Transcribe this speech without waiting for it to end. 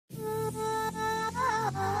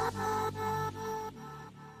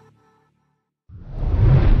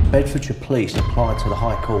Bedfordshire Police applied to the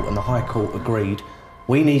High Court and the High Court agreed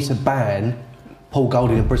we need to ban Paul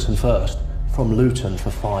Golding and Britain First from Luton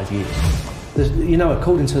for 5 years. You know,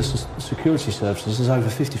 according to security services, there's over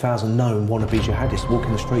 50,000 known wannabe jihadists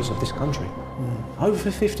walking the streets of this country.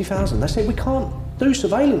 Over 50,000. They said we can't do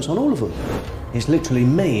surveillance on all of them. It's literally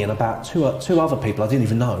me and about two other people I didn't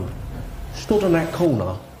even know stood on that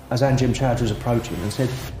corner as Anjem Choudhury was approaching and said,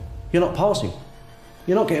 "You're not passing.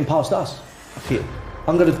 You're not getting past us.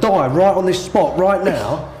 I'm going to die right on this spot right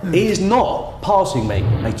now. He is not passing me."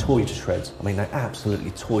 They tore you to shreds. I mean, they absolutely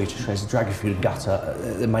tore you to shreds. They dragged you through the gutter.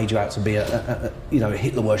 They made you out to be a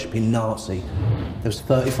Hitler-worshipping Nazi. There was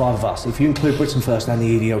 35 of us. If you include Britain First and the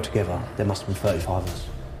EDL together, there must have been 35 of us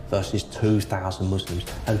versus 2,000 Muslims.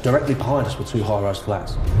 And directly behind us were 2 high-rise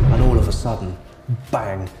flats. And all of a sudden,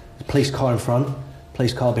 bang, the police car in front,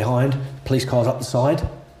 police car behind, police cars up the side,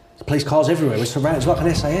 police cars everywhere. We're surrounded. It's like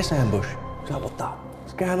an SAS ambush. It's like, what the?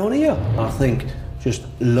 What's going on here? I think just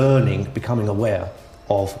learning, becoming aware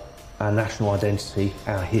of our national identity,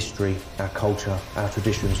 our history, our culture, our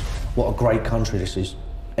traditions, what a great country this is,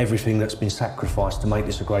 everything that's been sacrificed to make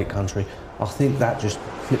this a great country, I think that just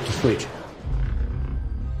flipped a switch.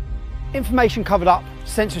 Information covered up,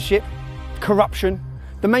 censorship, corruption.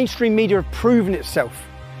 The mainstream media have proven itself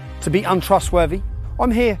to be untrustworthy.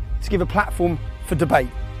 I'm here to give a platform for debate,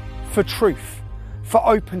 for truth, for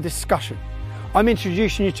open discussion. I'm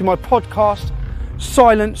introducing you to my podcast,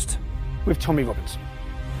 Silenced with Tommy Robinson.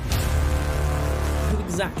 Who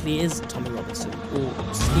exactly is Tommy Robinson, or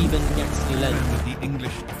Stephen Yaxley-Lennon? With the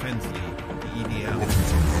English Defence League, the EDL.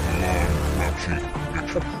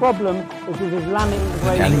 The problem is with Islamic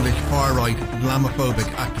The English far-right Islamophobic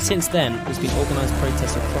activists. Since then, there's been organised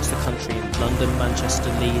protests across the country in London, Manchester,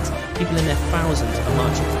 Leeds. People in their thousands are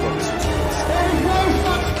marching to Robinson's cause. There is no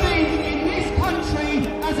such thing in this country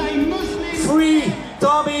as a Muslim. Free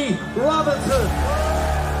Tommy Robinson!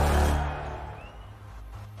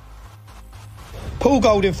 Paul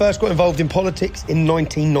Golding first got involved in politics in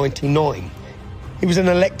 1999. He was then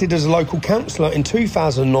elected as a local councillor in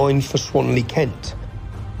 2009 for Swanley, Kent.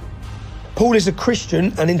 Paul is a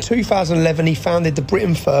Christian, and in 2011 he founded the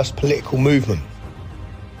Britain First political movement.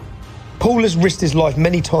 Paul has risked his life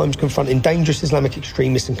many times confronting dangerous Islamic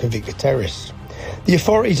extremists and convicted terrorists. The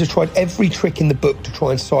authorities have tried every trick in the book to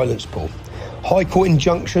try and silence Paul. High Court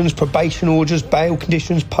injunctions, probation orders, bail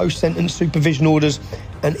conditions, post-sentence supervision orders,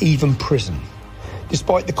 and even prison.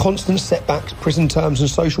 Despite the constant setbacks, prison terms and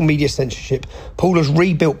social media censorship, Paul has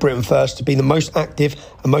rebuilt Britain First to be the most active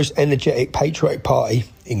and most energetic patriotic party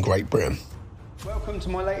in Great Britain. Welcome to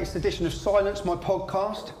my latest edition of Silence, my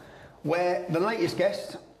podcast, where the latest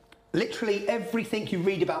guest, literally everything you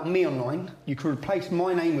read about me online, you can replace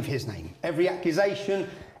my name with his name. Every accusation,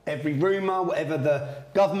 every rumour, whatever the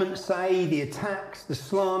government say, the attacks, the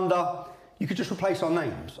slander, you could just replace our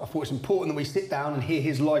names. I thought it's important that we sit down and hear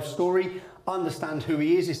his life story, understand who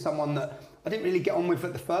he is. He's someone that I didn't really get on with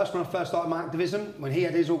at the first, when I first started my activism, when he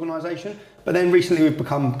had his organisation, but then recently we've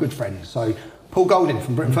become good friends. So, Paul Golding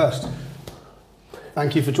from Britain First,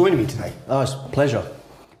 thank you for joining me today. Oh, it's a pleasure.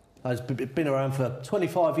 I've been around for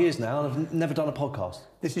 25 years now and I've never done a podcast.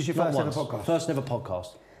 This is your first ever podcast? First ever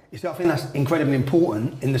podcast. You see, I think that's incredibly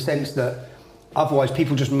important in the sense that otherwise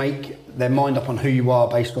people just make their mind up on who you are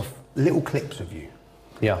based off little clips of you.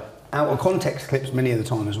 Yeah. Out of context clips many of the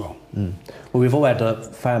time as well. Well, we've all had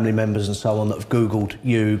family members and so on that have Googled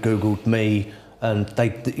you, Googled me, and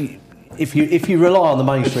if you rely on the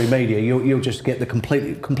mainstream media, you'll just get the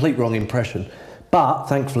complete wrong impression. But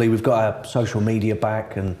thankfully, we've got our social media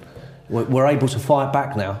back, and we're able to fight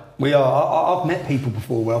back now. We are. I've met people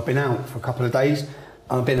before where I've been out for a couple of days,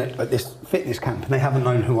 and I've been at this fitness camp, and they haven't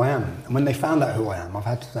known who I am. And when they found out who I am, I've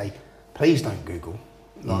had to say, please don't Google.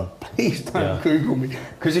 Like, please don't Google me.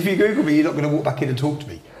 Because if you Google me, you're not going to walk back in and talk to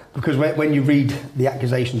me. Because when you read the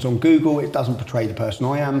accusations on Google, it doesn't portray the person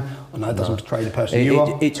I am, and it doesn't portray the person you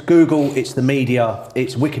are. It's Google, it's the media,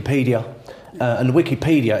 it's Wikipedia. And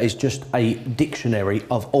Wikipedia is just a dictionary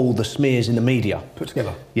of all the smears in the media. Put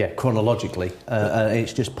together? Yeah, chronologically.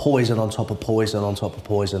 It's just poison on top of poison on top of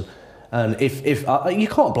poison. And if you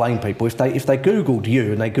can't blame people. If they Googled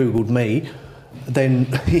you and they Googled me, then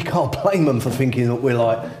you can't blame them for thinking that we're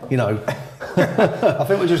like, you know... I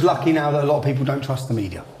think we're just lucky now that a lot of people don't trust the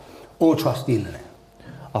media or trust the internet.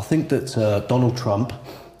 I think that Donald Trump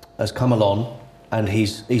has come along and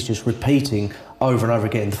he's just repeating over and over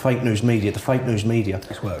again the fake news media, the fake news media.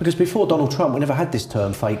 It's worked. Because before Donald Trump, we never had this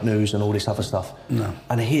term fake news and all this other stuff. No.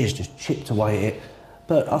 And he has just chipped away at it.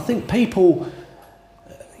 But I think people,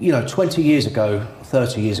 you know, 20 years ago,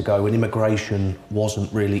 30 years ago, when immigration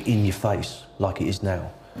wasn't really in your face like it is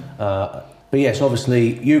now, But yes,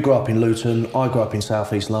 obviously, you grew up in Luton, I grew up in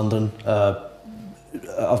South East London.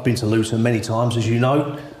 I've been to Luton many times, as you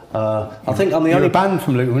know. I think I'm the You're only banned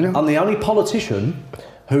from Luton, weren't you? I'm the only politician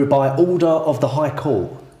who, by order of the High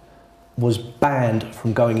Court, was banned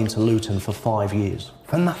from going into Luton for 5 years.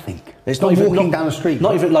 For nothing. It's not even walking down the street.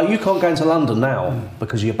 Not even like you can't go into London now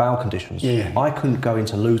because of your bowel conditions. Yeah. I couldn't go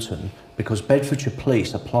into Luton because Bedfordshire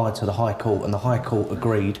Police applied to the High Court, and the High Court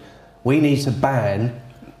agreed we need to ban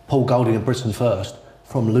Paul Golding and Britain First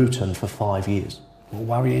from Luton for 5 years. A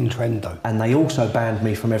worrying trend, though. And they also banned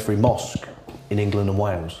me from every mosque in England and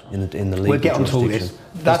Wales in the legal We'll get onto all this.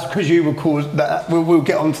 That's because you were caused. We'll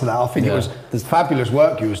get onto that. I think it was fabulous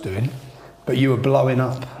work you was doing, but you were blowing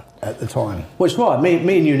up at the time. Well, it's right.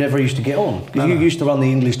 Me and you never used to get on because you used to run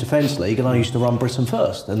the English Defence League and I used to run Britain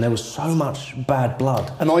First, and there was so much bad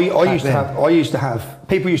blood. And I used to have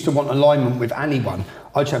people used to want alignment with anyone.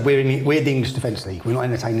 I'd say we're the English Defence League. We're not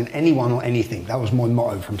entertaining anyone or anything. That was my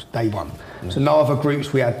motto from day one. So no other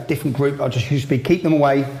groups. We had different groups. I just used to be keep them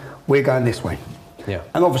away. We're going this way. Yeah.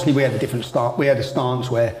 And obviously we had a different start. We had a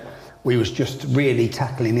stance where we was just really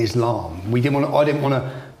tackling Islam. I didn't want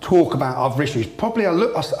to talk about other issues. Probably I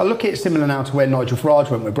look at it similar now to where Nigel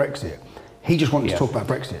Farage went with Brexit. He just wanted to talk about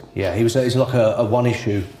Brexit. Yeah, he's like a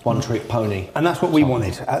one-issue, one-trick pony. And that's what we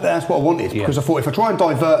wanted. That's what I wanted. Because I thought if I try and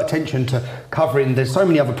divert attention to covering, there's so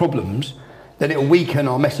many other problems, then it'll weaken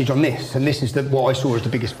our message on this. And this is what I saw as the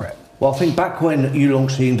biggest threat. Well, I think back when you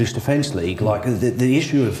launched the English Defence League, like the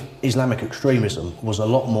issue of Islamic extremism was a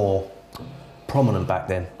lot more prominent back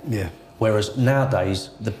then. Yeah. Whereas nowadays,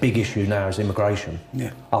 the big issue now is immigration.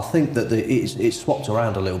 Yeah. I think that it's swapped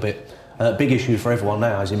around a little bit. Big issue for everyone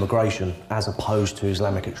now is immigration as opposed to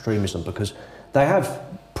Islamic extremism, because they have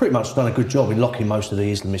pretty much done a good job in locking most of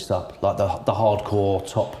the Islamists up, like the hardcore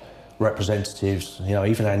top representatives, you know,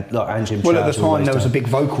 even like Anjem. Well, at the time there was a big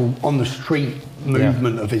vocal on the street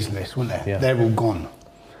movement of Islamists, wasn't there? Yeah. They're all gone.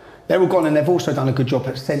 They're all gone, and they've also done a good job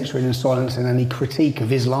at censoring and silencing any critique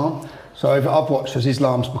of Islam. So I've watched as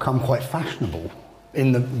Islam's become quite fashionable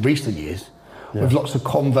in the recent years, with lots of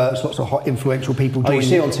converts, lots of hot influential people doing you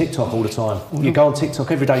see it on TikTok all the time. You go on TikTok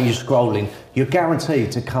every day, you're scrolling, you're guaranteed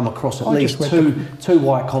to come across at least two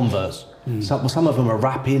white converts. Some of them are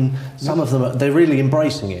rapping, some of them they're really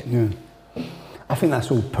embracing it. Yeah. I think that's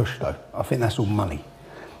all push, though. I think that's all money.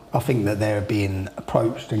 I think that they're being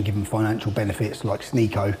approached and given financial benefits like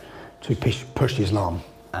Sneeko to push Islam,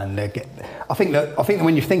 and I think that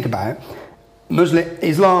when you think about it,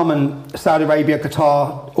 Islam and Saudi Arabia,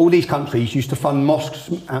 Qatar, all these countries used to fund mosques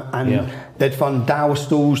and they'd fund dawah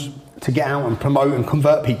stalls to get out and promote and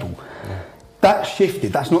convert people. Yeah. That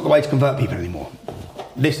shifted. That's not the way to convert people anymore.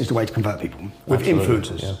 This is the way to convert people, with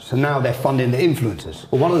influencers. Yeah. So now they're funding the influencers.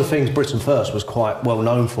 Well, one of the things Britain First was quite well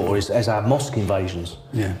known for is our mosque invasions.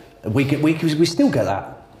 Yeah. We still get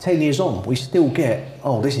that. 10 years on, we still get,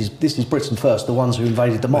 this is Britain First, the ones who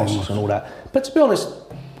invaded the mosques and all that. But to be honest,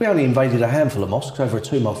 we only invaded a handful of mosques over a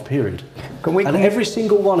 2-month period. And every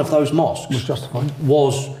single one of those mosques was justified,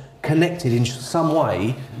 was connected in some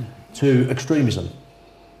way to extremism.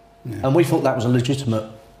 Yeah. And we thought that was a legitimate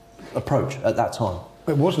approach at that time.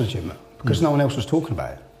 It was legitimate, because no one else was talking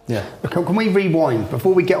about it. Yeah. Can we rewind,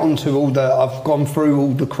 before we get on to I've gone through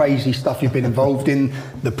all the crazy stuff you've been involved in,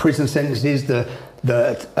 the prison sentences, the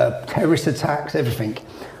terrorist attacks, everything.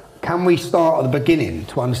 Can we start at the beginning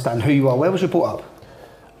to understand who you are? Where was you brought up?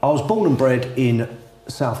 I was born and bred in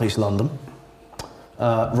South East London,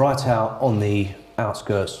 right out on the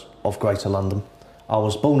outskirts of Greater London. I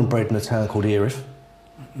was born and bred in a town called Erith.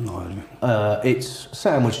 No. It's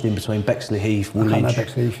sandwiched in between Bexley Heath, Woolwich,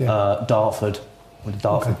 Dartford, with the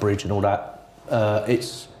Dartford Bridge and all that.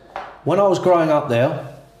 When I was growing up there,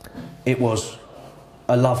 it was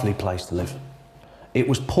a lovely place to live. It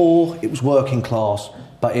was poor, it was working class,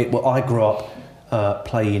 but I grew up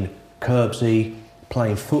playing curbsy,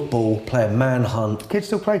 playing football, playing manhunt. Kids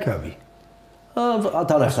still play Kirby? I don't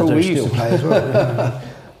know if they do still. Used to play as well.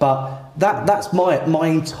 But that's my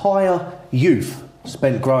entire youth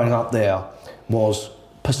spent growing up there was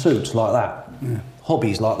pursuits like that,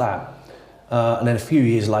 hobbies like that. And then a few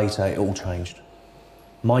years later, it all changed.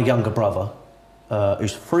 My younger brother,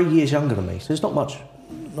 who's 3 years younger than me, so there's not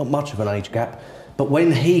much of an age gap. But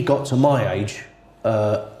when he got to my age,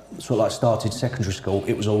 sort of like started secondary school,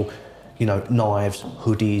 it was all, knives,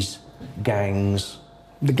 hoodies, gangs,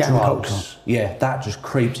 the gang drugs. culture. Yeah, that just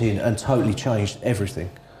creeped in and totally changed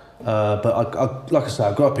everything. But I like I say,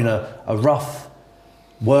 I grew up in a rough,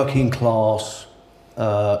 working class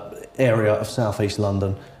area of South East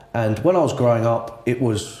London. And when I was growing up, it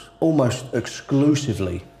was almost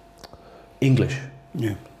exclusively English.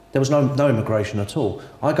 Yeah. There was no immigration at all.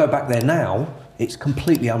 I go back there now, it's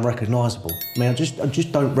completely unrecognisable. I mean, I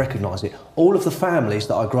just don't recognise it. All of the families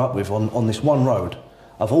that I grew up with on this one road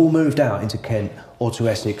have all moved out into Kent or to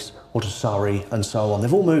Essex or to Surrey and so on.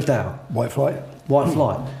 They've all moved out. White flight? White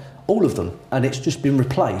flight. All of them. And it's just been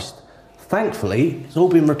replaced. Thankfully, it's all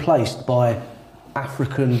been replaced by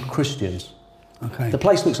African Christians. Okay. The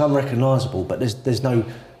place looks unrecognisable, but there's no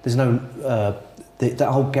that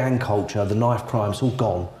whole gang culture, the knife crime, it's all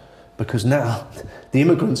gone. Because now the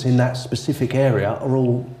immigrants in that specific area are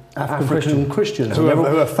all African Christians. Who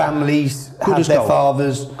are families, have their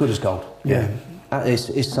fathers. Good as gold. Yeah.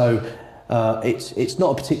 It's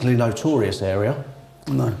not a particularly notorious area.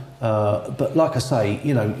 No. But like I say,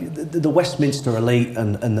 you know, the Westminster elite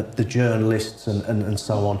and the journalists and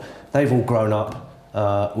so on, they've all grown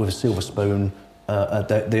up with a silver spoon.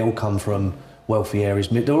 They all come from wealthy areas.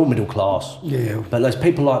 They're all middle class. Yeah. But there's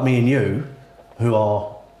people like me and you who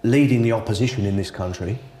are leading the opposition in this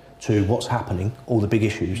country to what's happening, all the big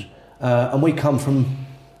issues. And we come from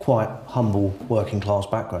quite humble working class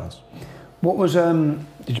backgrounds. What was,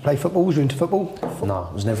 did you play football? Was you into football? No,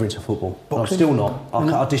 I was never into football. Boxing? I'm still not.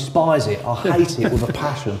 I despise it. I hate it with a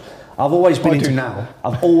passion. I've always been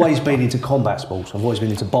I've always been into combat sports. I've always been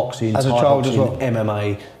into boxing, as a Thai child boxing, as well?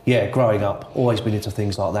 MMA. Yeah, growing up, always been into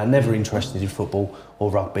things like that. Never interested in football or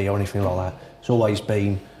rugby or anything like that. It's always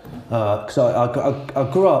been because I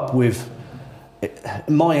grew up with.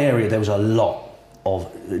 In my area, there was a lot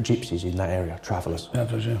of gypsies in that area, travellers.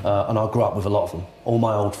 Travellers, yeah. And I grew up with a lot of them. All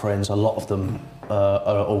my old friends, a lot of them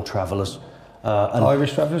are all travellers.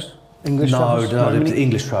 Irish travellers? English travellers? No, the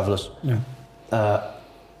English travellers. Yeah.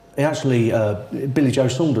 Actually, Billy Joe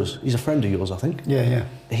Saunders, he's a friend of yours, I think. Yeah,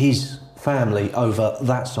 yeah. His family over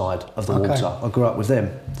that side of the water. I grew up with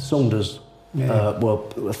them. Saunders were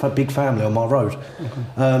a big family on my road. Okay.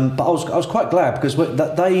 But I was quite glad because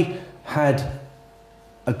they had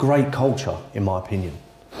a great culture, in my opinion,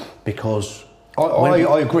 because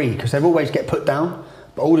I agree, because they always get put down,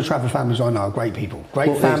 but all the travel families I know are great people,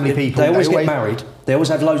 family people. They always get married, they always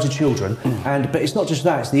have loads of children, but it's not just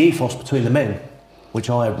that, it's the ethos between the men,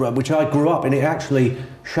 which I grew up in. It actually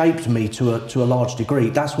shaped me to a large degree.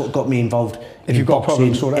 That's what got me involved in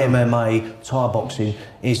boxing, MMA, Thai boxing,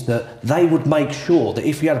 is that they would make sure that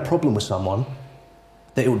if you had a problem with someone,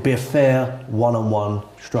 that it would be a fair one-on-one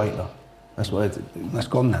straightener. That's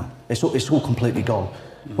gone now. It's all completely gone.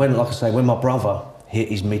 When, like I say, when my brother hit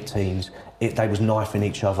his mid-teens, they was knifing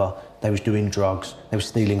each other, they was doing drugs, they was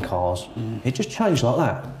stealing cars. It just changed like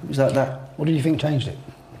that. It was like that. What do you think changed it?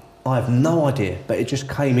 I have no idea, but it just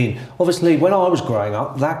came in. Obviously, when I was growing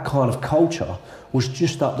up, that kind of culture was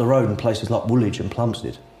just up the road in places like Woolwich and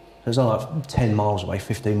Plumstead. So it's only like 10 miles away,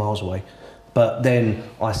 15 miles away. But then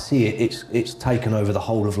I see it's taken over the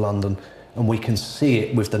whole of London. And we can see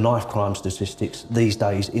it with the knife crime statistics these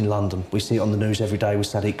days in London. We see it on the news every day with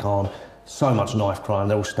Sadiq Khan. So much knife crime,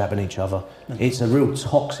 they're all stabbing each other. It's a real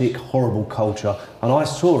toxic, horrible culture. And I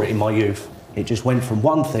saw it in my youth. It just went from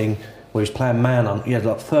one thing where he was playing manhunt. You had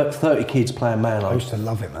like 30 kids playing manhunt. I used to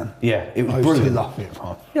love it, man. Yeah, it was brilliant. I used to love it,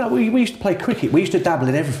 man. Yeah, we used to play cricket. We used to dabble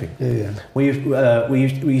in everything. Yeah. We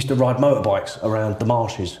used to ride motorbikes around the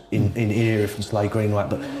marshes in Erith and Slade Green, right?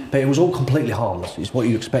 But it was all completely harmless. It's what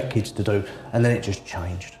you expect kids to do, and then it just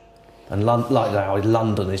changed. And like now,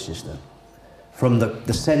 London is just from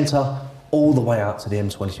the centre all the way out to the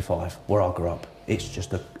M25, where I grew up. It's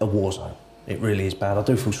just a war zone. It really is bad. I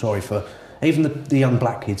do feel sorry for even the young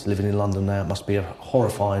black kids living in London now. It must be a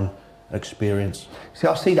horrifying experience. See,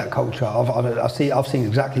 I see that culture. I've seen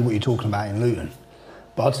exactly what you're talking about in Luton.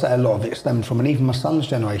 But I'd say a lot of it stems from, and even my son's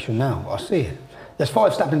generation now, I see it. There's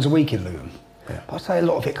 5 stabbings a week in Luton. Yeah. But I'd say a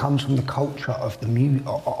lot of it comes from the culture of the music.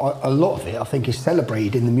 A lot of it, I think, is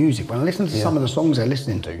celebrated in the music. When I listen to some of the songs they're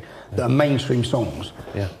listening to, that are mainstream sones,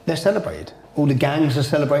 they're celebrated. All the gangs are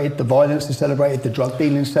celebrated, the violence is celebrated, the drug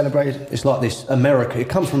dealing is celebrated. It's like this America, it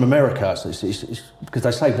comes from America, it's because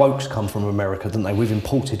they say wokes come from America, don't they? We've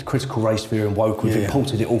imported critical race theory and woke, we've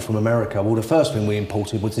imported it all from America. Well, the first thing we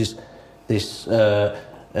imported was this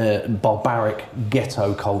barbaric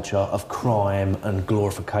ghetto culture of crime and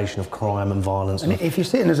glorification of crime and violence. And if you're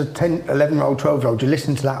sitting as a 10, 11-year-old, 12-year-old, you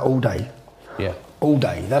listen to that all day. Yeah. All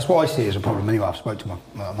day. That's what I see as a problem anyway. I've spoke to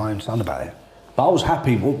my own son about it. But I was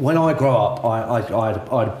happy. When I grew up, I had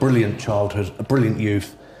a brilliant childhood, a brilliant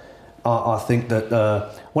youth. I think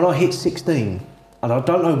that when I hit 16, and I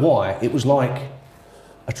don't know why, it was like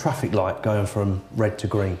a traffic light going from red to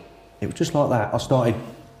green. It was just like that. I started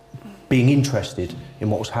being interested in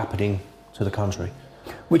what was happening to the country.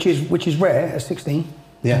 Which is rare at 16.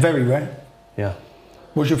 Yeah. Very rare. Yeah.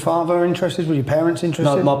 Was your father interested? Were your parents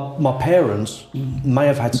interested? No, my parents may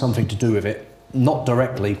have had something to do with it, not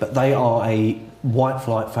directly, but they are a white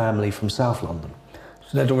flight family from South London.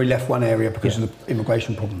 So they'd already left one area because of the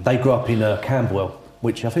immigration problem. They grew up in Camberwell,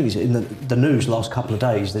 which I think is in the news last couple of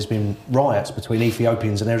days. There's been riots between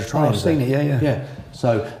Ethiopians and Eritreans. Oh, I've seen it, yeah.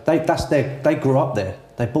 So they grew up there.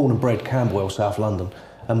 They're born and bred Camberwell, South London.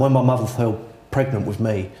 And when my mother fell pregnant with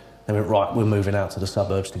me, they went, right, we're moving out to the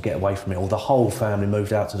suburbs to get away from it all. The whole family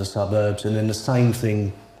moved out to the suburbs, and then the same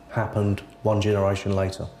thing happened one generation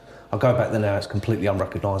later. I go back there now, it's completely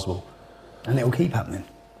unrecognisable. And it will keep happening.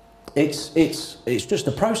 It's just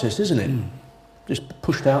a process, isn't it? Just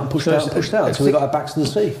pushed out and pushed out and pushed out until we got our backs to the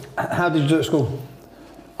sea. How did you do at school?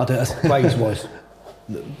 I did. Grades-wise?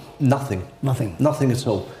 Nothing. Nothing? Nothing at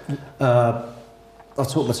all. I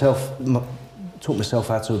taught myself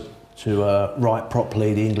how to write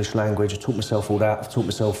properly the English language. I taught myself all that. I taught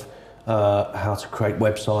myself how to create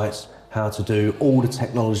websites, how to do all the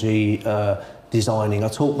technology designing. I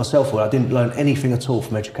taught myself all. I didn't learn anything at all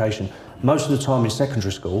from education. Most of the time in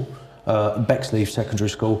secondary school, Bexley Secondary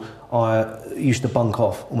School, I used to bunk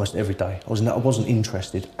off almost every day. I wasn't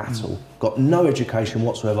interested at all. Got no education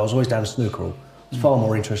whatsoever. I was always down snooker. I was far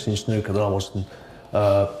more interested in snooker than I was in,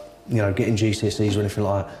 getting GCSEs or anything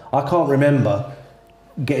like that. I can't remember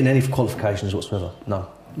getting any qualifications whatsoever. No.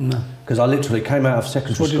 Because I literally came out of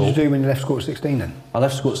secondary school. What did you do when you left school at 16 then? I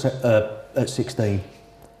left school at 16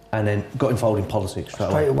 and then got involved in politics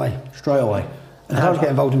straight away. Straight away. And how did you get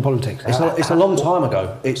involved in politics? It's a long time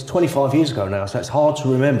ago. It's 25 years ago now, so it's hard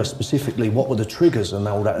to remember specifically what were the triggers and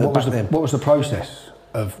all that back then. What was the process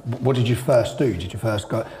of, what did you first do? Did you first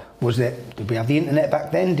go, did we have the internet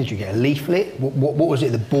back then? Did you get a leaflet? What was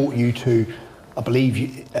it that brought you to, I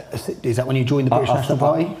believe, is that when you joined the British National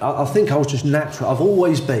Party? I think I was just natural. I've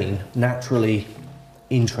always been naturally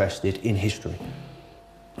interested in history.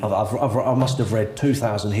 I must have read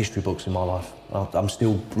 2,000 history books in my life. I'm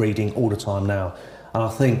still reading all the time now. And I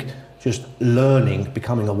think just learning,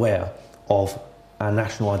 becoming aware of our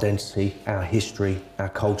national identity, our history, our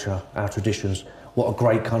culture, our traditions, what a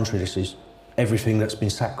great country this is, everything that's been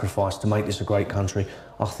sacrificed to make this a great country,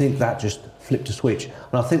 I think that just flipped a switch.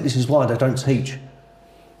 And I think this is why they don't teach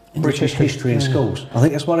British history in schools. I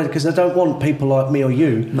think that's why, because they don't want people like me or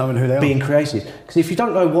you knowing who they being creative. Because if you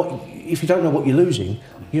don't know what you're losing,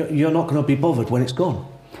 you're not going to be bothered when it's gone.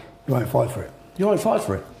 You won't fight for it. You won't fight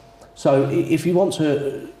for it. So if you want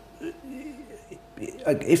to,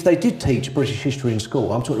 if they did teach British history in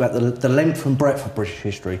school, I'm talking about the length and breadth of British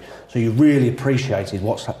history, so you really appreciated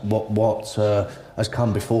what has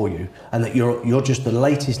come before you, and that you're just the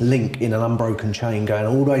latest link in an unbroken chain going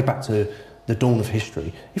all the way back to the dawn of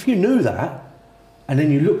history. If you knew that, and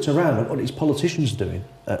then you looked around at what these politicians are doing,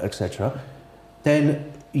 etc.,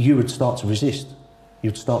 then you would start to resist.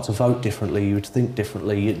 You'd start to vote differently, you would think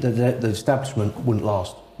differently. The establishment wouldn't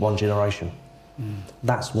last one generation.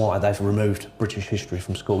 That's why they've removed British history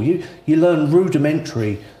from school. You learn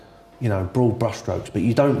rudimentary, broad brushstrokes, but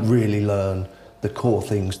you don't really learn the core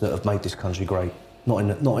things that have made this country great.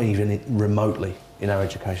 Not even remotely in our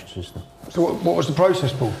education system. So what was the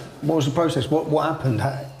process, Paul? What was the process? What happened?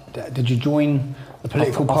 Did you join a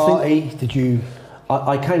political party? Did you?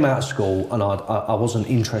 I came out of school and I wasn't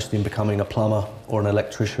interested in becoming a plumber or an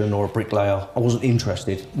electrician or a bricklayer. I wasn't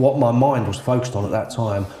interested. What my mind was focused on at that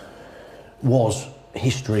time was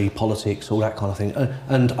history, politics, all that kind of thing.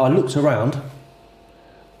 And I looked around,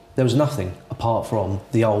 there was nothing apart from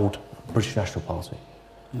the old British National Party.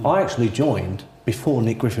 I actually joined before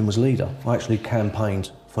Nick Griffin was leader. I actually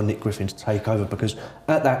campaigned for Nick Griffin to take over because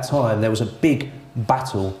at that time there was a big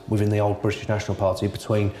battle within the old British National Party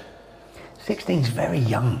between 16's very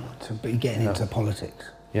young to be getting into politics.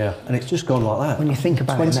 Yeah, and it's just gone like that. When you think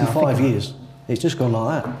about 25 years, it's just gone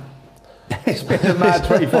like that. It's been a mad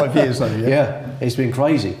 25 years though, yeah? Yeah, it's been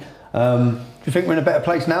crazy. Do you think we're in a better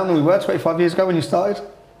place now than we were 25 years ago when you started?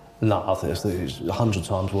 No, I think it's 100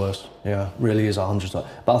 times worse. Yeah, really is 100 times.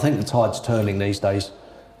 But I think the tide's turning these days.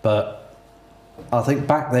 But I think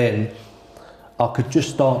back then, I could just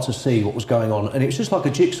start to see what was going on. And it was just like a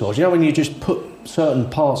jigsaw. You know, when you just put certain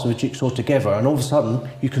parts of a jigsaw together and all of a sudden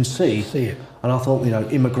you can see it. And I thought,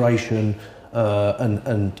 immigration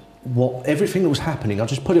and everything that was happening, I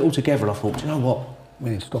just put it all together and I thought, do you know what?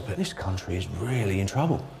 We need to stop it. This country is really in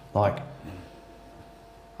trouble. Like,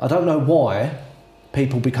 I don't know why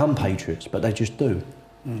people become patriots, but they just do.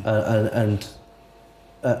 I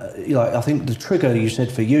think the trigger you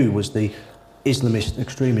said for you was the Islamist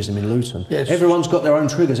extremism in Luton. Yeah, everyone's got their own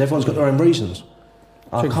triggers. Everyone's got their own reasons.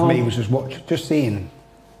 For me, was just seeing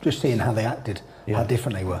how they acted. how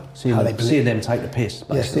different they were. Seeing them take the piss,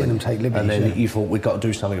 basically. Yeah, seeing them take liberties. And then you thought, we've got to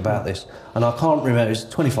do something about this. And I can't remember, it was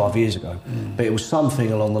 25 years ago, but it was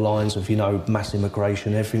something along the lines of, you know, mass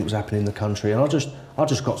immigration, everything was happening in the country, and I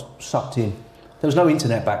just got sucked in. There was no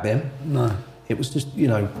internet back then. No. It was just, you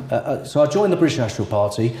know, so I joined the British National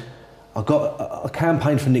Party. I got a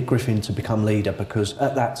campaign for Nick Griffin to become leader, because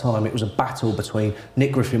at that time it was a battle between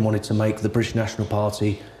Nick Griffin wanted to make the British National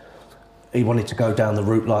Party, he wanted to go down the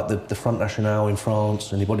route like the Front National in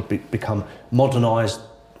France, and he wanted to become modernise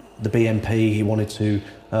the BNP, he wanted to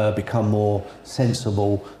become more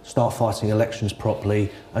sensible, start fighting elections properly,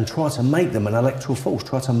 and try to make them an electoral force,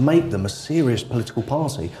 try to make them a serious political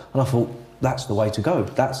party. And I thought, that's the way to go.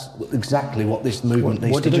 That's exactly what this movement needs to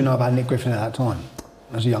do. What did you know about Nick Griffin at that time,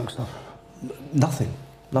 as a youngster? Nothing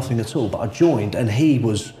at all. But I joined, and he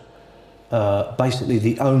was basically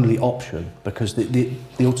the only option, because the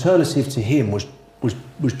alternative to him was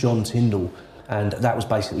John Tyndall, and that was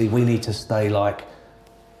basically, we need to stay like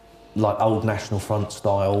old National Front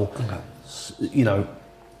style, you know,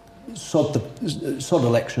 sod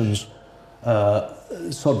elections,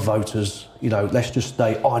 sod voters, you know, let's just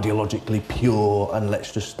stay ideologically pure and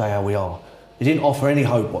let's just stay how we are. It didn't offer any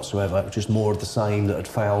hope whatsoever. It was just more of the same that had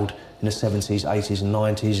failed in the 70s, 80s and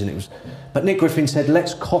 90s, and it was... But Nick Griffin said,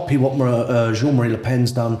 let's copy what Jean-Marie Le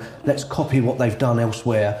Pen's done, let's copy what they've done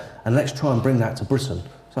elsewhere, and let's try and bring that to Britain.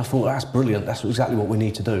 So I thought, that's brilliant, that's exactly what we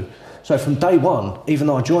need to do. So from day one, even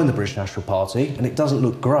though I joined the British National Party, and it doesn't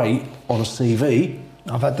look great on a CV...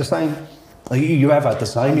 I've had the same. You have had the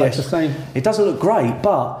same, yes. I've had the same. It doesn't look great,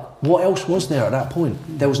 but what else was there at that point?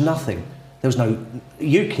 There was nothing. There was no...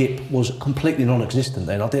 UKIP was completely non-existent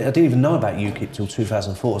then. I didn't even know about UKIP till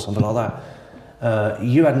 2004 or something like that.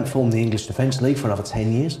 You hadn't formed the English Defence League for another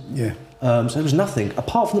 10 years. Yeah. So there was nothing.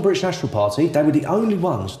 Apart from the British National Party, they were the only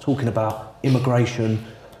ones talking about immigration,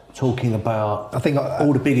 talking about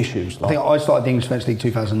all the big issues. I think I started the English Defence League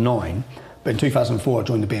 2009, but in 2004 I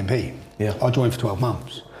joined the BNP. Yeah. I joined for 12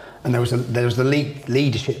 months. And there was the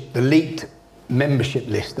leaked membership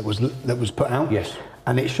list that was put out. Yes.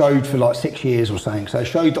 And it showed for like 6 years or something. So it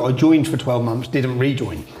showed that I joined for 12 months, didn't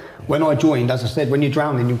rejoin. When I joined, as I said, when you're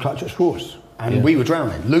drowning, you clutch at straws. And we were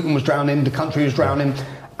drowning. Luton was drowning, the country was drowning.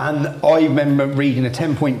 And I remember reading a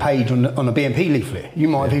 10-point page on a BNP leaflet. You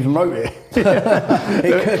might have even wrote it.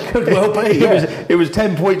 It could well be, yeah. It was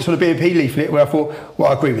 10 points on a BNP leaflet where I thought,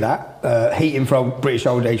 well, I agree with that. Heating for British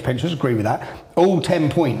old age pensioners, agree with that. All 10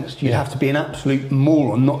 points, you'd have to be an absolute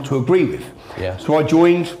moron not to agree with. Yeah. So I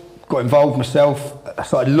joined, got involved myself, I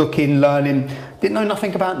started looking, learning. Didn't know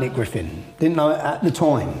nothing about Nick Griffin. Didn't know it at the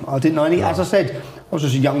time. I didn't know any, as I said, I was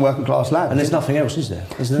just a young working class lad. And there's nothing else, is there?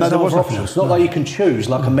 There's no, there was nothing else. It's not like you can choose,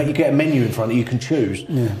 like you get a menu in front of you, can choose.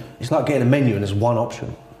 Yeah. It's like getting a menu and there's one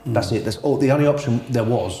option. That's it. That's all, the only option there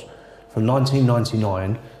was from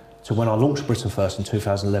 1999 to when I launched Britain First in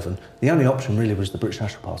 2011. The only option really was the British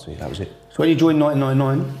National Party. That was it. So when you joined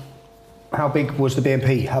 1999, how big was the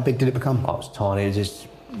BNP? How big did it become? Oh, it was tiny. It was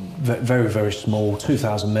very, very small.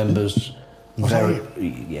 2,000 members. Yeah,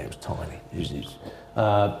 it was tiny. It was,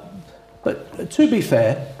 but to be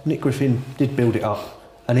fair, Nick Griffin did build it up.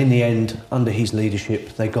 And in the end, under his leadership,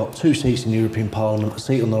 they got 2 seats in the European Parliament, a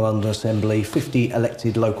seat on the London Assembly, 50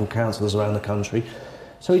 elected local councillors around the country.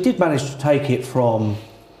 So he did manage to take it from,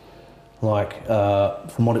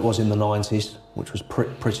 from what it was in the 90s, which was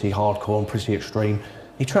pretty hardcore and pretty extreme.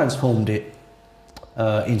 He transformed it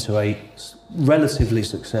into a relatively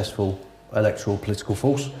successful electoral political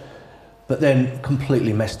force, but then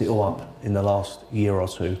completely messed it all up in the last year or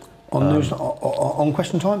two. On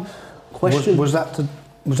Question Time?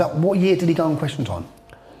 Was that what year did he go on Question Time?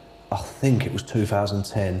 I think it was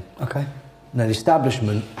 2010. Okay. Now the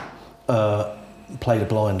establishment played a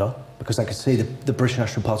blinder because they could see the British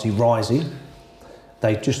National Party rising.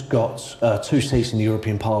 They just got 2 seats in the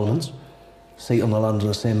European Parliament, a seat on the London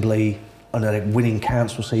Assembly, and they're winning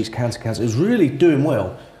council seats, county council. It was really doing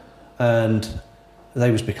well, and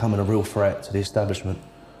they was becoming a real threat to the establishment.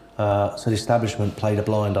 So the establishment played a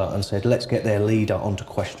blinder and said, let's get their leader onto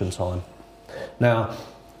Question Time. Now,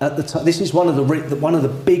 at the time, this is one of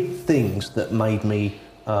the big things that made me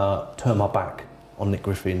turn my back on Nick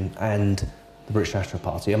Griffin and the British National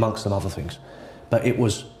Party, amongst some other things. But it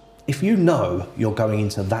was, if you know you're going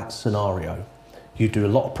into that scenario, you do a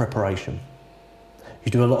lot of preparation,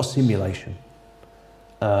 you do a lot of simulation,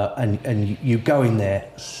 and you go in there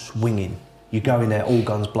swinging, you go in there all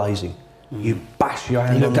guns blazing. You bash your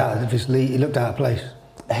hand on He looked out of place.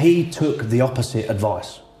 He took the opposite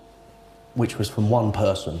advice, which was from one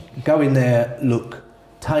person. Go in there, look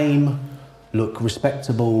tame, look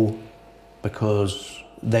respectable, because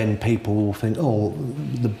then people will think, oh,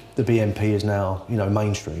 the BNP is now, you know,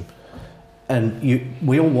 mainstream. And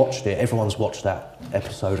we all watched it. Everyone's watched that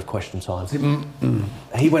episode of Question Time.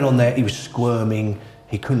 He went on there. He was squirming.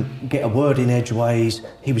 He couldn't get a word in edgeways.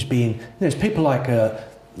 He was being... You know, there's people like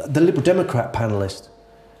the Liberal Democrat panellist.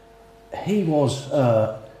 He was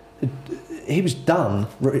done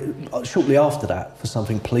shortly after that for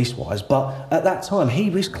something police-wise. But at that time, he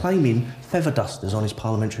was claiming feather dusters on his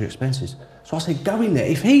parliamentary expenses. So I said, go in there.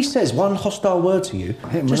 If he says one hostile word to you,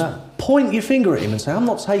 just point your finger at him and say, I'm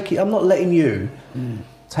not letting you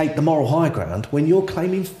take the moral high ground when you're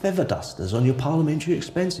claiming feather dusters on your parliamentary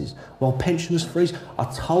expenses while pensioners freeze. I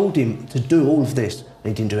told him to do all of this and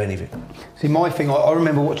he didn't do any of it. See, my thing, I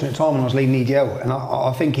remember watching at the time when I was leading EDL, and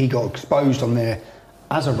I think he got exposed on there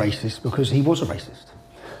as a racist because he was a racist.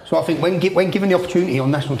 So I think when given the opportunity on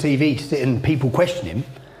national TV to sit and people question him,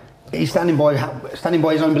 he's standing by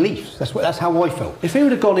his own beliefs. That's how I felt. If he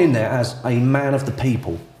would have gone in there as a man of the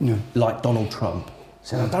people, like Donald Trump,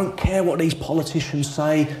 said, I don't care what these politicians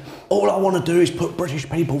say, all I want to do is put British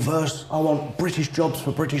people first, I want British jobs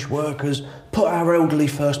for British workers, put our elderly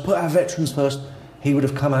first, put our veterans first, he would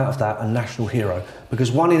have come out of that a national hero.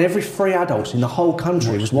 Because 1 in every 3 adults in the whole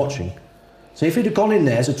country was watching. So if he'd have gone in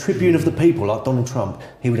there as a tribune of the people, like Donald Trump,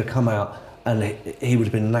 he would have come out and he would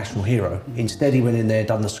have been a national hero. Instead, he went in there,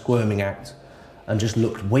 done the squirming act, and just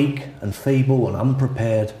looked weak and feeble and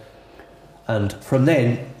unprepared. And from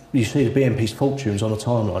then, you see the BNP's fortunes on the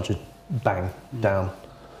timeline just bang down.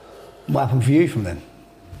 What happened for you from then?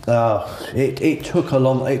 It took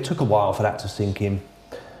a while for that to sink in.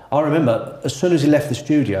 I remember as soon as he left the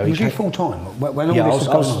studio. Was you full time? When all this I was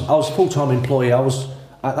going on? was a full-time employee.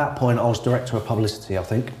 At that point, I was director of publicity, I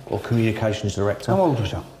think, or communications director. How old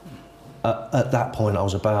was you? At that point, I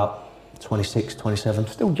was about 26, 27.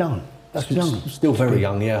 Still young. That's young. Still very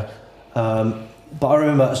young, yeah. But I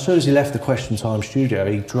remember as soon as he left the Question Time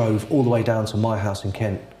studio, he drove all the way down to my house in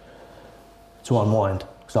Kent to unwind,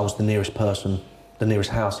 because I was the nearest person, the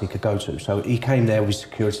nearest house he could go to. So he came there with his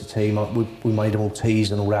security team. We made him all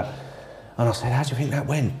teas and all that. And I said, how do you think that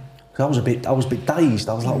went? Because I was a bit dazed.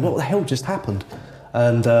 I was like, what the hell just happened?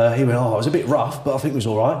 And he went, oh, it was a bit rough, but I think it was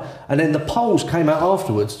all right. And then the polls came out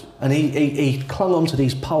afterwards, and he clung onto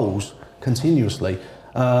these polls continuously.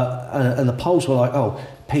 And the polls were like, oh,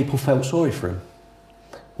 people felt sorry for him.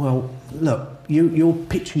 Well, look, you're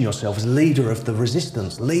pitching yourself as leader of the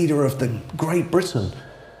resistance, leader of the Great Britain.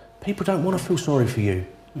 People don't want to feel sorry for you.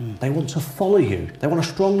 They want to follow you. They want a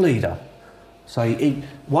strong leader. So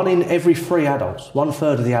 1 in every 3 adults,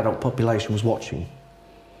 1/3 of the adult population was watching,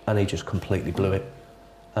 and he just completely blew it.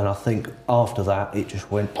 And I think after that, it just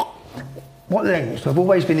went... What lengths? I've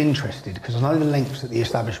always been interested, because I know the lengths that the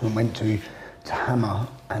establishment went to hammer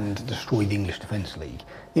and destroy the English Defence League.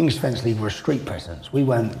 The English Defence League were a street presence. We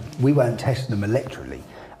weren't testing them electorally,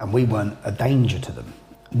 and we weren't a danger to them.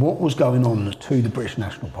 What was going on to the British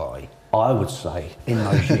National Party? I would say... in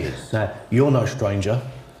those years? Now, you're no stranger.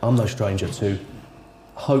 I'm no stranger to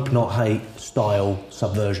hope, not hate, style,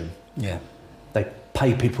 subversion. Yeah. They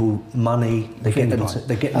pay people money. They get them.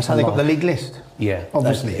 That's how they got the league list. Yeah,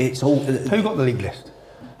 obviously. It's all. Who got the league list?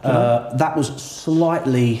 That was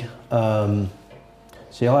slightly.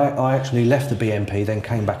 See, I actually left the BNP, then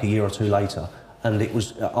came back a year or 2 later, and it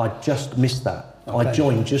was. I just missed that. Okay. I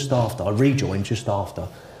joined just after. I rejoined just after.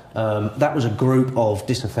 That was a group of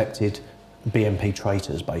disaffected BNP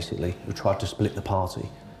traitors, basically, who tried to split the party,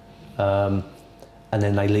 and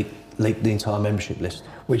then they leaked the entire membership list.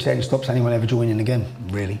 Which then stops anyone ever joining again,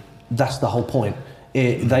 really. That's the whole point.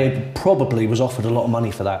 They probably was offered a lot of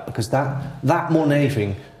money for that, because that more than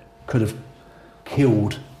anything could have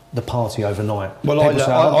killed the party overnight. Well,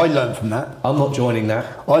 I learned from that. I'm not joining that.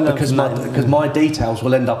 I learned because my details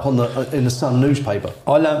will end up in the Sun newspaper.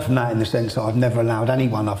 I learned from that in the sense that I've never allowed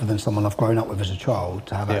anyone other than someone I've grown up with as a child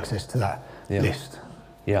to have access to that list.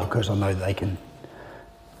 Yeah. Because I know that they can.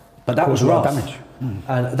 But that was rough. Damage.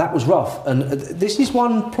 And that was rough. And this is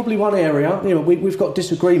probably one area. You know, we've got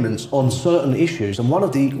disagreements on certain issues, and one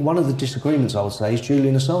of the disagreements I would say is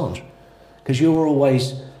Julian Assange, because you were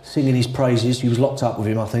always singing his praises. He was locked up with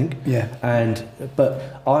him, I think. Yeah.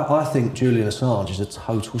 But I think Julian Assange is a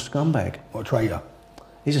total scumbag. What a traitor?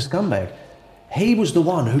 He's a scumbag. He was the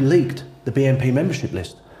one who leaked the BNP membership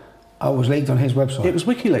list. Oh, it was leaked on his website. It was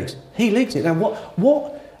WikiLeaks. He leaked it. Now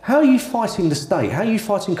what? How are you fighting the state? How are you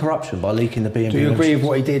fighting corruption by leaking the BNP? Do you agree with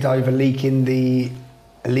what he did over leaking the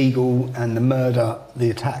illegal and the murder, the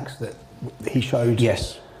attacks that he showed?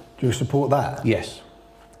 Yes. Do you support that? Yes,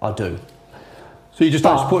 I do. So you just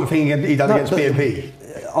don't support the thing he done against BNP?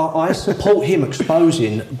 I support him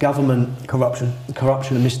exposing government Corruption.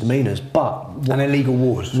 and misdemeanours, but And illegal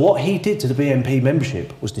wars. what he did to the BNP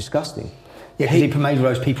membership was disgusting. Yeah, because he made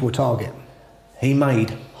those people a target. He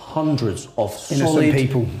made hundreds of Innocent solid,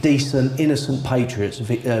 people. decent, innocent patriots,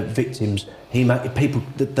 victims. He made people,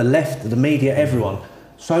 the left, the media, everyone.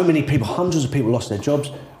 So many people, hundreds of people lost their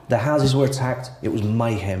jobs. Their houses were attacked. It was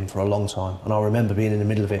mayhem for a long time. And I remember being in the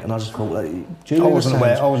middle of it, and I just thought, Julian I wasn't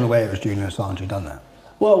Assange, aware it was Julian Assange who'd done that.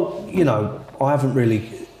 well, you know, I haven't really.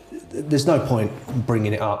 There's no point in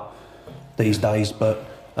bringing it up these days, but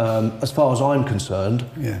as far as I'm concerned,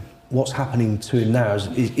 Yeah. what's happening to him now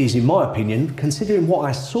is, in my opinion, considering what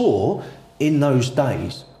I saw in those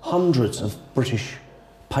days, hundreds of British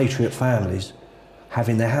patriot families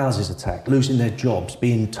having their houses attacked, losing their jobs,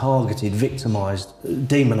 being targeted, victimised,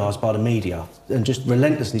 demonised by the media, and just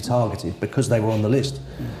relentlessly targeted because they were on the list.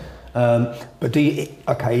 But do you,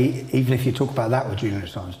 okay, even if you talk about that with Julian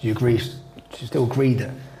Assange, do you still agree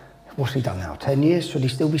that, what's he done now, 10 years? Should he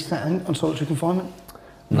still be sat on solitary confinement?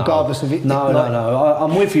 No. Regardless of it? No.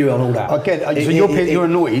 I'm with you on all that. I get it. So you're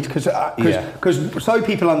annoyed because so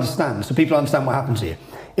people understand what happens here.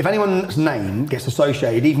 If anyone's name gets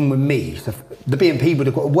associated, even with me, so the BNP would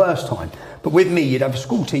have got a worse time. But with me, you'd have a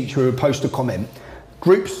school teacher who would post a comment.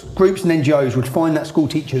 Groups and NGOs would find that school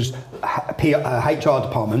teacher's HR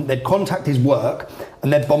department, they'd contact his work,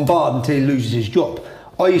 and they'd bombard until he loses his job.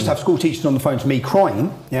 I used to have school teachers on the phone to me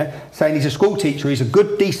crying, saying he's a school teacher, he's a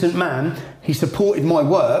good, decent man, he supported my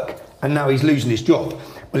work, and now he's losing his job.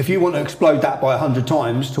 But if you want to explode that by 100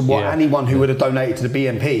 times to what anyone who would have donated to the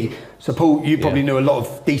BNP, support, you probably knew a lot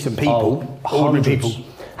of decent people, ordinary people.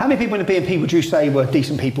 How many people in the BNP would you say were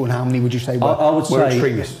decent people, and how many would you say were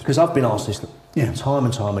extremists? Because I've been asked this time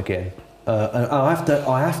and time again, and I have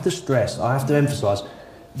to emphasise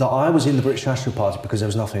that I was in the British National Party because there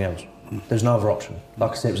was nothing else. There's no other option.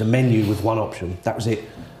 Like I said, it was a menu with one option. That was it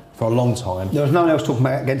for a long time. There was no one else talking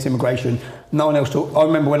about against immigration. No one else I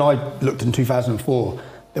remember when I looked in 2004,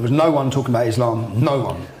 there was no one talking about Islam. No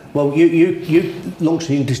one. Well, you launched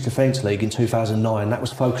the English Defence League in 2009. That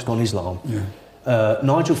was focused on Islam. Yeah.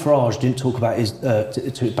 Nigel Farage didn't talk about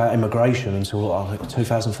about immigration until I think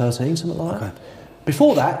 2013, something like that.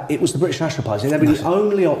 Before that, it was the British National Party. They were the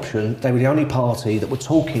only option. They were the only party that were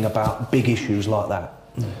talking about big issues like that.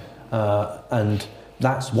 And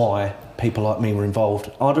that's why people like me were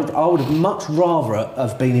involved. I would have much rather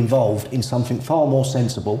have been involved in something far more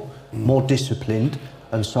sensible, more disciplined,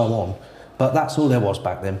 and so on. But that's all there was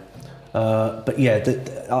back then. But yeah,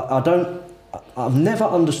 I've never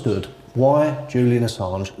understood why Julian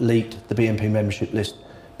Assange leaked the BNP membership list,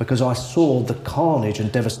 because I saw the carnage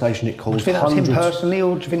and devastation it caused. Do you think that's him personally,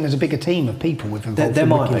 or do you think there's a bigger team of people with involved in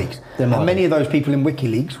WikiLeaks? And many of those people in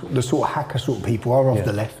WikiLeaks, the sort of hacker sort of people, are of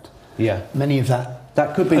the left. Yeah. Many of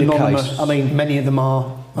that could be anonymous. the case. I mean, many of them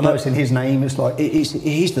are. I know it's in his name. It's like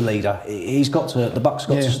he's the leader. The buck's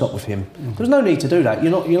got to stop with him. There's no need to do that.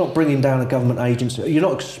 You're not bringing down a government agency. You're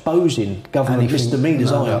not exposing government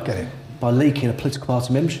misdemeanours, are you? I get it. By leaking a political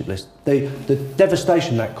party membership list. The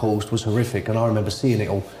devastation that caused was horrific, and I remember seeing it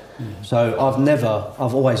all. So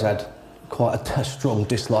I've always had quite a strong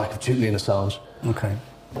dislike of Julian Assange. Okay.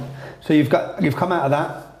 So you've come out of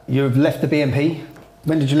that. You've left the BNP.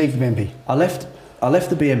 When did you leave the BNP? I left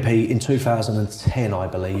the BNP in 2010, I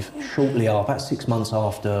believe, shortly after, about 6 months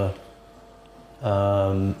after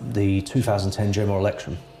the 2010 general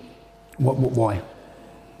election. Why?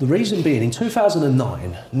 The reason being, in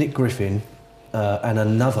 2009, Nick Griffin and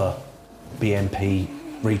another BNP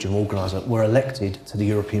regional organiser were elected to the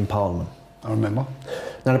European Parliament. I remember.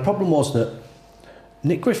 Now, the problem was that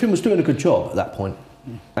Nick Griffin was doing a good job at that point,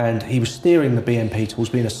 and he was steering the BNP towards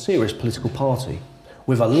being a serious political party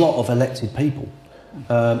with a lot of elected people.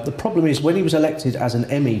 The problem is, when he was elected as an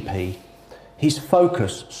MEP, his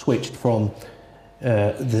focus switched from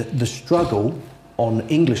the struggle on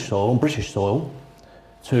English soil, on British soil,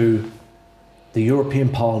 to the European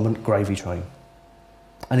Parliament gravy train.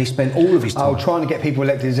 And he spent all of his time... trying to get people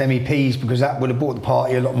elected as MEPs because that would have bought the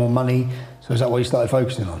party a lot more money. So is that what he started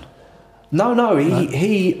focusing on? No.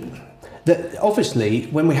 Obviously,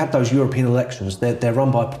 when we had those European elections, they're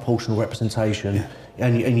run by proportional representation,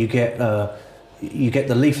 and you get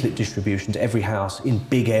the leaflet distribution to every house in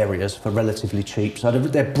big areas for relatively cheap. So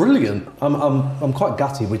they're brilliant. I'm quite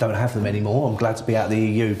gutted we don't have them anymore. I'm glad to be out of the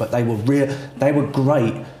EU, but they were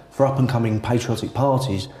great for up and coming patriotic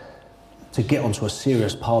parties to get onto a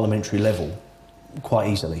serious parliamentary level quite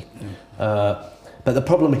easily. But the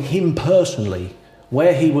problem, him personally,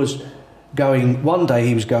 where he was going, one day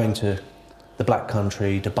he was going to the Black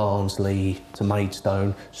Country, to Barnsley, to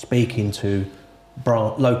Maidstone, speaking to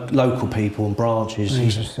local people and branches.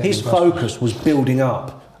 His focus was building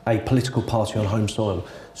up a political party on home soil.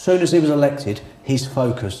 As soon as he was elected, his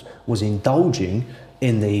focus was indulging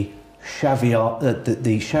in the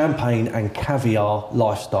champagne and caviar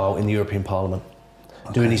lifestyle in the European Parliament,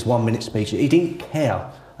 doing his 1-minute speech. He didn't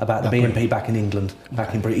care about the BNP back in England,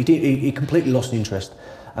 back in Britain. He completely lost interest.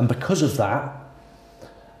 And because of that,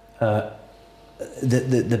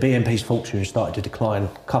 the BNP's fortune started to decline,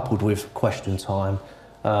 coupled with Question Time.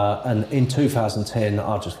 And in 2010,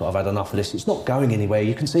 I just thought, I've had enough of this. It's not going anywhere.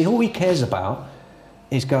 You can see all he cares about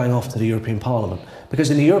is going off to the European Parliament.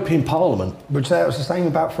 Because in the European Parliament... Would you say it was the same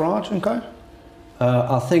about Farage and co?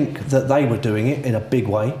 I think that they were doing it in a big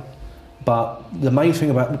way. But the main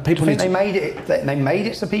thing about people... Do you think they made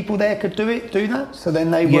it so people there could do that? So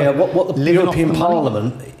then they were... Yeah, what the European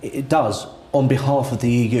Parliament it does on behalf of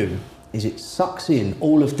the EU is it sucks in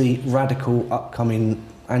all of the radical upcoming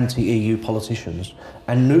anti-EU politicians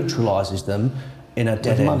and neutralises them in a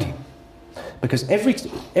dead end. Money. Because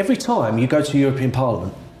every time you go to European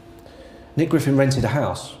Parliament, Nick Griffin rented a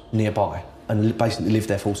house nearby and basically lived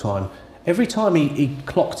there full time. Every time he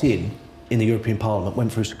clocked in the European Parliament,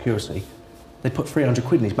 went through security, they put 300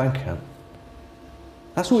 quid in his bank account.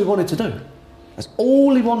 That's all he wanted to do. That's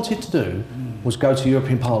all he wanted to do was go to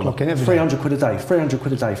European Parliament. 300 quid a day, 300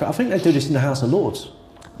 quid a day. I think they do this in the House of Lords.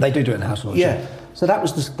 They do it in the House of Lords. Yeah. So that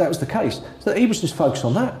was the case. So he was just focused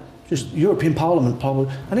on that, just European Parliament,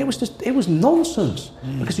 and it was nonsense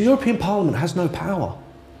because the European Parliament has no power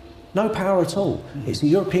at all. It's the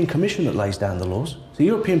European Commission that lays down the laws. The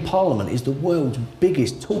European Parliament is the world's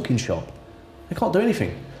biggest talking shop. They can't do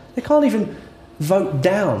anything. They can't even vote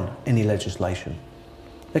down any legislation.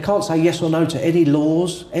 They can't say yes or no to any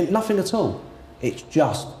laws, nothing at all. It's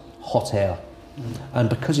just hot air. And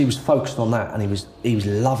because he was focused on that and he was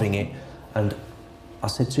loving it, and I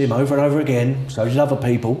said to him over and over again, so did other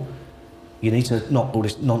people, you need to knock all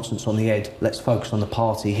this nonsense on the head, let's focus on the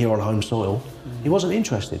party here on home soil. He wasn't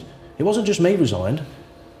interested. It wasn't just me resigned,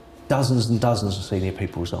 dozens and dozens of senior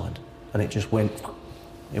people resigned, and it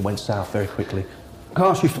went south very quickly. Can I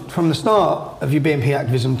ask you, from the start of your BNP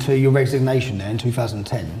activism to your resignation there in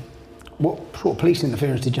 2010, what sort of police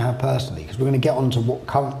interference did you have personally? Because we're going to get on to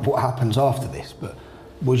what happens after this, but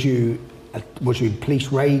was you police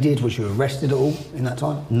raided? Was you arrested at all in that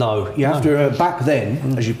time? No. You have to, back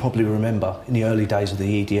then, as you probably remember, in the early days of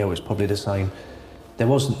the EDL, it's probably the same. There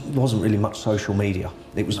wasn't really much social media.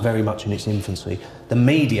 It was very much in its infancy. The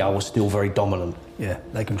media was still very dominant. Yeah,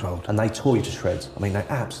 they controlled. And they tore you to shreds. I mean, they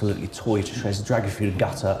absolutely tore you to shreds. They dragged you through the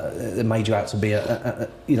gutter. They made you out to be a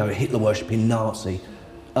Hitler-worshipping Nazi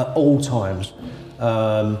at all times.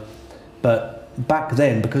 But back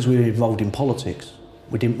then, because we were involved in politics,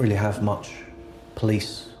 we didn't really have much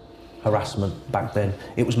police harassment back then.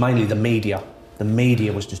 It was mainly the media. The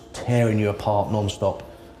media was just tearing you apart non-stop.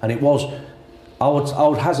 And it was... I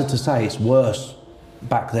would hazard to say it's worse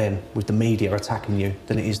back then with the media attacking you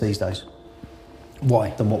than it is these days. Why?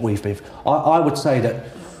 Than what we've been. I would say that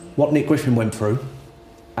what Nick Griffin went through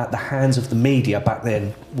at the hands of the media back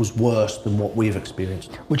then was worse than what we've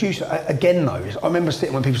experienced. Would you, again though, I remember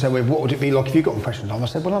sitting when people say, well, what would it be like if you got impressions on? I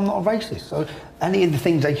said, well, I'm not a racist. So any of the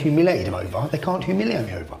things they humiliated him over, they can't humiliate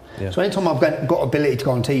me over. Yeah. So anytime I've got ability to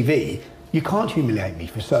go on TV, you can't humiliate me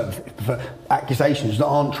for accusations that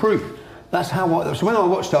aren't true. That's how so when I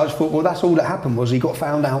watched it, I just thought, well, that's all that happened was he got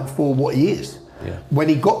found out for what he is. Yeah. When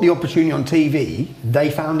he got the opportunity on TV, they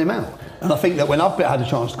found him out. And I think that when I've had a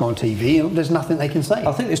chance to go on TV, there's nothing they can say.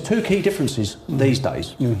 I think there's two key differences these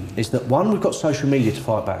days. Is that one, we've got social media to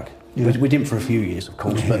fight back. We didn't for a few years, of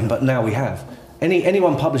course, but now we have.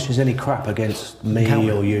 Anyone publishes any crap against me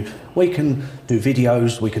or you, we can do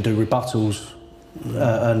videos, we can do rebuttals,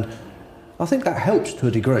 and I think that helps to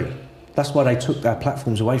a degree. That's why they took their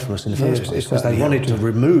platforms away from us in the first place, because they wanted to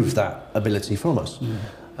remove that ability from us.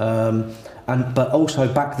 But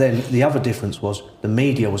also back then, the other difference was the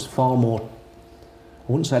media was far more,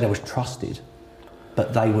 I wouldn't say they was trusted,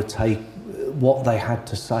 but they would take, what they had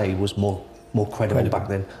to say was more credible back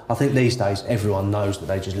then. I think these days everyone knows that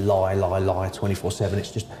they just lie 24/7.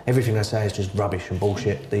 It's just, everything they say is just rubbish and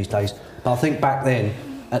bullshit these days. But I think back then,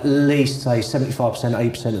 at least say 75%,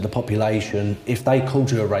 80% of the population, if they called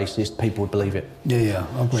you a racist, people would believe it. Yeah,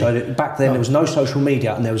 I agree. So back then there was no social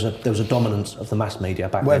media, and there was a dominance of the mass media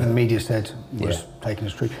back Whatever then. the media said was taken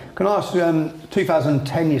as true. Can I ask,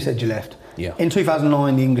 2010 you said you left. Yeah. In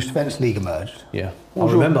 2009, the English Defence League emerged. Yeah, What I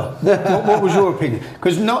was your- remember. what was your opinion?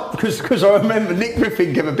 Because I remember Nick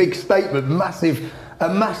Griffin gave a big statement, a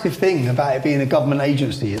massive thing about it being a government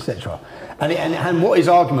agency, etc. And what his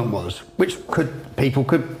argument was, which people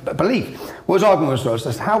could believe, what his argument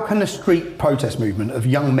was how can a street protest movement of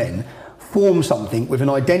young men form something with an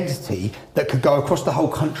identity that could go across the whole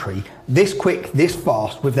country this quick, this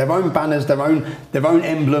fast, with their own banners, their own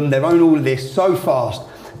emblem, their own all of this, so fast.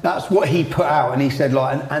 That's what he put out, and he said,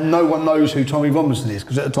 like, and no one knows who Tommy Robinson is,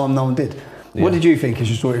 because at the time no one did. Yeah. What did you think as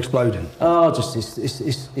you saw it exploding? Oh, just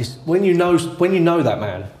it's when you know that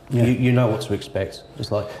man, Yeah. you know what to expect.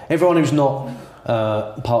 Just like everyone who's not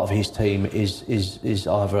part of his team is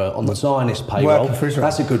either on the Zionist payroll. Working for Israel.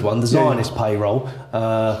 That's a good one. The Yeah, Zionist payroll,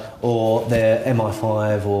 or they're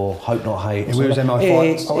MI5 or Hope Not Hate. We was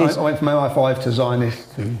MI5. It's- I went from MI5 to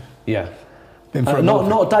Zionist to... Yeah. Been for a Not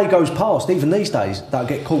month. a day goes past, even these days, that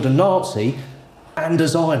get called a Nazi and a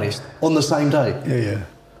Zionist on the same day. Yeah.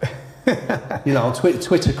 You know, on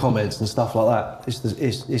Twitter comments and stuff like that.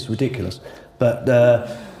 It's ridiculous. But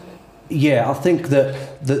yeah, I think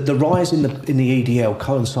that the rise in the EDL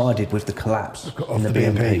coincided with the collapse in the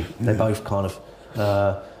BNP. They both kind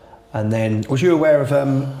of, and then. Was you aware of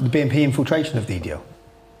the BNP infiltration of the EDL?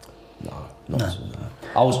 No, not.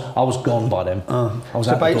 I was gone by then. I was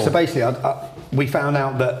so, out the door. so basically, we found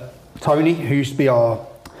out that Tony, who used to be our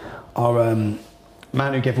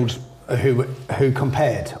man who gave who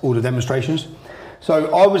compared all the demonstrations.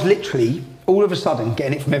 So I was literally all of a sudden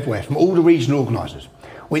getting it from everywhere, from all the regional organisers.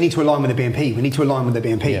 We need to align with the BNP. We need to align with the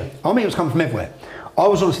BNP. Yeah. I mean, it was coming from everywhere. I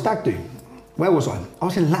was on a stag do. Where was I? I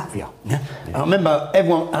was in Latvia. Yeah. I remember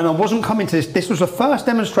everyone, and I wasn't coming to this. This was the first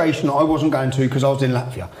demonstration that I wasn't going to because I was in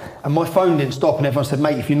Latvia. And my phone didn't stop, and everyone said,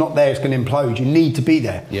 mate, if you're not there, it's going to implode. You need to be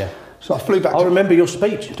there. Yeah. So I flew back. I remember your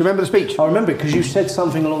speech. Do you remember the speech? I remember it because you said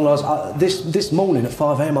something along the lines. This morning at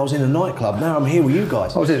 5 a.m. I was in a nightclub. Now I'm here with you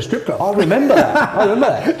guys. I was in a strip club. I remember that. I remember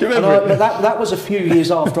that. Do you remember it? But that was a few years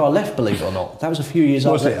after I left, believe it or not. That was a few years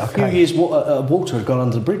Was after. it? A few Okay. years. Water had gone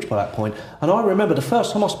under the bridge by that point. And I remember the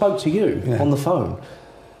first time I spoke to you on the phone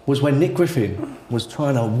was when Nick Griffin was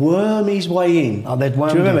trying to worm his way in. Oh, they'd Do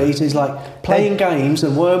wormed you remember? him. He's like playing games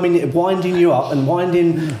and winding you up and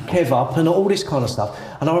winding Kev up and all this kind of stuff.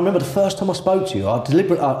 And I remember the first time I spoke to you,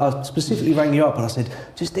 I specifically rang you up and I said,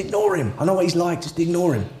 just ignore him. I know what he's like, just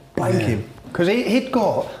ignore him. Blank him. Because he'd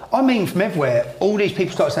got, I mean, from everywhere, all these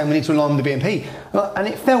people started saying we need to align with the BNP. And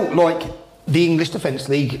it felt like the English Defence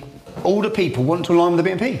League, all the people want to align with the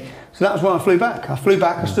BNP. So that was when I flew back. I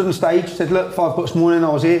stood on stage, said, look, 5 o'clock this morning, I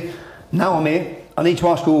was here. Now I'm here. I need to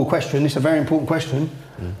ask you all a question. It's a very important question.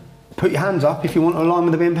 Put your hands up if you want to align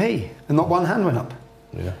with the BNP. And not one hand went up.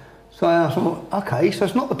 Yeah. So I thought, okay, so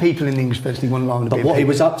it's not the people in the English Defence League want to align with the BNP. But what he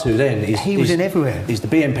was up to then is... He was in everywhere. Is the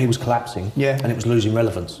BNP was collapsing and it was losing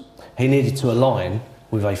relevance. He needed to align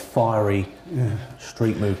with a fiery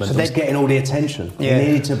street movement So that was they'd- getting all the attention. Yeah. He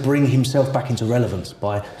needed to bring himself back into relevance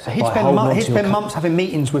by So he'd by spend, holding on he'd to spend a months having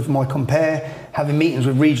meetings with my compare, having meetings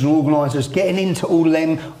with regional organisers, getting into all of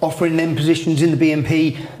them, offering them positions in the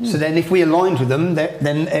BNP. So then, if we aligned with them,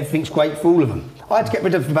 then everything's great for all of them. I had to get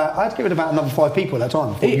rid of about another 5 people at that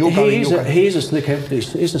time. He is a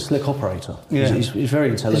slick operator. Yeah. He's very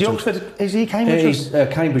intelligent. Is he Oxford? Is he Cambridge? He's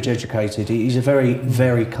Cambridge educated. He's a very,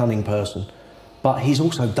 very cunning person, but he's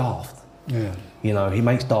also daft. Yeah. You know, he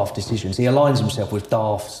makes daft decisions. He aligns himself with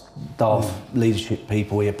daft leadership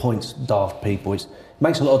people. He appoints daft people. He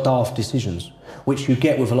makes a lot of daft decisions, which you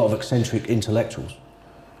get with a lot of eccentric intellectuals,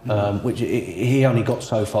 which he only got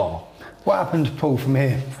so far. What happened, Paul, from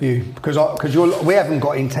here for you? Because we haven't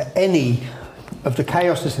got into any of the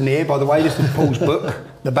chaos that's in here. By the way, this is Paul's book,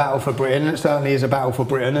 The Battle for Britain. It certainly is a battle for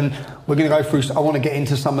Britain, and we're going to go through. I want to get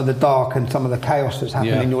into some of the dark and some of the chaos that's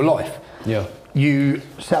happened in your life. Yeah. You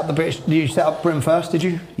set up Britain First, did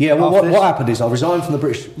you? Yeah. Well, what happened is I resigned from the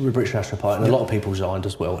British National Party, and a lot of people resigned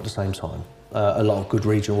as well at the same time. A lot of good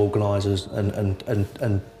regional organisers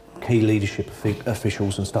and key leadership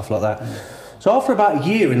officials and stuff like that. So after about a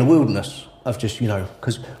year in the wilderness of just, you know,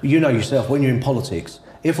 because you know yourself, when you're in politics,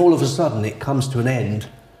 if all of a sudden it comes to an end,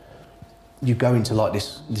 you go into like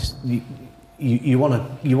this you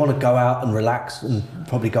want to go out and relax and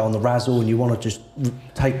probably go on the razzle, and you want to just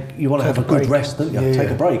have a good rest, don't you?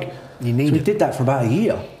 Take a break. So we did that for about a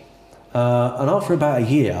year, and after about a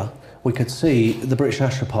year, we could see the British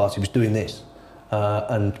National Party was doing this,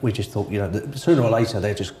 and we just thought, you know, that sooner or later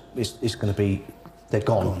they're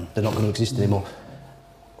gone. They're not going to exist anymore.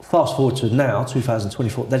 Fast forward to now,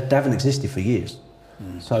 2024, they haven't existed for years.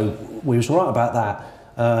 So we was right about that.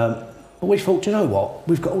 But we thought, you know what?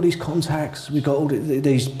 We've got all these contacts, we've got all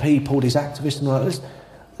these people, these activists, and all that.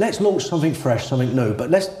 let's launch something fresh, something new, but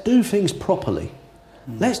let's do things properly.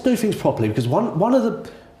 Let's do things properly, because one of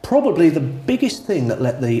the, probably the biggest thing that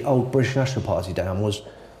let the old British National Party down was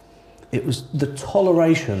it was the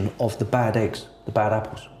toleration of the bad eggs, the bad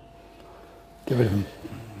apples. Get rid of them.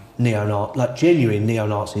 Like genuine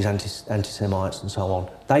neo-Nazis, anti-Semites and so on.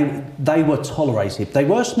 They were tolerated. They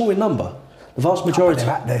were small in number. The vast majority.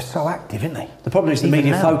 They're so active, aren't they? The problem is the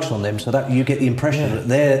media focus on them, so that you get the impression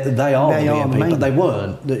that they are the BNP, but they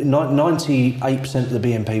weren't. 98% of the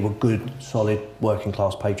BNP were good, solid, working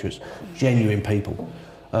class patriots, genuine people,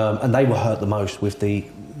 and they were hurt the most with the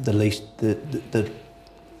list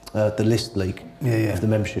leak of the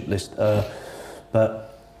membership list.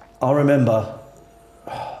 But I remember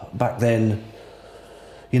back then,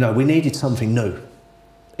 you know, we needed something new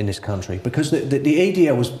in this country, because the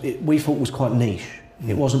EDL we thought was quite niche.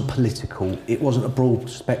 It wasn't political. It wasn't a broad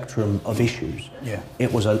spectrum of issues.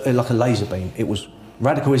 It was like a laser beam. It was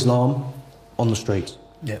radical Islam on the streets.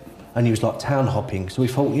 And he was like town hopping. So we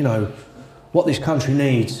thought, you know, what this country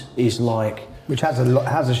needs is like, which has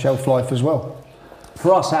a shelf life as well.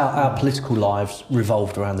 For us, our political lives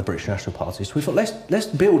revolved around the British National Party. So we thought, let's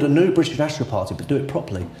build a new British National Party, but do it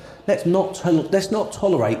properly. Let's not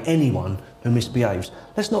tolerate anyone who misbehaves.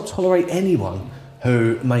 Let's not tolerate anyone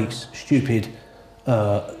who makes stupid,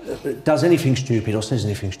 does anything stupid or says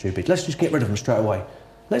anything stupid. Let's just get rid of them straight away.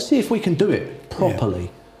 Let's see if we can do it properly.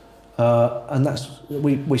 And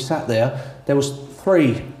we sat there. There was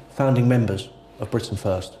 3 founding members of Britain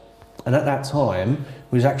First, and at that time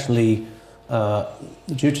we was actually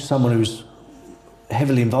due to someone who was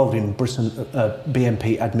heavily involved in Britain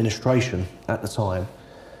BNP administration at the time.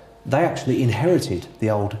 They actually inherited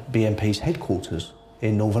the old BNP's headquarters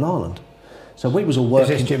in Northern Ireland. So we was all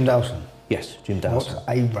working... Is this Jim Dawson? Yes, Jim Dawson.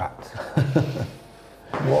 What a rat.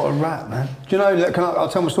 What a rat, man. Do you know, I'll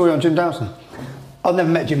tell my story on Jim Dawson. I've never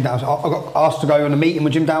met Jim Dawson. I got asked to go on a meeting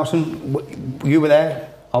with Jim Dawson. You were there?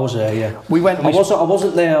 I was there, yeah. We went... I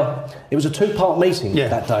wasn't there. It was a 2-part meeting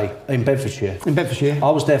that day in Bedfordshire. In Bedfordshire? I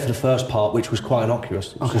was there for the first part, which was quite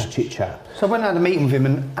innocuous. It was just chit-chat. So I went and had a meeting with him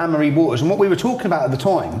and Anne-Marie Waters, and what we were talking about at the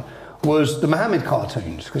time was the Mohammed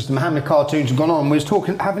cartoons, because the Mohammed cartoons had gone on. We was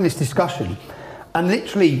having this discussion, and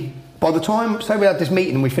literally, by the time, say we had this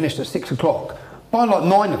meeting and we finished at 6 o'clock, by like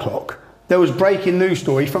 9 o'clock, there was breaking news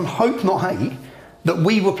story from Hope Not Hate that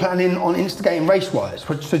we were planning on instigating race riots.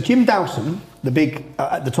 So Jim Dawson, the big,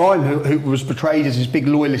 at the time, who was portrayed as this big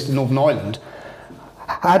loyalist in Northern Ireland,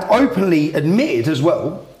 had openly admitted as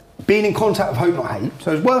well, being in contact with Hope Not Hate,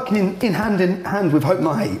 so he was working in hand with Hope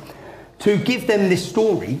Not Hate, to give them this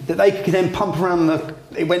story that they could then pump around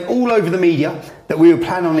it went all over the media that we were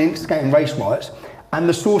planning on instigating race riots, and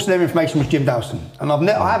the source of their information was Jim Dawson. And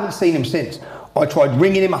I haven't seen him since. I tried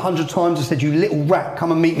ringing him 100 times. I said, "You little rat,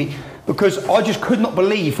 come and meet me," because I just could not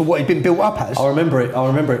believe for what he'd been built up as. I remember it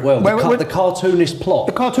well. The cartoonist plot.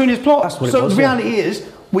 The cartoonist plot. That's what it was. So the reality is,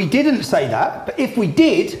 we didn't say that, but if we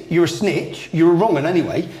did, you're a snitch. You're a wrong un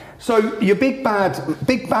anyway. So you're big bad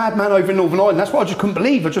man over in Northern Ireland. That's what I just couldn't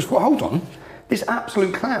believe. I just thought, hold on, this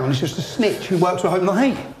absolute clown is just a snitch who works with Hope Not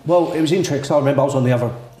Hate. Well, it was interesting because I remember I was on the other.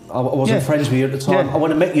 I wasn't friends with you at the time. I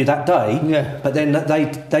went and met you that day. But then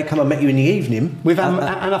they come and met you in the evening. With and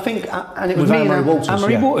I think it was me and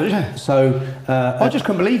Anne-Marie Waters. So I just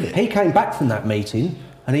couldn't believe it. He came back from that meeting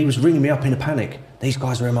and he was ringing me up in a panic. These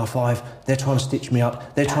guys are MI5. They're trying to stitch me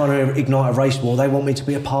up. They're trying to ignite a race war. They want me to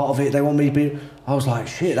be a part of it. They want me to be. I was like,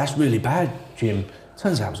 shit, that's really bad, Jim.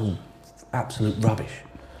 Turns out it was all absolute rubbish.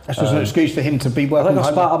 That's just an excuse for him to be working.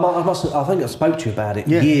 I think I spoke to you about it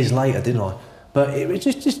years later, didn't I? But it was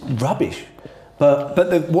just rubbish. But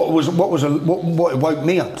what it woke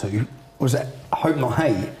me up to was that Hope Not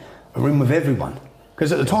Hate are in with everyone,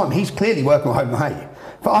 because at the time he's clearly working with Hope Not Hate.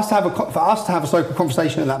 For us to have a so-called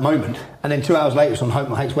conversation at that moment, and then 2 hours later it's on Hope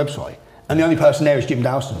Not Hate's website, and the only person there is Jim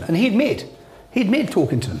Dawson, and he admitted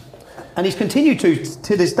talking to them, and he's continued to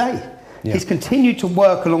this day. Yeah. He's continued to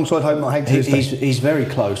work alongside Hope Not Hate to this day. He's very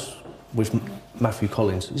close with Matthew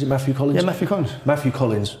Collins. Is it Matthew Collins? Yeah, Matthew Collins. Matthew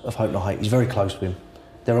Collins of Hope Not Hate. He's very close with him.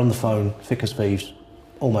 They're on the phone, thick as thieves,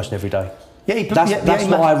 almost every day. Yeah, that's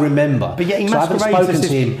what I remember. But yet he I haven't spoken to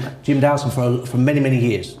him, Jim Dawson, for many, many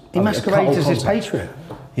years. He masquerades as his patriot.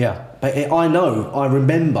 Yeah, but I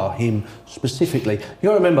remember him specifically. You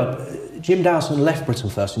got to remember, Jim Dawson left Britain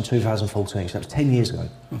First in 2014, so that was 10 years ago.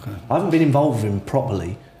 Okay. I haven't been involved with him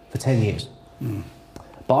properly for 10 years.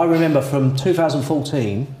 But I remember from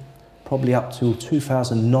 2014, probably up till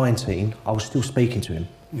 2019, I was still speaking to him.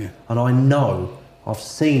 Yeah. And I know, I've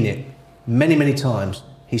seen it many, many times,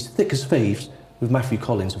 he's thick as thieves with Matthew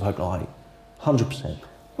Collins of Hope Not Hate. 100%.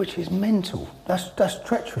 Which is mental. That's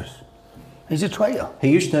treacherous. He's a traitor. He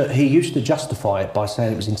used to justify it by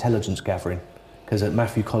saying it was intelligence gathering, because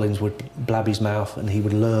Matthew Collins would blab his mouth and he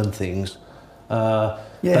would learn things.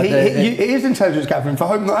 It is intelligence gathering for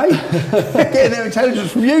Home Night. Getting their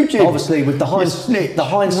intelligence from YouTube. Obviously, with the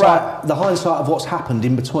hindsight of what's happened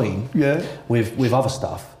in between, with other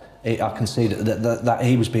stuff, I can see that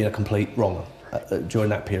he was being a complete wronger during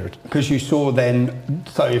that period. Because you saw then.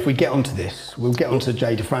 So if we get onto this, we'll get onto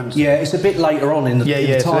Jay DeFrancis. Yeah, it's a bit later on in the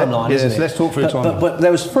timeline, isn't it? So let's talk through the timeline. But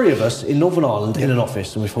there was 3 of us in Northern Ireland in an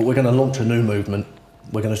office, and we thought we're going to launch a new movement.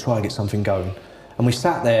 We're going to try and get something going. And we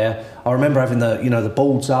sat there. I remember having the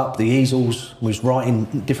boards up, the easels. We was writing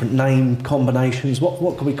different name combinations.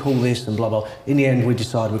 What could we call this, and blah blah. In the end, we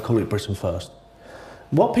decided we'd call it Britain First.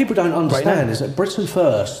 What people don't understand is that Britain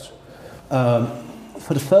First,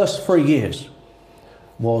 for the first 3 years,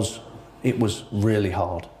 was really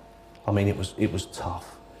hard. I mean, it was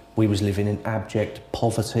tough. We was living in abject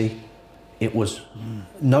poverty. It was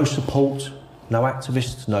no support, no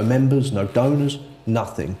activists, no members, no donors.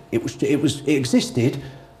 Nothing. It existed,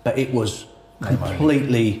 but it was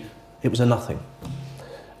completely. It was a nothing.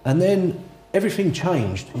 And then everything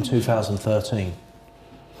changed in 2013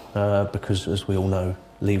 because, as we all know,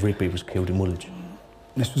 Lee Rigby was killed in Woolwich.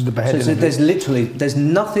 This was the beheading. So there's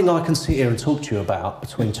nothing I can sit here and talk to you about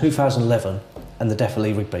between 2011 and the death of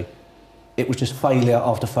Lee Rigby. It was just failure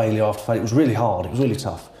after failure after failure. It was really hard. It was really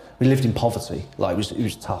tough. We lived in poverty. It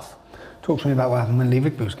was tough. Talk to me about what happened when Lee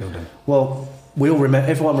Rigby was killed. Well,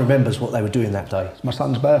 everyone remembers what they were doing that day. It's my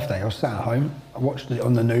son's birthday. I was sat at home, I watched it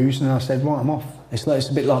on the news, and I said, right, I'm off. It's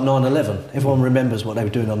a bit like 9/11. Everyone remembers what they were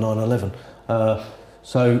doing on 9/11.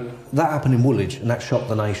 So that happened in Woolwich, and that shocked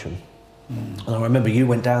the nation. And I remember you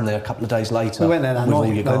went down there a couple of days later. We went there that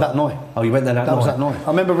night. That night. Oh, you went there that night? That was that night.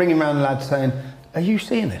 I remember ringing round the lads saying, are you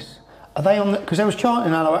seeing this? Are they on the... Because there was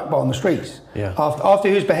chanting Allah Akbar on the streets. Yeah. After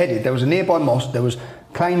he was beheaded, there was a nearby mosque, there was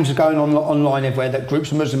claims going on online everywhere that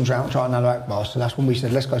groups of Muslims were out chanting Allah Akbar, so that's when we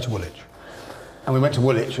said, let's go to Woolwich. And we went to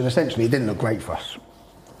Woolwich, and essentially it didn't look great for us.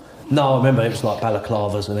 No, I remember it was like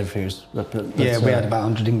balaclavas and everything. We had about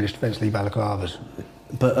 100 English Defence League balaclavas.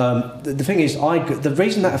 But the thing is, the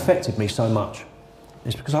reason that affected me so much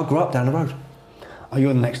is because I grew up down the road. Are you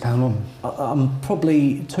in the next town on? I'm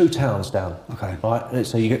probably 2 towns down. Okay. Right.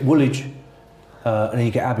 So you get Woolwich, and then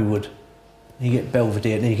you get Abbeywood, and you get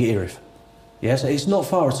Belvedere, and then you get Erith. Yeah, so it's not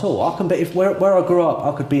far at all. I can be where I grew up,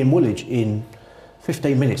 I could be in Woolwich in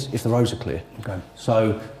 15 minutes if the roads are clear. Okay.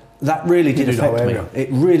 So that really did affect me. It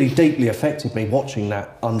really deeply affected me watching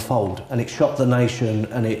that unfold, and it shocked the nation,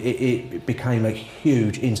 and it became a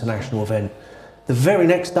huge international event. The very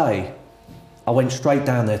next day, I went straight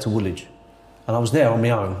down there to Woolwich, and I was there on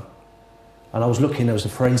my own, and I was looking. There was the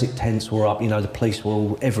forensic tents were up, the police were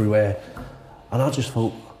all everywhere, and I just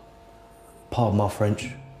thought, pardon my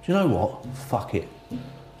French, do you know what? Fuck it.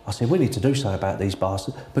 I said, we need to do something about these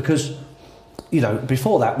bastards, because,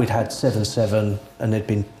 before that we'd had 7/7, and there'd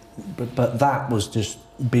been. But that was just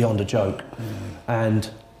beyond a joke. And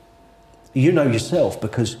you know yourself,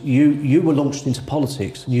 because you were launched into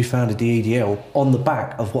politics and you founded the EDL on the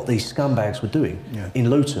back of what these scumbags were doing in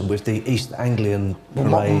Luton with the East Anglian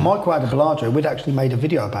parade. Michael Adebolajo, we'd actually made a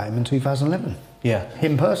video about him in 2011. Yeah.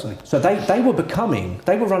 Him personally. So they were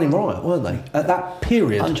running riot, weren't they? At that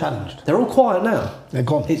period. Unchallenged. They're all quiet now. They're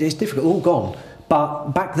gone. It's difficult, all gone.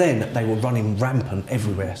 But back then, they were running rampant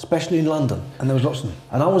everywhere, especially in London. And there was lots of them.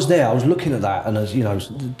 And I was there, I was looking at that, and as you know,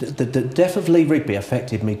 the death of Lee Rigby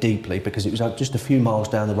affected me deeply, because it was just a few miles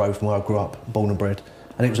down the road from where I grew up, born and bred.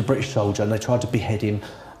 And it was a British soldier, and they tried to behead him.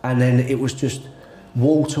 And then it was just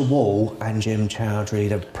wall to wall, Anjem Choudhury,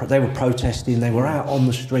 they were protesting, they were out on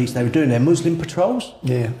the streets, they were doing their Muslim patrols.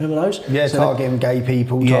 Yeah. Remember those? Yeah, so targeting gay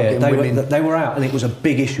people, targeting women. They were out, and it was a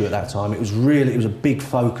big issue at that time. It was a big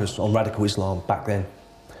focus on radical Islam back then.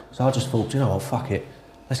 So I just thought, do you know what, fuck it,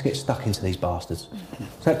 let's get stuck into these bastards.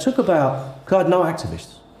 So it took about, because I had no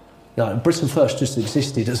activists. Britain First just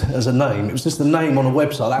existed as a name. It was just a name on a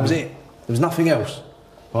website, that was it. There was nothing else,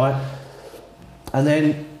 right? And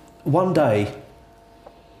then one day,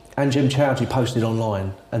 Anjem Choudhury posted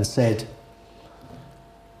online and said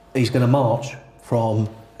he's going to march from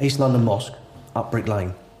East London Mosque up Brick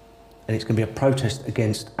Lane, and it's going to be a protest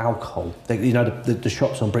against alcohol. The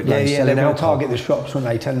shops on Brick Lane selling they alcohol. Target the shops when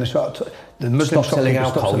they tell the Muslims stop selling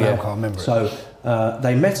alcohol. I remember. So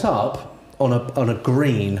they met up on a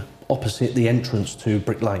green opposite the entrance to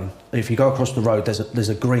Brick Lane. If you go across the road, there's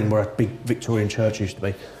a green where a big Victorian church used to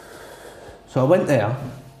be. So I went there,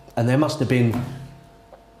 and there must have been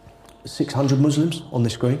 600 Muslims on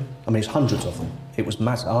this green. I mean, it's hundreds of them. It was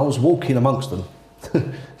massive. I was walking amongst them,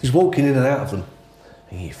 just walking in and out of them.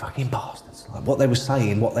 And you fucking bastards! Like what they were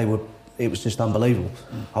saying, what they were just unbelievable.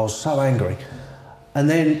 I was so angry. And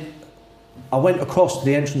then I went across to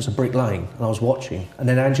the entrance of Brick Lane and I was watching, and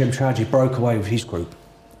then Anjem Choudary broke away with his group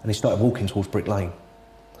and he started walking towards Brick Lane.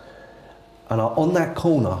 And on that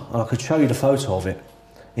corner, and I could show you the photo of it,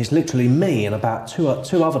 it's literally me and about two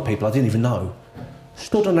other people I didn't even know,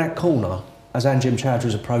 stood on that corner as Anjem Choudary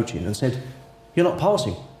was approaching and said, "You're not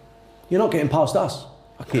passing. You're not getting past us.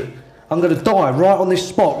 I'm going to die right on this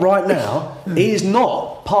spot right now. He is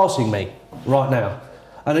not passing me right now."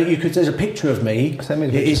 And there's a picture of me. Send me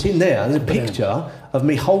the picture. It's in there. There's a picture of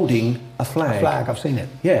me holding a flag. A flag, I've seen it.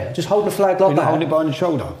 Yeah, just holding a flag like You're that. not holding it behind your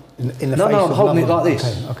shoulder? In the No, face I'm of holding it another like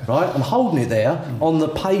one? this, Okay. right? I'm holding it there on the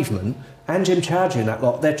pavement. Anjem Choudary and that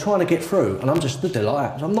lot, they're trying to get through, and I'm just stood there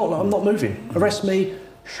like that. I'm not moving. Arrest me,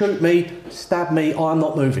 shoot me, stab me. I'm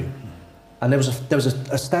not moving. And there was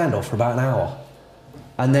a standoff for about an hour,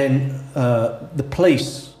 and then the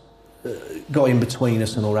police got in between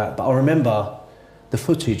us and all that. But I remember the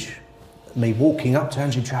footage, me walking up to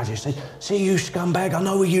Anjem Choudary, said, "See you scumbag, I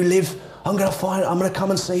know where you live. I'm going to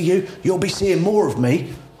come and see you. You'll be seeing more of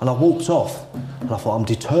me." And I walked off, and I thought, I'm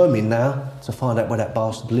determined now to find out where that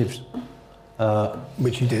bastard lives.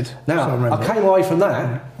 Which you did. Now, so I remember. I came away from that,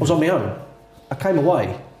 I was on my own. I came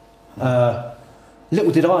away.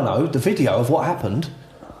 Little did I know, the video of what happened,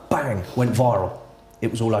 bang, went viral. It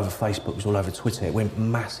was all over Facebook, it was all over Twitter, it went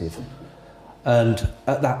massive. And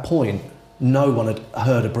at that point, no one had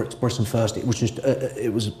heard of Britain First. It was just,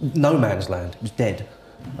 it was no man's land, it was dead.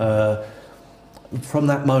 From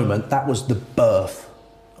that moment, that was the birth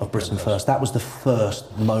of Britain First. That was the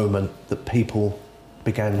first moment that people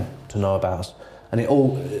began to know about us. And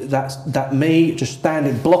that me just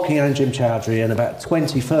standing, blocking Anjem Choudary and about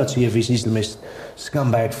 20, 30 of his Islamist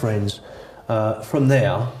scumbag friends, from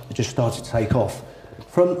there, it just started to take off.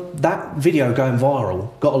 From that video going viral,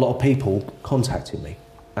 got a lot of people contacting me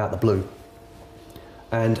out the blue.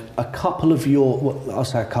 And a couple of I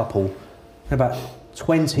say a couple, about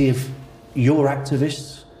 20 of your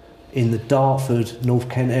activists in the Dartford, North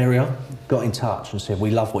Kent area got in touch and said, "We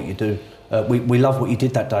love what you do. We love what you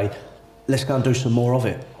did that day. Let's go and do some more of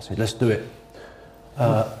it." I said, "Let's do it."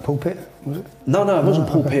 Pulpit, was it? No, it wasn't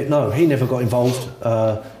Pulpit. No, he never got involved.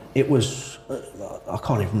 It was, I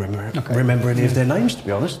can't even remember any of their names, to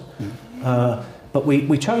be honest. But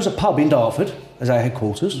we chose a pub in Dartford as our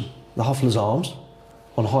headquarters, the Huffler's Arms,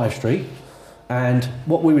 on Hive Street. And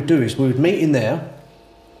what we would do is we would meet in there,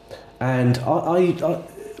 and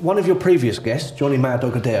one of your previous guests, Johnny Mad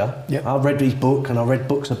Dog Adair, yep. I read his book and I read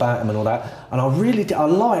books about him and all that, and I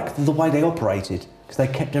liked the way they operated, because they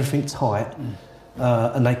kept everything tight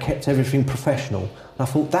and they kept everything professional. And I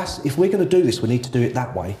thought, if we're going to do this, we need to do it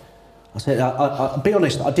that way. I said, I'll be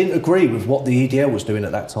honest, I didn't agree with what the EDL was doing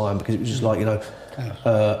at that time, because it was just like,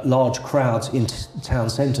 large crowds in town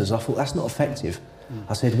centres. I thought, that's not effective.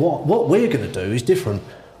 I said, what we're going to do is different.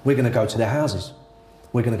 We're going to go to their houses.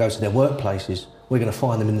 We're going to go to their workplaces. We're going to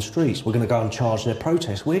find them in the streets. We're going to go and charge their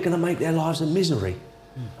protests. We're going to make their lives a misery.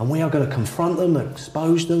 And we are going to confront them,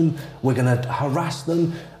 expose them. We're going to harass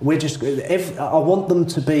them. I want them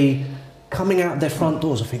to be coming out their front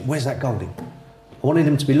doors and think, where's that Golding? I wanted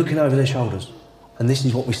them to be looking over their shoulders. And this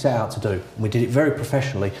is what we set out to do. And we did it very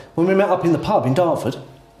professionally. When we met up in the pub in Dartford,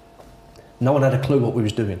 no one had a clue what we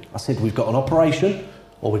was doing. I said, we've got an operation,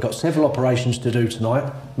 or we've got several operations to do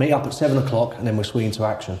tonight. Meet up at 7 o'clock and then we'll swing into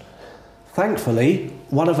action. Thankfully,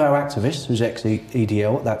 one of our activists, who's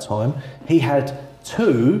ex-EDL at that time, he had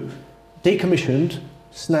 2 decommissioned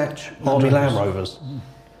Snatch Army Land Rovers.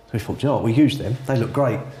 So we thought, you know what, we use them, they look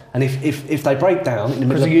great. And if they break down in the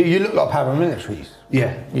middle of... you look like paramilitaries.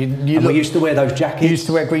 Yeah. We used to wear those jackets. You used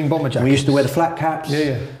to wear green bomber jackets. We used to wear the flat caps.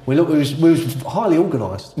 Yeah. We was highly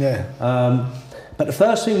organised. Yeah. But the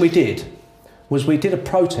first thing we did was we did a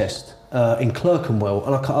protest in Clerkenwell,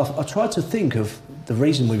 and I tried to think of the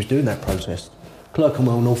reason we was doing that protest.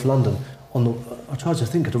 Clerkenwell, North London. I tried to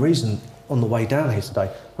think of the reason on the way down here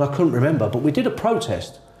today, and I couldn't remember. But we did a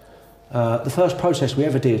protest. The first protest we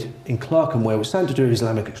ever did in Clerkenwell was something to do with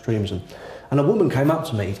Islamic extremism. And a woman came up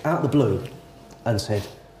to me out of the blue and said,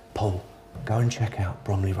 "Paul, go and check out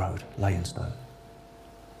Bromley Road, Leytonstone."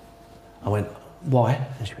 I went, "Why?"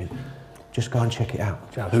 And she went, "Just go and check it out.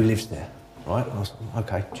 Who lives there?" Right? I was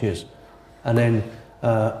like, "Okay, cheers." And then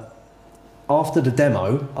after the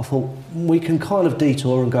demo, I thought, we can kind of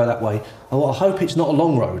detour and go that way. I hope it's not a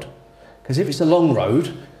long road, because if it's a long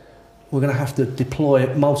road, we're going to have to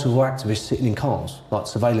deploy multiple activists sitting in cars, like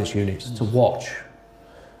surveillance units, to watch.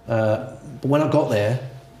 But when I got there,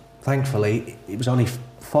 thankfully, it was only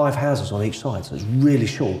 5 houses on each side, so it's really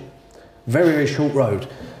short. Very, very short road.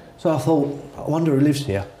 So I thought, I wonder who lives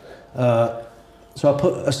here. So I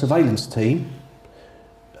put a surveillance team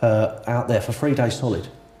out there for 3 days solid,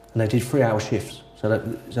 and they did 3-hour shifts.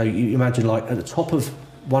 So you imagine, like, at the top of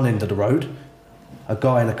one end of the road, a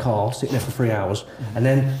guy in a car sitting there for 3 hours, and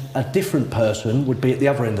then a different person would be at the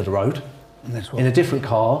other end of the road, in a different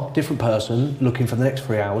car, different person, looking for the next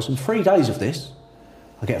 3 hours. And 3 days of this,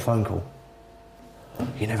 I get a phone call.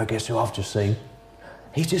 You never guess who I've just seen.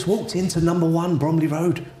 He just walked into number 1 Bromley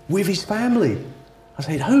Road with his family. I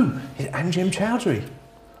said, who? He said, Anjem Chowdhury.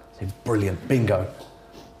 I said, brilliant, bingo.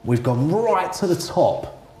 We've gone right to the top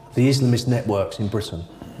of the Islamist networks in Britain.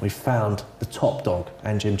 We found the top dog,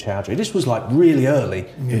 Anjem Chowdhury. This was like really early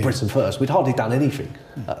in Britain First. We'd hardly done anything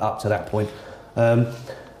up to that point.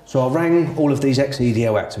 So I rang all of these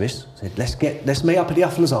ex-EDL activists, said, let's meet up at the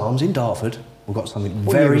Uffler's Arms in Dartford. We've got something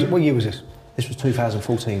What year was this? This was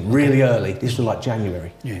 2014, really early. This was like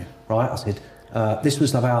January. Yeah. Right, I said, this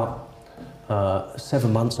was about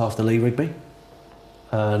 7 months after Lee Rigby.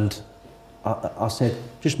 And I said,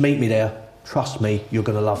 just meet me there. Trust me, you're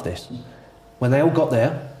going to love this. When they all got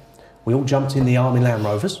there, we all jumped in the Army Land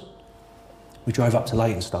Rovers. We drove up to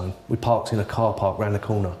Leytonstone. We parked in a car park round the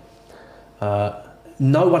corner.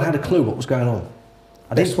 No one had a clue what was going on.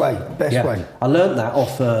 Best way. I learnt that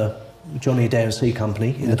off Johnny Adair and C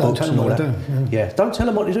Company in the don't books tell them and all what that. they're doing. Yeah, don't tell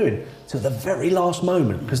them what they're doing till the very last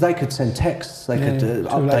moment, because they could send texts, they could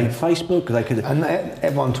update Facebook, they could. And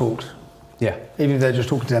everyone talks. Yeah. Even if they're just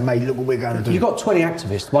talking to their mate, look what we're going to do. You've got 20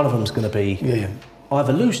 activists. One of them's going to be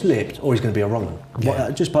either loose-lipped or he's going to be a wrong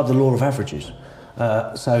one, just by the law of averages.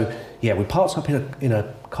 So yeah, we parked up in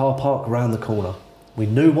a car park around the corner. We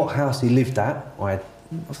knew what house he lived at. I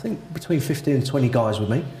think between 15 and 20 guys with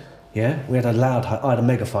me. Yeah, we had I had a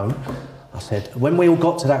megaphone. I said, when we all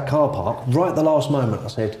got to that car park, right at the last moment, I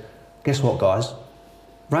said, guess what, guys?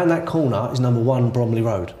 Round that corner is number 1 Bromley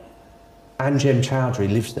Road. Anjem Chowdhury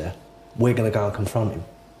lives there. We're going to go and confront him.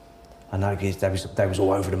 And they was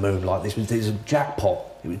all over the moon. Like, this was a jackpot.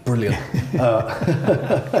 It was brilliant.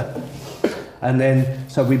 And then,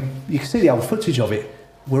 so you can see the old footage of it.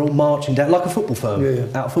 We're all marching down, like a football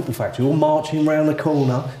firm, out of Football Factory, all marching round the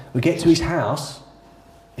corner. We get to his house.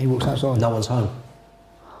 He walks outside. No one's home.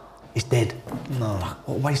 It's dead. No.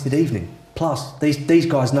 What a wasted evening. Plus, these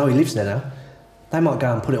guys know he lives there now. They might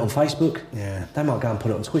go and put it on Facebook. Yeah. They might go and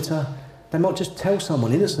put it on Twitter. They might just tell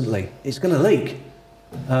someone innocently. It's going to leak.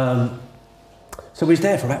 So we was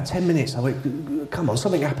there for about 10 minutes. I went, come on,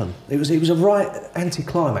 something happened. It was a right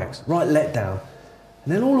anticlimax, right letdown.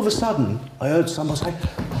 And then all of a sudden, I heard someone say,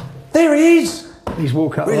 there he is! He's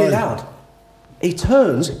walking up really loud. He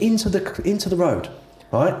turns into the road,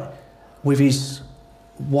 right, with his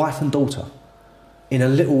wife and daughter in a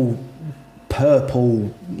little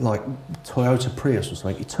purple, like, Toyota Prius or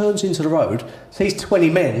something. He turns into the road, sees 20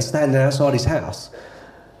 men standing outside his house,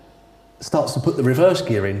 starts to put the reverse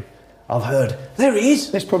gear in. I've heard, there he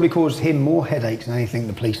is! This probably caused him more headaches than anything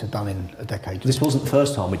the police have done in a decade. This wasn't the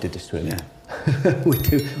first time we did this to him. Yeah. we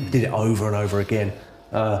did it over and over again.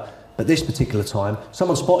 But this particular time,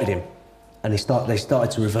 someone spotted him and they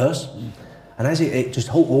started to reverse. And as it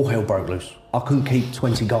just all hell broke loose. I couldn't keep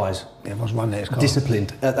 20 guys Everyone's running his car.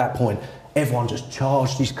 disciplined at that point. Everyone just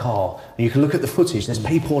charged his car. And you can look at the footage, there's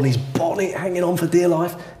people on his bonnet hanging on for dear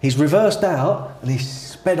life. He's reversed out and he's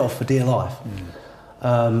sped off for dear life.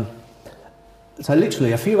 So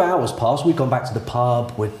literally a few hours passed, we'd gone back to the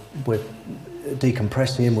pub, we're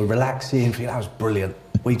decompressing, we're relaxing, that was brilliant.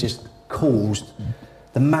 We just caused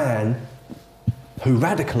the man who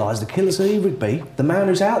radicalised the killers of Lee Rigby, the man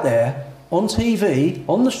who's out there on TV,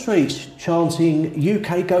 on the streets, chanting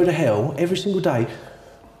UK go to hell every single day.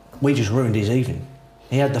 We just ruined his evening.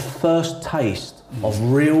 He had the first taste of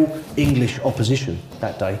real English opposition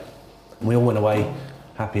that day. And we all went away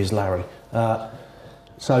happy as Larry.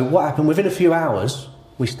 So what happened, within a few hours,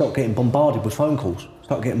 we stopped getting bombarded with phone calls,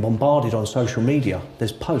 started getting bombarded on social media.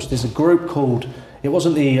 There's posts, there's a group called, it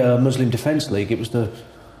wasn't the Muslim Defence League, it was the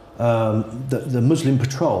Muslim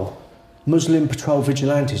Patrol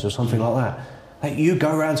Vigilantes or something like that. Like, you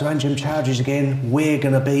go around to Anjem Chowdhury's again, we're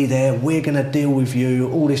going to be there, we're going to deal with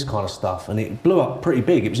you, all this kind of stuff. And it blew up pretty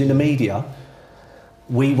big, it was in the media.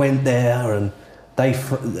 We went there and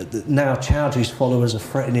now Chowdhury's followers are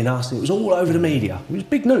threatening us. It was all over the media. It was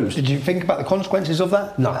big news. Did you think about the consequences of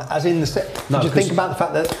that? No. As in did you think about the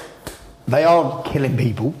fact that they are killing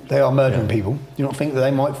people, they are murdering people? Do you not think that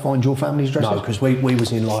they might find your family's addresses? No, because we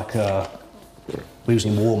was in we was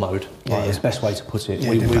in war mode. That's the best way to put it.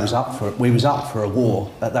 Yeah, we was up for a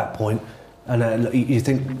war at that point, and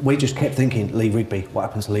we just kept thinking, Lee Rigby. What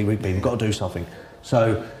happened to Lee Rigby? We've got to do something.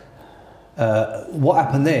 So what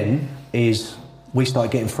happened then is we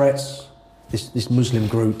started getting threats. This Muslim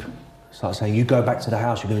group Started saying, you go back to the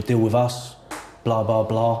house, you're going to deal with us, blah, blah,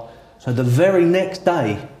 blah. So the very next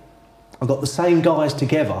day, I got the same guys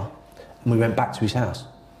together and we went back to his house.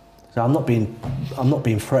 So I'm not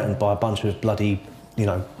being threatened by a bunch of bloody, you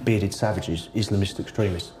know, bearded savages, Islamist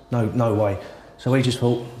extremists. No way. So we just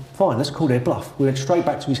thought, fine, let's call their bluff. We went straight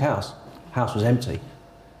back to his house. House was empty.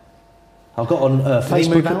 I got on Facebook. Did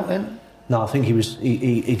he move out then? No, I think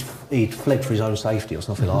he'd fled for his own safety or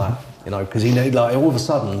something like that. You know, because he knew, like, all of a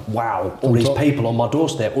sudden, wow, all these people on my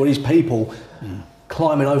doorstep, all these people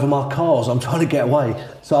climbing over my cars. I'm trying to get away.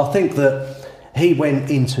 So I think that he went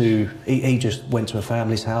into, he just went to a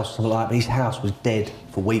family's house, something like that. But his house was dead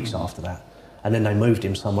for weeks after that. And then they moved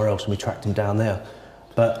him somewhere else and we tracked him down there.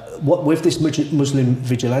 But with this Muslim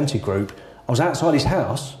vigilante group, I was outside his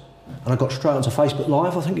house and I got straight onto Facebook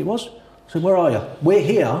Live, I think it was. I said, where are you? We're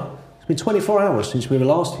here. It's been 24 hours since we were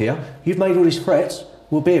last here. You've made all these threats.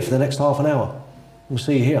 We'll be here for the next half an hour. We'll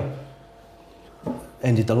see you here.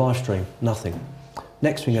 Ended the live stream. Nothing.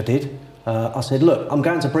 Next thing I did, I said, look, I'm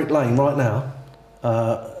going to Brick Lane right now.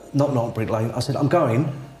 Not Brick Lane. I said, I'm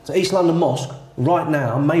going to East London Mosque right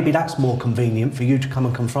now. Maybe that's more convenient for you to come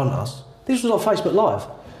and confront us. This was on Facebook Live.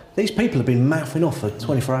 These people have been mouthing off for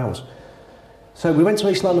 24 hours. So we went to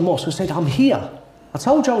East London Mosque and said, I'm here. I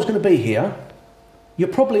told you I was going to be here. You're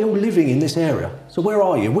probably all living in this area. So where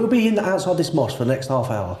are you? We'll be outside this mosque for the next half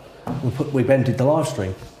hour. We've ended the live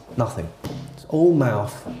stream. Nothing. It's all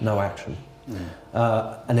mouth, no action.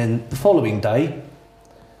 And then the following day,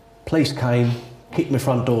 police came, kicked my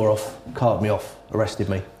front door off, carted me off, arrested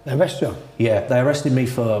me. They arrested you? Yeah, they arrested me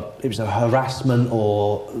for, it was a harassment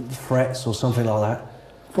or threats or something like that.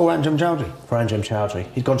 For Anjem Choudary? For Anjem Choudary.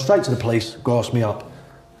 He'd gone straight to the police, grasped me up.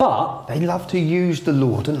 But they love to use the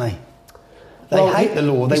law, don't they? They hate the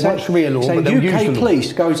law. They want Sharia law, but they'll use the law. UK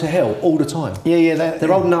police go to hell all the time. Yeah.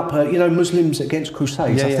 They're holding up, you know, Muslims Against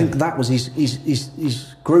Crusades. I think that was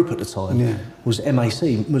his group at the time. Yeah. Was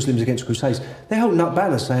MAC, Muslims Against Crusades. They're holding up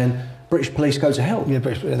banners saying British police go to hell. Yeah,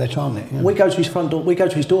 they're chanting it. Yeah. We go to his front door. We go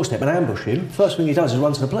to his doorstep and ambush him. First thing he does is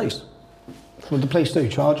run to the police. What did the police do?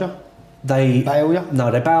 Charge you? They bail you? No,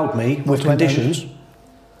 they bailed me with conditions.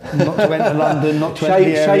 Not to enter London. Not to enter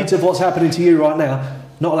the area. Shades of what's happening to you right now.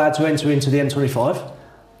 Not allowed to enter into the M25.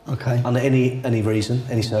 Okay. Under any reason,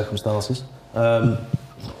 any circumstances. But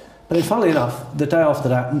then, funnily enough, the day after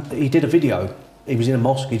that, he did a video. He was in a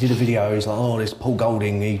mosque. He did a video. He's like, "Oh, this Paul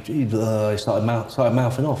Golding." He started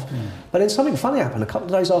mouthing off. But then something funny happened. A couple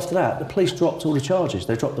of days after that, the police dropped all the charges.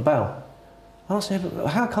 They dropped the bail. And I said,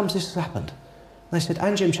 "How comes this has happened?" And they said,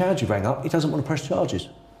 "Anjem Choudary rang up. He doesn't want to press charges."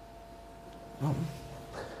 Oh,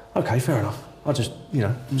 okay, fair enough. I just, you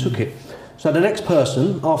know, took it. So the next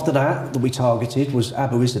person after that we targeted was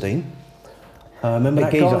Abu Izzadeen. Remember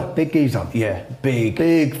that guy? Big geezer. Yeah,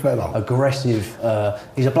 big fella. Aggressive.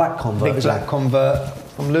 He's a black convert. Big black convert.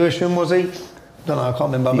 From Lewisham, was he? Don't know, I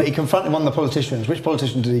can't remember. But he confronted one of the politicians. Which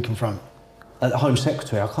politician did he confront? The Home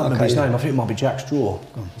Secretary. I can't remember his name. I think it might be Jack Straw,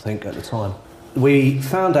 I think, at the time. We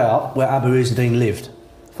found out where Abu Izzadeen lived.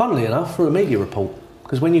 Funnily enough, through a media report.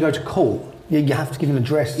 Because when you go to court, you have to give an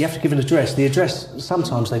address. You have to give an address. The address,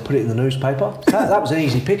 sometimes they put it in the newspaper. That was an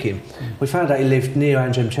easy picking. We found out he lived near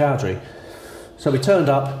Anjem Choudary. So we turned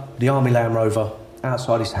up, the Army Land Rover,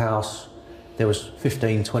 outside his house. There was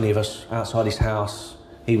 15, 20 of us outside his house.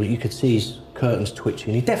 You could see his curtains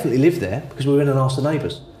twitching. He definitely lived there because we went and asked the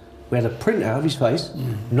neighbours. We had a print out of his face,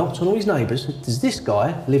 knocked on all his neighbours. Does this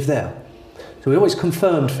guy live there? So we always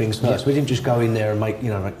confirmed things first. We didn't just go in there and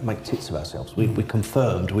make tits of ourselves. We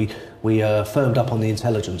confirmed. We firmed up on the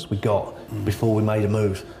intelligence we got before we made a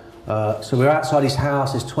move. So we were outside his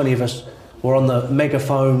house. There's 20 of us. We're on the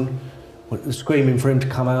megaphone, screaming for him to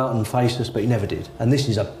come out and face us, but he never did. And this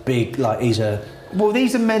is a big, he's a... Well,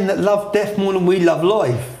 these are men that love death more than we love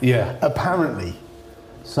life. Yeah. Apparently.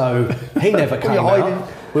 So he never came out.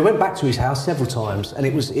 We went back to his house several times, and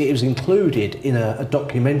it was included in a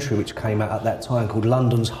documentary which came out at that time called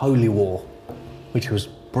London's Holy War, which was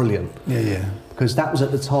brilliant. Yeah. Because that was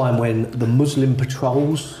at the time when the Muslim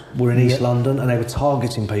patrols were in East London and they were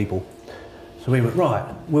targeting people. So we went, right,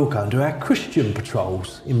 we'll go and do our Christian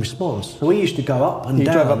patrols in response. So we used to go up and down.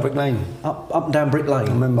 You drove up Brick Lane? Up and down Brick Lane.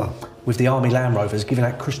 I remember. With the Army Land Rovers giving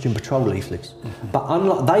out Christian patrol leaflets. But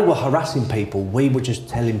unlike, they were harassing people, we were just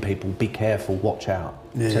telling people, be careful, watch out.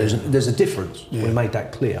 Yeah. So there's a difference. Yeah. We made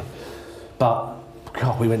that clear. But,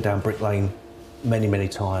 God, we went down Brick Lane many, many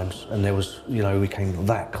times, and there was, we came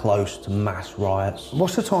that close to mass riots.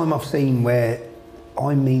 What's the time I've seen where,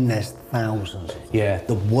 there's thousands? Yeah,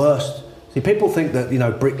 the worst. See, people think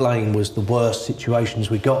that, Brick Lane was the worst situations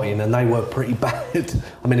we got in, and they were pretty bad. It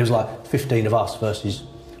was like 15 of us versus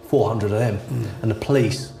 400 of them. And the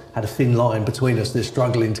police, had a thin line between us. They're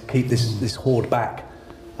struggling to keep this horde back.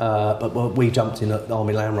 But we jumped in at the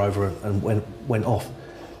Army Land Rover and went off.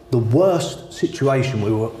 The worst situation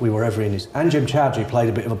we were ever in is Anjem Choudary played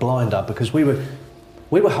a bit of a blinder because we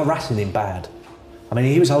were harassing him bad. I mean,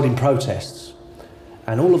 he was holding protests,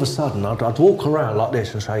 and all of a sudden I'd walk around like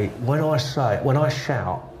this and say, when I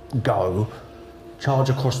shout, go, charge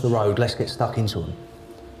across the road, let's get stuck into them.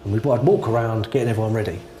 And I'd walk around getting everyone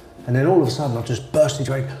ready, and then all of a sudden I'd just burst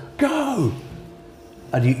into a go,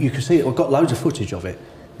 and you could see it. I've got loads of footage of it.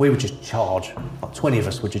 We would just charge, like 20 of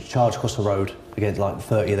us would just charge across the road against like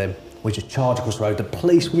 30 of them. We'd just charge across the road. The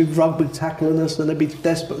police would be rugby tackling us and they'd be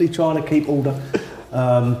desperately trying to keep order.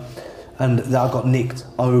 And I got nicked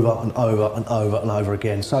over and over and over and over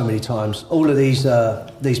again so many times. All of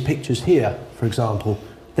these pictures here, for example,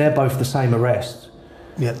 they're both the same arrest.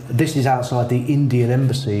 Yep. This is outside the Indian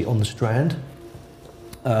Embassy on the Strand.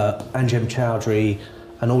 Anjem Choudary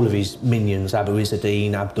and all of his minions, Abu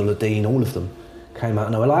Izzadeen, Abdullah Deen, all of them came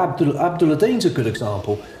out. Now, Abdullah Deen's a good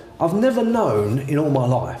example. I've never known in all my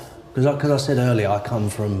life, because I said earlier, I come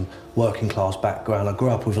from working class background. I grew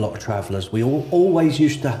up with a lot of travellers. We always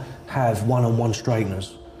used to have one-on-one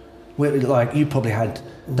straighteners. Like, you probably had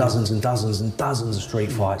dozens and dozens and dozens of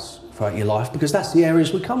street fights throughout your life, because that's the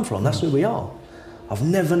areas we come from, that's who we are. I've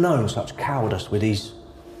never known such cowardice with these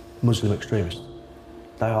Muslim extremists.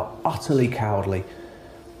 They are utterly cowardly.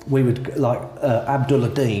 We would, like, Abdullah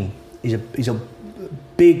Deen, he's a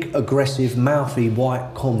big, aggressive, mouthy,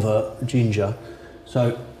 white convert, ginger.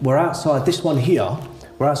 So we're outside, this one here,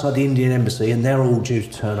 we're outside the Indian Embassy, and they're all due to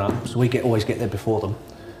turn up, so we always get there before them.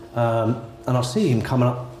 And I see him coming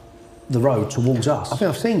up the road towards us. I think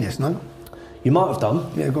I've seen this, no? You might have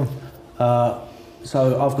done. Yeah, go on.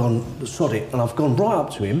 So I've gone, sod it, and I've gone right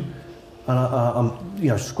up to him, and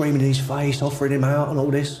I'm screaming in his face, offering him out and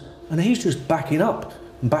all this, and he's just backing up.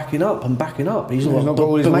 And backing up and backing up. He's not got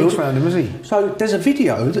all his mates around him, has he? So there's a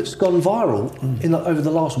video that's gone viral over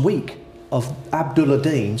the last week of Abdullah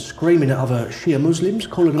Deen screaming at other Shia Muslims,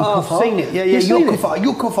 calling them kuffar. I've seen it. Yeah,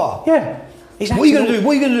 you're kuffar. Yeah. What are you going to do?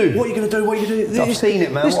 What are you going to do? What are you going to do? What are you going to do? I've seen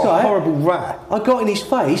it, man. This what guy, a horrible rat. I got in his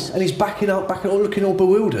face and he's backing up, looking all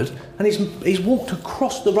bewildered, and he's walked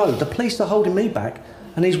across the road. The police are holding me back,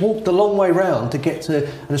 and he's walked the long way round to get to,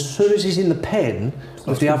 and as soon as he's in the pen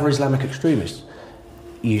with the other Islamic extremists,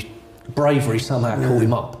 bravery somehow called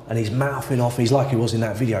him up, and he's mouthing off. He's like he was in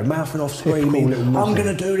that video, mouthing off, screaming, "I'm going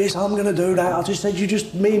to do this, I'm going to do that." I just said,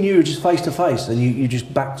 me and you were just face to face, and you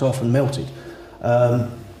just backed off and melted.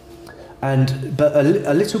 But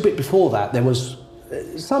a little bit before that, there was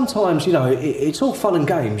sometimes, it's all fun and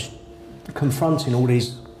games confronting all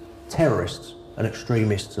these terrorists and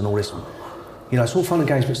extremists and all this. It's all fun and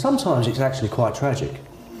games, but sometimes it's actually quite tragic.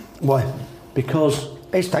 Why? Because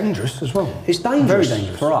it's dangerous as well. It's dangerous, very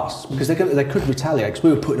dangerous for us, because they could retaliate, because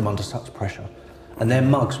we were putting them under such pressure. And their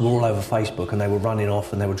mugs were all over Facebook, and they were running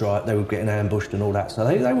off, and they were getting ambushed and all that. So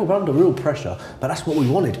they were under real pressure, but that's what we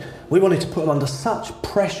wanted. We wanted to put them under such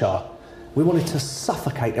pressure, we wanted to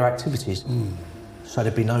suffocate their activities, so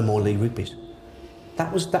there'd be no more Lee Rigby's.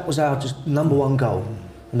 That was our just number one goal.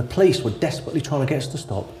 And the police were desperately trying to get us to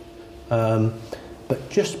stop. But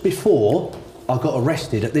just before I got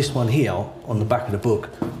arrested at this one here, on the back of the book,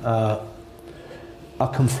 I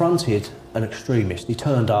confronted an extremist. He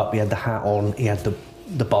turned up, he had the hat on, he had the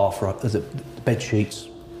the bed sheets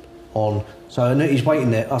on. So I knew he's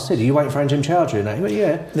waiting there. I said, "Are you waiting for Anjem Choudary?" And he went,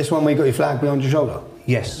 "Yeah." This one where you got your flag behind your shoulder?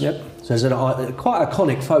 Yes. Yep. So there's a quite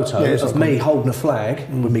iconic photo of me holding a flag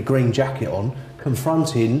with my green jacket on,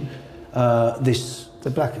 confronting a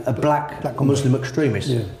black Muslim extremist.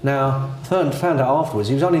 Yeah. Now, I found out afterwards,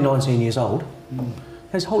 he was only 19 years old.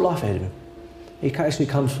 His whole life ahead of him. He actually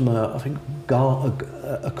comes from,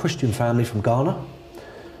 a Christian family from Ghana.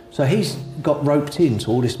 So he's got roped into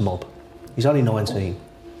all this mob. He's only 19.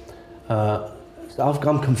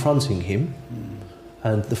 I'm confronting him,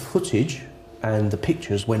 and the footage and the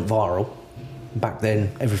pictures went viral. Back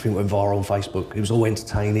then, everything went viral on Facebook. It was all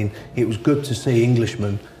entertaining. It was good to see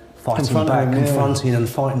Englishmen confronting and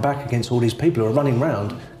fighting back against all these people who are running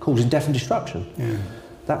around causing death and destruction. Yeah.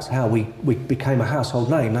 That's how we became a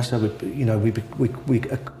household name. That's how we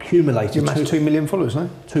accumulated. You amassed 2 million followers, no?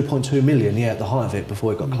 2.2 million, yeah, at the height of it,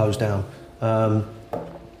 before it got closed down.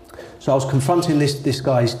 So I was confronting this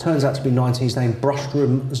guy. He turns out to be 19. His name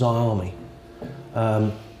Brustrum Zyami.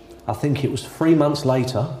 I think it was 3 months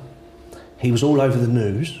later. He was all over the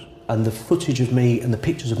news, and the footage of me and the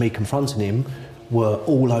pictures of me confronting him were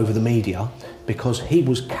all over the media, because he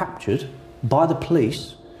was captured by the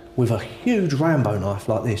police with a huge Rambo knife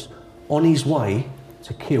like this, on his way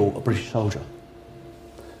to kill a British soldier.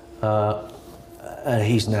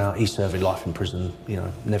 he's serving life in prison, you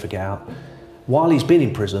know, never get out. While he's been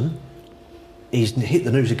in prison, he's hit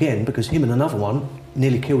the news again because him and another one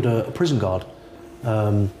nearly killed a prison guard.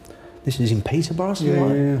 This is in Peterborough,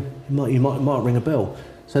 something You might ring a bell.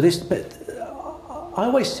 So but I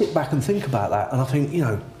always sit back and think about that, and I think, you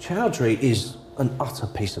know, Chowdhury is an utter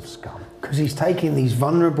piece of scum. Because he's taking these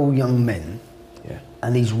vulnerable young men,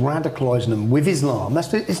 and he's radicalising them with Islam.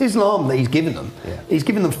 It's Islam that he's given them. Yeah. He's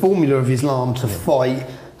given them formula of Islam to fight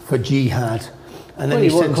for jihad, and then he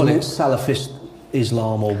sends them Salafist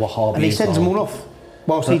Islam or Wahhabi. And he sends them all off,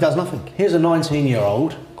 whilst he does nothing. Here's a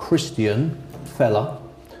 19-year-old Christian fella.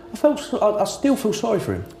 I still feel sorry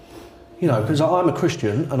for him, you know, because I'm a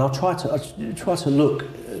Christian and I try to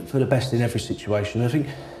look for the best in every situation. I think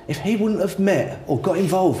if he wouldn't have met or got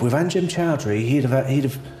involved with Anjem Choudhury, he'd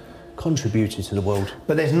have contributed to the world.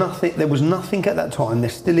 But there was nothing at that time, there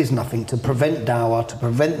still is nothing to prevent Dawah, to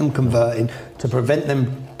prevent them converting, to prevent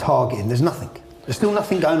them targeting. There's nothing. There's still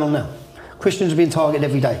nothing going on now. Christians are being targeted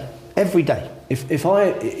every day. Every day. If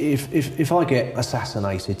I get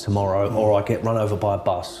assassinated tomorrow or I get run over by a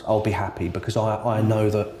bus, I'll be happy because I know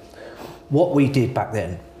that what we did back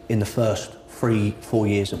then in the first 3-4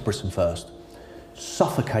 years of Britain First,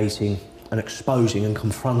 suffocating and exposing and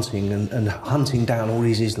confronting and hunting down all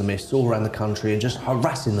these Islamists all around the country and just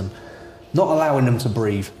harassing them, not allowing them to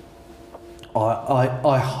breathe.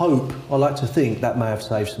 I hope, I like to think that may have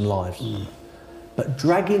saved some lives. But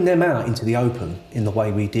dragging them out into the open in the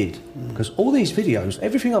way we did, because all these videos,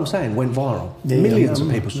 everything I'm saying went viral. Millions of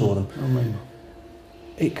people saw them.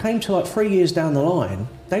 It came to like 3 years down the line,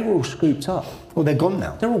 they were all scooped up. Well, they're gone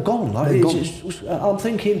now. They're all gone. Like, I'm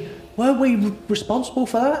thinking, were we responsible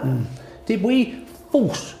for that? Did we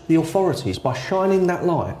force the authorities by shining that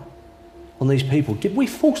light on these people? Did we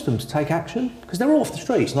force them to take action? Because they're all off the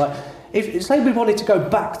streets. Like, if say we wanted to go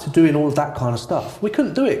back to doing all of that kind of stuff, we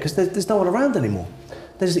couldn't do it because there's no one around anymore.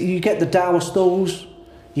 You get the Dawah stalls,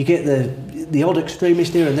 you get the odd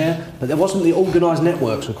extremist here and there, but there wasn't the organised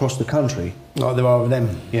networks across the country. Like there are with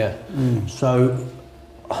them. Yeah. So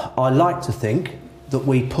I like to think that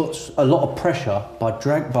we put a lot of pressure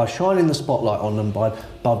by shining the spotlight on them,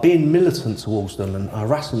 by being militant towards them and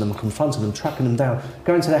harassing them and confronting them, tracking them down,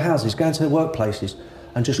 going to their houses, going to their workplaces,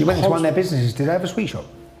 and just... You went into one of their businesses. Did they have a sweet shop?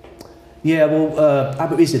 Yeah, well,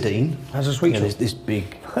 Abu Izzadeen has a sweet shop. This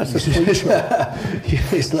big... That's a sweet shop.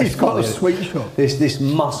 He's got a sweet shop. This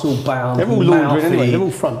muscle-bound, they're all laundry anyway, they're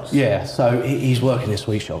all fronts. Yeah, so he's working in a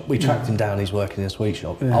sweet shop. We tracked him down, he's working in a sweet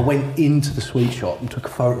shop. I went into the sweet shop and took a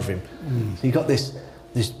photo of him. So you got this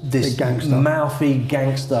gangster. Mouthy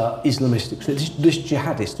gangster Islamist, this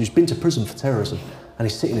jihadist who's been to prison for terrorism, and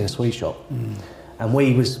he's sitting in a sweet shop. And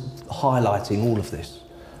we was highlighting all of this.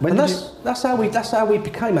 And that's how we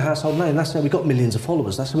became a household name. That's how we got millions of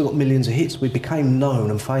followers. That's how we got millions of hits. We became known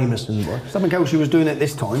and famous. And something else you was doing at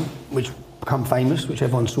this time, which became famous, which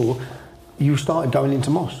everyone saw. You started going into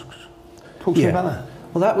mosques. Talk to me about that.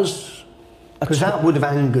 Well, that was because that would have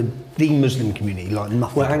angered the Muslim community like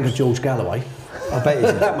nothing. Well, it angered George Galloway. I bet it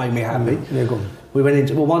did. That made me happy. Yeah, go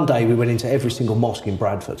on. One day we went into every single mosque in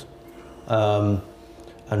Bradford, and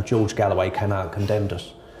George Galloway came out and condemned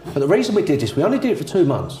us. But the reason we did this, we only did it for 2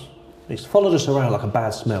 months. It's followed us around like a bad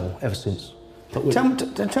smell ever since. But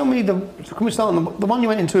tell me, can we start on the one you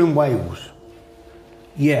went into in Wales?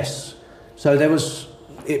 Yes. So there was,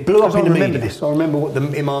 it blew up in the media. I remember this. I remember what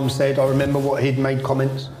the Imam said. I remember what he'd made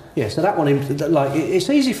comments. Yeah, so that one, like, it's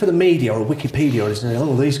easy for the media or Wikipedia to say,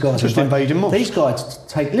 oh, these guys just invading mosques. These guys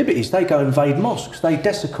take liberties. They go invade mosques. They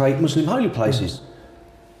desecrate Muslim holy places.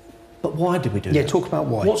 But why did we do that? Yeah, talk about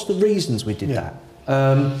why. What's the reasons we did that?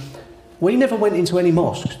 We never went into any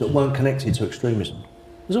mosques that weren't connected to extremism.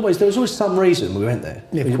 There was always some reason we went there.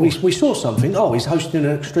 Yeah, we saw something. Oh, he's hosting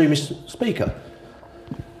an extremist speaker.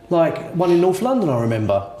 Like one in North London, I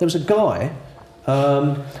remember. There was a guy.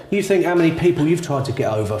 You think how many people you've tried to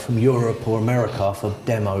get over from Europe or America for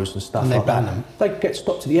demos and stuff and they like ban that. them. They get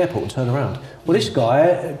stopped at the airport and turn around. Well, this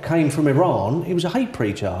guy came from Iran. He was a hate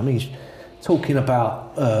preacher. I mean, he's talking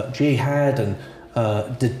about jihad and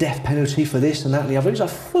the death penalty for this and that and the other. He was a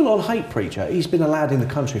full-on hate preacher. He's been allowed in the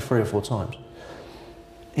country 3 or 4 times.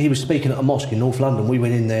 He was speaking at a mosque in North London. We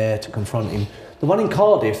went in there to confront him. The one in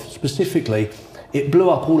Cardiff, specifically, it blew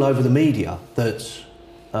up all over the media that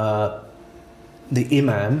the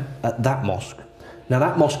imam at that mosque... Now,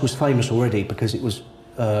 that mosque was famous already because it was,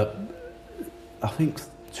 I think,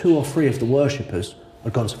 2 or 3 of the worshippers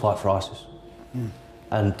had gone to fight for ISIS.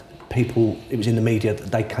 And people, it was in the media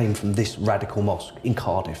that they came from this radical mosque in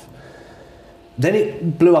Cardiff. Then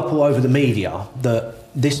it blew up all over the media that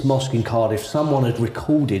this mosque in Cardiff, someone had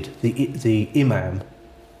recorded the imam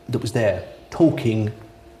that was there talking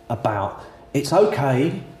about it's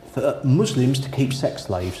okay for Muslims to keep sex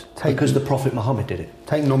slaves because the Prophet Muhammad did it.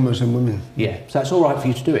 Take non-Muslim women. Yeah, so it's all right for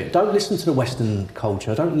you to do it. Don't listen to the Western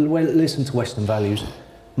culture. Don't listen to Western values.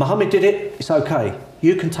 Muhammad did it. It's okay.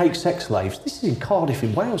 You can take sex slaves. This is in Cardiff,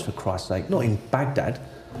 in Wales, for Christ's sake, not in Baghdad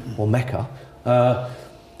or Mecca.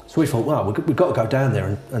 So we thought, well, we've got to go down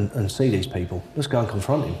there and see these people. Let's go and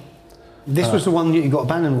confront him. This was the one that you got a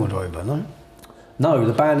banning order over, no? No,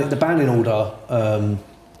 the banning order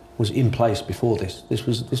was in place before this. This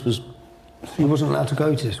was. So he wasn't allowed to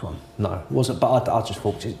go to this one? No, it wasn't. But I just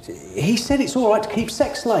thought he said it's all right to keep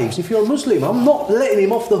sex slaves if you're a Muslim. I'm not letting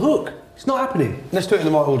him off the hook. It's not happening. Let's do it in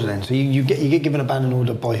the right order then. So you get given a banning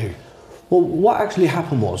order by who? Well, what actually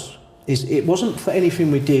happened is it wasn't for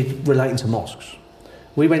anything we did relating to mosques.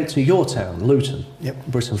 We went to your town, Luton. Yep.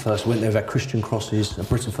 Britain First. We went there, we had Christian crosses, and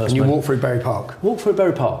Britain First. And you walked through Berry Park? Walked through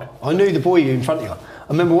Berry Park. I knew the boy in front of you. I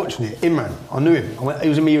remember watching it, Imran. I knew him. He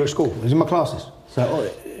was in my year at school. He was in my classes.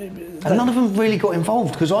 So, and none of them really got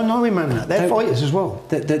involved because I know Imran. They're fighters as well.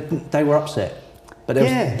 They were upset. But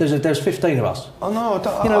there was 15 of us. I know.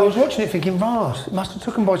 I was watching it thinking, Ras, it must have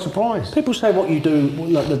took them by surprise. People say what you do,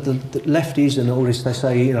 like the lefties and all this, they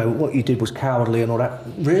say, what you did was cowardly and all that.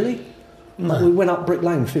 Really? No. Like we went up Brick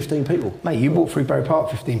Lane, 15 people. Mate, you walked through Berry Park,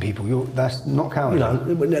 15 people. That's not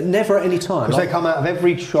cowardly. Never at any time. Because they come out of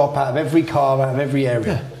every shop, out of every car, out of every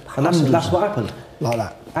area. Yeah. And that's what happened. Like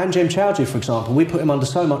that. Anjem Chowdhury, for example, we put him under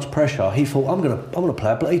so much pressure, he thought, I'm gonna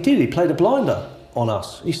play he did, he played a blinder on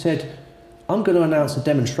us. He said, I'm going to announce a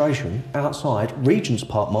demonstration outside Regent's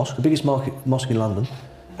Park Mosque, the biggest mosque in London,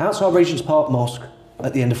 outside Regent's Park Mosque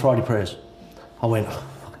at the end of Friday prayers. I went,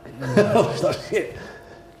 oh, shit.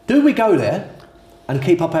 Do we go there and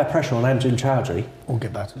keep up our pressure on Anjem Chowdhury? Or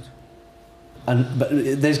get battered. But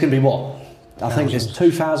there's going to be what? I think there's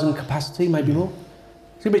 2,000 capacity, maybe more.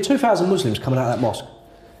 There's going to be 2,000 Muslims coming out of that mosque.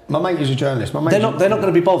 My mate is a journalist. They're not going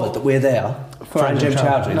to be bothered that we're there for Anjem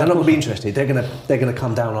Chowdhury. They're not going to be interested. They're going to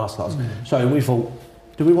come down on us. So we thought,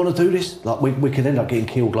 do we want to do this? Like we could end up getting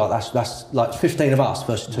killed. Like that's like 15 of us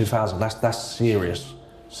versus 2,000. That's serious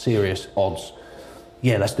odds.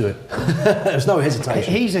 Yeah, let's do it. There's no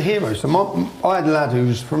hesitation. He's a hero. So I had a lad who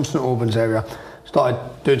was from St Albans area, started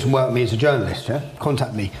doing some work with me as a journalist,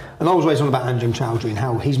 contact me. And I was always on about Anjem Chowdhury and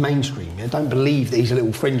how he's mainstream. Don't believe that he's a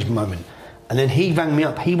little fringe moment. And then he rang me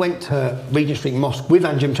up. He went to Regent Street Mosque with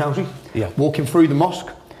Anjem Chowdhury, walking through the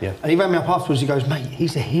mosque. Yeah. And he rang me up afterwards. He goes, mate,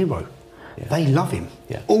 he's a hero. Yeah. They love him.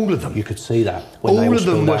 Yeah. All of them. You could see that. All of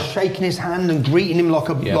them were shaking his hand and greeting him like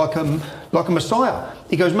a messiah.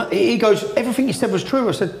 He goes, everything he said was true.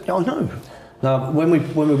 I said, yeah, I know. Now, when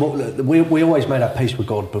we always made our peace with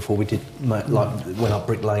God before we did went up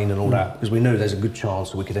Brick Lane and all that, because we knew there's a good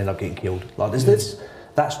chance that we could end up getting killed. Like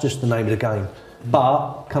that's just the name of the game.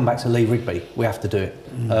 But come back to Lee Rigby, we have to do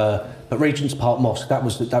it. But Regent's Park Mosque, that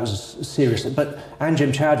was serious. But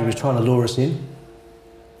Anjem Chowdhury was trying to lure us in.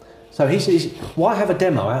 So he says, why have a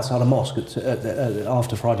demo outside a mosque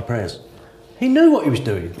after Friday prayers? He knew what he was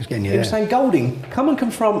doing. He was saying, Golding, come and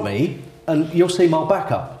confront me and you'll see my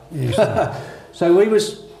backup. So we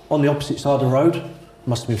was on the opposite side of the road.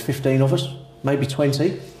 Must have been 15 of us, maybe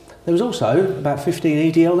 20. There was also about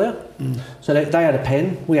 15 EDL there. So they had a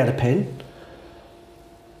pen, we had a pen.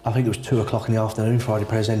 I think it was 2 o'clock in the afternoon, Friday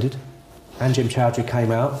prayers ended. Anjem Chowdhury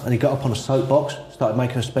came out and he got up on a soapbox, started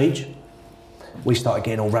making a speech. We started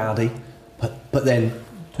getting all rowdy, but then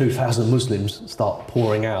 2,000 Muslims start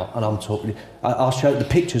pouring out, and I'm talking. I'll show the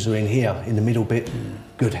pictures are in here in the middle bit.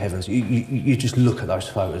 Good heavens, you just look at those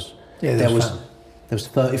photos. Yeah, there was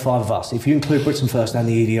 35 of us. If you include Britain First and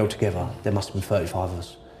the EDL together, there must have been 35 of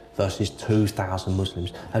us versus 2,000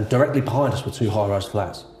 Muslims, and directly behind us were 2 high-rise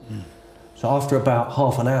flats. So after about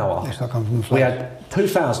half an hour, we had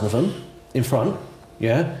 2,000 of them in front,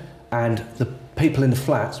 and the people in the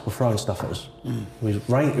flats were throwing stuff at us. It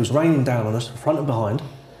was raining down on us, front and behind.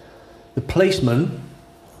 The policeman,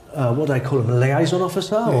 what do they call him, a liaison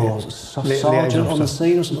officer or sergeant on the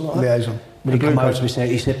scene or something like that? Liaison. He came over to me,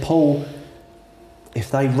 he said, Paul, if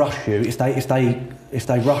they rush you, if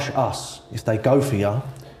they rush us, if they go for you,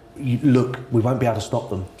 look, we won't be able to stop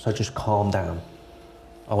them, so just calm down.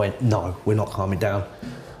 I went, no, we're not calming down.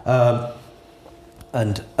 And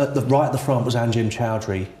right at the front was Anjem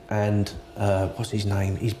Chowdhury and what's his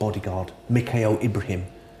name? His bodyguard, Mikhail Ibrahim.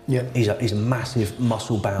 Yeah, he's a massive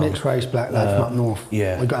muscle-bound mixed race black lad from up north.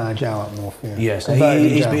 Yeah, we got our Joe up north. Yeah, so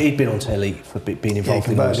he'd been on telly for being involved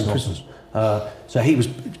in those nonsense. So he was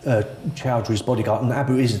Chowdhury's bodyguard and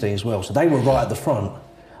Abu Izzadeen as well. So they were right at the front,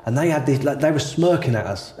 and they had they were smirking at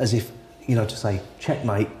us as if to say,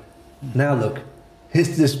 checkmate. Now look.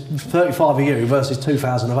 There's 35 of you versus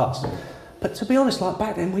 2,000 of us. But to be honest, like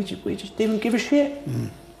back then, we just didn't give a shit.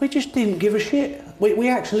 We just didn't give a shit. We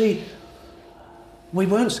actually, we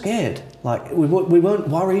weren't scared. Like, we weren't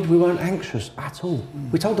worried, we weren't anxious at all.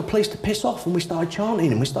 We told the police to piss off and we started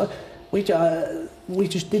chanting and we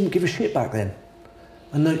just didn't give a shit back then.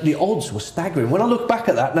 And the odds were staggering. When I look back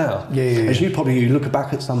at that now, as you look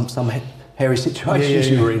back at some hairy situations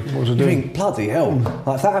you were in, you think, bloody hell.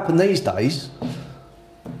 Like, if that happened these days,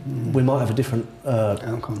 we might have a different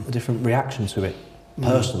outcome, a different reaction to it,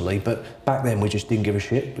 personally. But back then we just didn't give a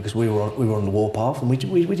shit because we were on the warpath and we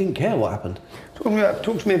didn't care what happened.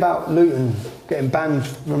 Talk to me about Luton, getting banned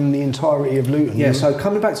from the entirety of Luton. Yeah, so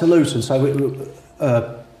coming back to Luton, so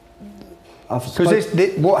because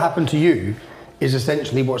what happened to you is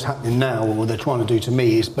essentially what's happening now, or they're trying to do to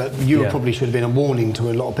me, but you probably should have been a warning to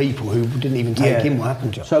a lot of people who didn't even take in what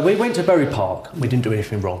happened to you. So we went to Bury Park, we didn't do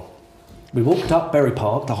anything wrong. We walked up Bury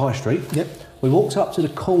Park, the high street. Yep. We walked up to the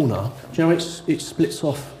corner. Do you know it splits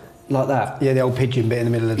off like that? Yeah, the old pigeon bit in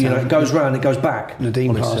the middle of the town. You know, it goes round, it goes back.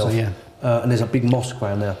 Nadine Plaza, yeah. And there's a big mosque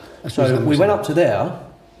around there. So we went up to there,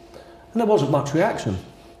 and there wasn't much reaction,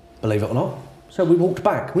 believe it or not. So we walked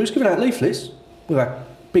back. We was giving out leaflets with our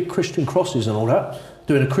big Christian crosses and all that,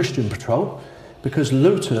 doing a Christian patrol, because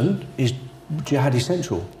Luton is jihadi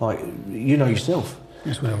central. Like, you know yourself.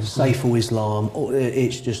 Saiful Islam,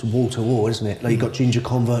 it's just wall to wall, isn't it? Like, you've got ginger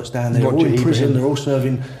converts down there, they're all in prison, they're all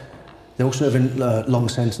serving long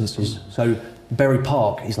sentences. So Bury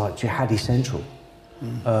Park is like jihadi central.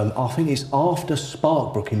 I think it's after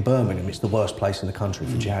Sparkbrook in Birmingham, it's the worst place in the country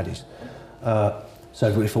for jihadis.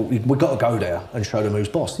 So we thought we've got to go there and show them who's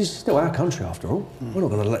boss. This is still our country after all. We're not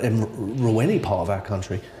going to let them rule any part of our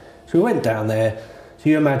country. So we went down there. So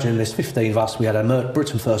you imagine there's 15 of us, we had our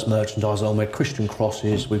Britain First merchandise on, we had Christian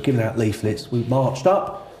crosses, we've given out leaflets, we marched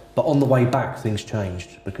up, but on the way back things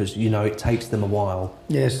changed because, you know, it takes them a while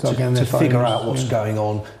to figure out what's going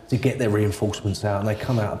on, to get their reinforcements out, and they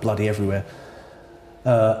come out of bloody everywhere.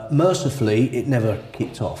 Mercifully, it never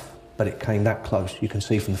kicked off, but it came that close, you can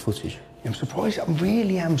see from the footage. I'm surprised, I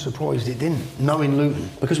really am surprised it didn't, knowing Luton.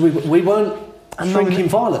 Because we weren't shrinking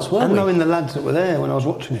violets, were we? And knowing the lads that were there when I was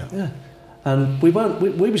watching it. Yeah. And we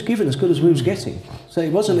was given as good as we was getting. So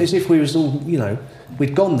it wasn't as if we was all, you know,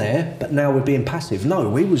 we'd gone there, but now we're being passive. No,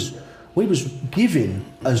 we was giving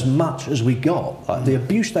as much as we got. Like, the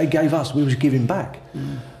abuse they gave us, we was giving back.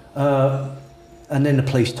 And then the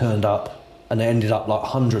police turned up, and it ended up like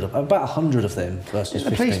about 100 of them versus 15.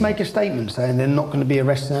 The police make a statement saying they're not going to be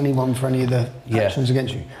arresting anyone for any of the actions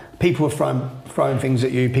against you. People were throwing things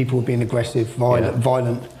at you, people were being aggressive,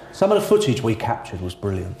 violent. Some of the footage we captured was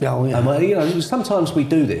brilliant. Oh, yeah. And you know, sometimes we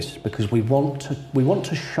do this because we want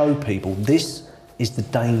to show people this is the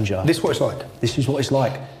danger. This is what it's like. This is what it's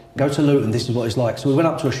like. Go to Luton, this is what it's like. So we went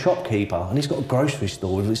up to a shopkeeper and he's got a grocery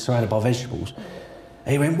store, it's surrounded by vegetables.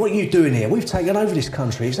 And he went, "What are you doing here? We've taken over this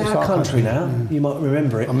country. It's our country now." You might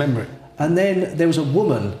remember it. I remember it. And then there was a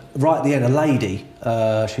woman right at the end, a lady,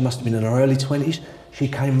 she must have been in her early 20s. She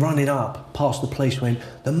came running up past the police, went,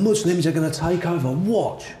 "The Muslims are going to take over,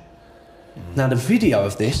 watch." Now the video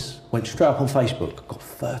of this went straight up on Facebook, got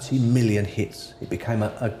 30 million hits. It became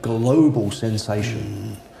a global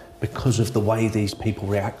sensation because of the way these people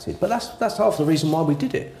reacted. But that's half the reason why we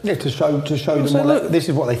did it. Yeah, to show them look, this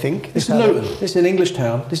is what they think. This is Luton. This is an English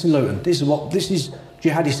town. This is Luton. This is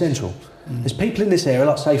jihadi central. There's people in this area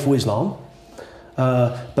like Saiful Islam,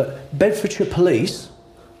 but Bedfordshire Police,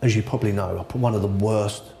 as you probably know, are one of the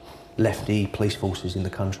worst lefty police forces in the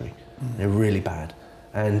country. They're really bad,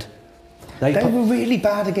 and they were really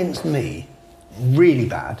bad against me, really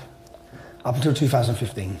bad, up until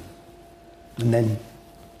 2015, and then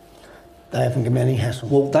they haven't given me any hassle.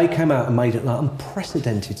 Well, they came out and made an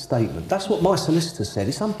unprecedented statement. That's what my solicitor said.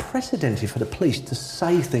 It's unprecedented for the police to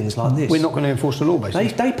say things like this. We're not going to enforce the law, basically.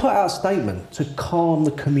 They put out a statement to calm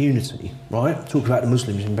the community, right? Talk about the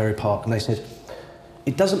Muslims in Bury Park, and they said,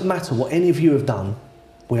 "It doesn't matter what any of you have done,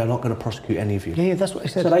 we are not going to prosecute any of you." Yeah, that's what they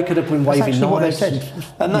said. So they could have been waving knives. What they said.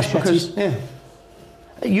 And that's because,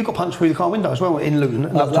 you got punched through the car window as well in Luton.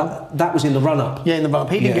 That was in the run-up. Yeah, in the run-up.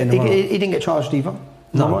 He didn't get charged either.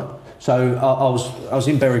 No. Right? So I was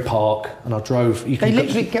in Bury Park and I drove. They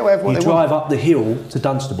literally get wherever they want. You drive up the hill to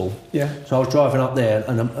Dunstable. Yeah. So I was driving up there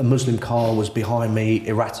and a Muslim car was behind me,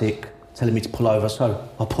 erratic, telling me to pull over. So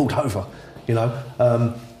I pulled over. You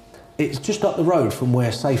know, it's just up the road from where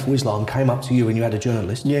Saiful Islam came up to you when you had a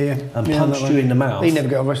journalist. And punched you in the mouth. He never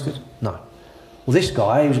got arrested. No. Well, this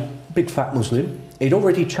guy, he was a big fat Muslim. He'd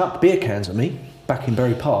already chucked beer cans at me back in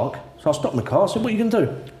Bury Park. So I stopped my car. I said, "What are you going to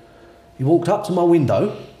do?" He walked up to my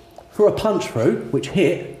window, threw a punch through, which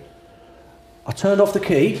hit. I turned off the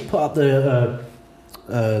key, put up the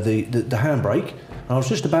the handbrake, and I was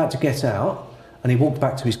just about to get out, and he walked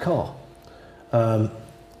back to his car.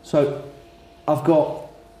 So I've got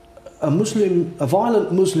a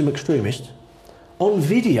violent Muslim extremist on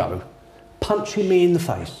video punching me in the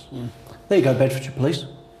face. There you go, Bedfordshire Police.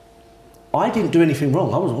 I didn't do anything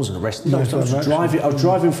wrong. I wasn't arrested. I was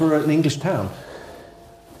driving for an English town.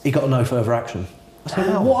 He got no further action. I said,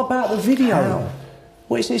 well, what about the video? How?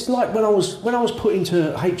 Well, it's like when I was put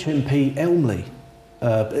into HMP Elmley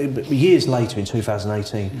years later in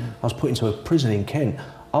 2018. I was put into a prison in Kent.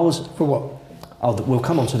 I was For what? Oh, we'll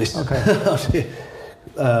come on to this. Okay.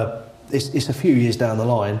 It's a few years down the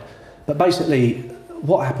line, but basically,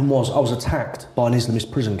 what happened was I was attacked by an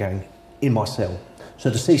Islamist prison gang in my cell. So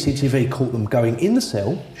the CCTV caught them going in the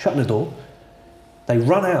cell, shutting the door. They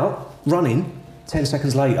run in. 10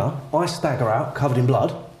 seconds later, I stagger out, covered in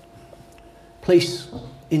blood. Police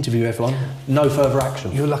interview everyone. No further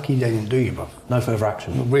action. You're lucky they didn't do you, bruv. No further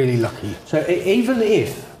action. You're really lucky. So even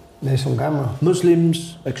if There's on camera.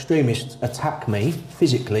 Muslims, extremists attack me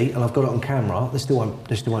physically, and I've got it on camera, they still won't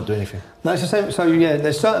do anything. No, it's the same. So yeah,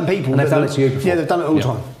 there's certain people. And they've done it to you before. Yeah, they've done it all the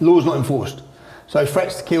time. Law's not enforced. So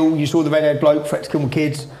threats to kill. You saw the red-haired bloke. Threats to kill my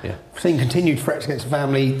kids. Yeah. Seeing continued threats against the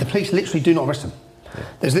family. The police literally do not arrest them. Yeah.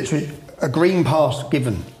 There's literally a green pass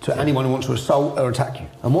given to anyone who wants to assault or attack you.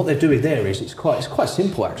 And what they're doing there is it's quite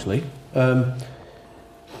simple actually.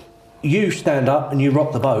 You stand up and you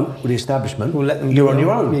rock the boat with the establishment. We'll let them. You're on your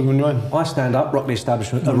own. You're on your own. I stand up, rock the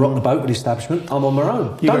establishment, rock the boat with the establishment. I'm on my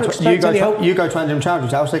own. You go to Andrew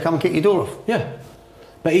Chowdhury's house. They come and kick your door off. Yeah,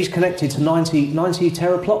 but he's connected to 90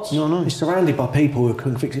 terror plots. No, no. He's surrounded by people who are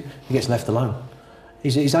convicted. He gets left alone.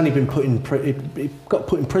 He's only been he got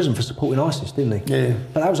put in prison for supporting ISIS, didn't he? Yeah.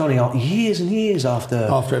 But that was only years and years after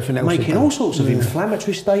everything else making all sorts of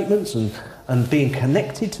inflammatory statements and being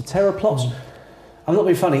connected to terror plots. I'm not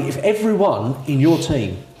being funny. If everyone in your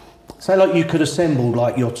team, say like you could assemble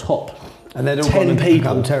like your top and they'd all 10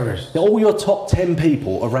 people, terrorists. all your top 10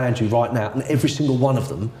 people around you right now, and every single one of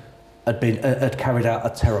them had carried out a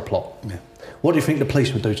terror plot. Yeah. What do you think the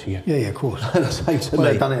police would do to you? Yeah, of course. Same to well,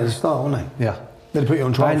 me. they've done it at the start, haven't they? Yeah. They'd put you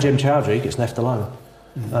on trial. Anjem Choudhury gets left alone.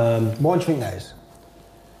 Why do you think that is?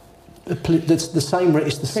 It's the same.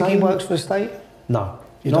 It's the Think same. he works for the state? No,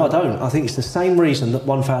 You no, don't? I don't. I think it's the same reason that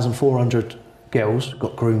 1,400 girls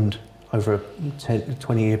got groomed over a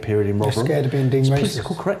 20-year period in Rotherham. They're scared of being deemed racist.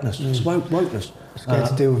 Political correctness. It's wokeness. Scared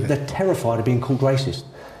to deal with it. They're terrified of being called racist,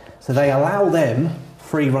 so they allow them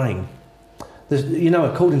free reign.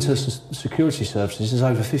 According to security services, there's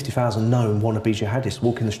over 50,000 known wannabe jihadists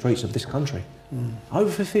walking the streets of this country.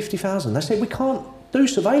 Over 50,000. They said we can't do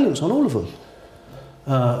surveillance on all of them.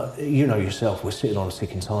 You know yourself, we're sitting on a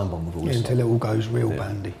ticking time bomb with all this. Until it all goes real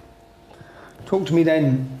bandy. Talk to me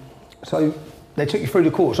then. So they took you through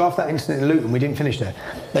the course. After that incident in Luton, we didn't finish there.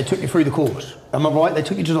 They took you through the course. Am I right? They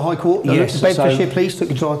took you to the High Court? Yes. The Bedfordshire Police took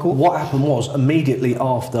you to the High Court? What happened was, immediately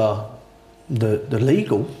after the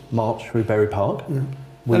legal march through Berry Park...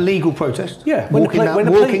 A legal protest? Yeah.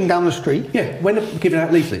 Walking down the street? Yeah, when they're giving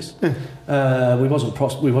out leaflets. We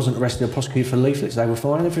wasn't arrested or prosecuted for leaflets. They were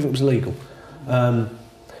fine. Everything was legal. But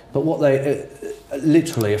what they...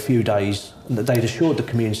 literally a few days, they'd assured the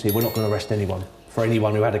community we're not going to arrest anyone for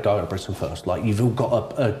anyone who had a go at Britain First. Like, you've all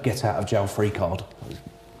got a get-out-of-jail-free card.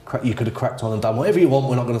 You could have cracked on and done whatever you want,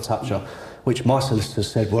 we're not going to touch you, which my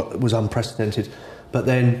solicitors said was unprecedented. But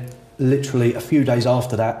then, literally a few days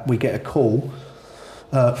after that, we get a call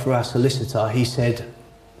for our solicitor. He said,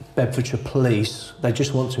 Bedfordshire Police, they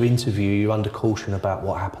just want to interview you under caution about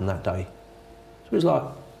what happened that day. So it was like,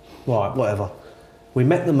 right, whatever. We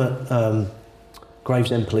met them at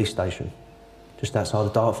Gravesend Police Station, just outside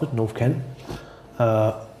of Dartford, North Kent.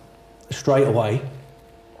 Straight away,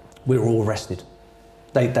 we were all arrested.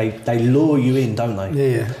 They lure you in, don't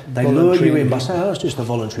they? Yeah. They lure you in by saying, oh, it's just a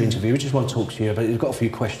voluntary interview, we just want to talk to you, but we've got a few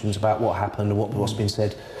questions about what happened and what's been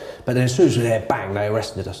said. But then as soon as we were there, bang, they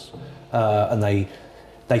arrested us. And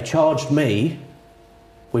they charged me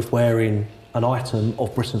with wearing an item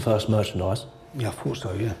of Britain First merchandise. Yeah, I thought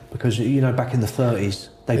so, yeah. Because, back in the 30s,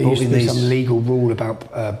 they there brought used in to be these... some legal rule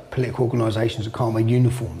about political organisations that can't wear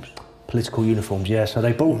uniforms. Political uniforms, yeah. So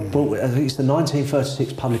they brought I think it's the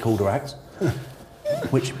 1936 Public Order Act,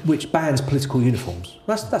 which bans political uniforms.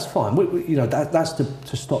 That's fine. That's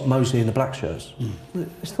to stop Mosley and the black shirts.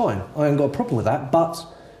 It's fine. I haven't got a problem with that. But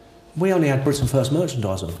we only had Britain First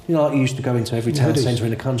merchandise on. Like you used to go into every town centre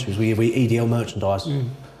in the country where you have EDL merchandise.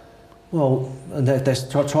 Well, and they're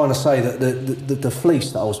trying to say that the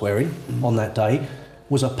fleece that I was wearing on that day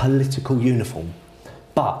was a political uniform.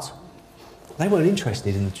 But they weren't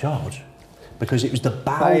interested in the charge, because it was the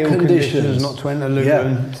bail Bail conditions not to enter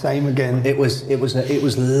Luton. Same again. It was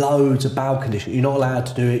loads of bail conditions. You're not allowed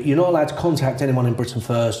to do it. You're not allowed to contact anyone in Britain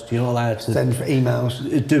first. You're not allowed to send for emails.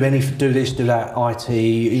 Do this, do that. IT.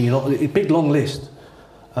 You're not a big long list.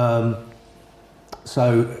 So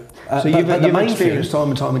you've experienced time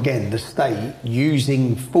and time again the state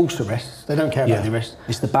using false arrests. They don't care about the arrest.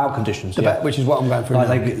 It's the bail conditions, which is what I'm going through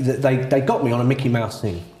now. They got me on a Mickey Mouse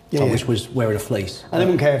thing, which was wearing a fleece. And they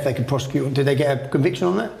wouldn't care if they could prosecute. Did they get a conviction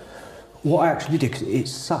on that? What I actually did, 'cause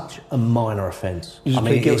it's such a minor offence. You just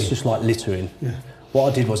plead guilty? It's just like littering. Yeah.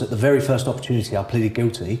 What I did was, at the very first opportunity, I pleaded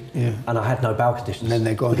guilty, and I had no bail conditions. And then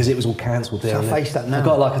they're gone. Because it was all cancelled there. So I face that now. I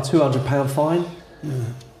got like a £200 fine. Yeah.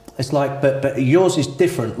 It's like, but yours is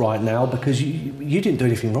different right now because you didn't do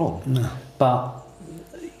anything wrong. No. But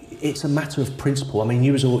it's a matter of principle. I mean,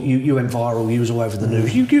 you went viral. You was all over the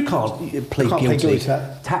news. You can't plead guilty.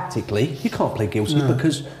 Tactically, you can't plead guilty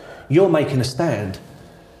because you're making a stand.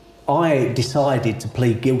 I decided to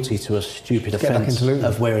plead guilty to a stupid offence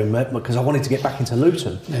of wearing because I wanted to get back into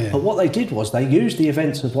Luton. Yeah. But what they did was they used the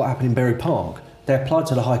events of what happened in Bury Park. They applied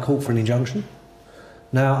to the High Court for an injunction.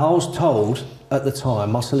 Now, I was told at the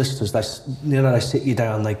time, my solicitors, they sit you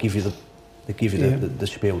down, they give you the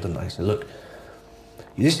spiel, don't they? So look,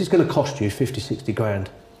 this is going to cost you 50, 60 grand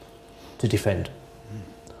to defend,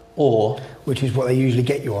 or which is what they usually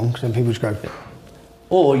get you on, because then people just go.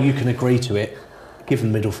 Or you can agree to it, give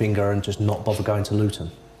them the middle finger, and just not bother going to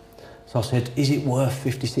Luton. So I said, is it worth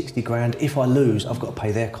 50, 60 grand? If I lose, I've got to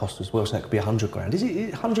pay their costs as well, so that could be 100 grand. Is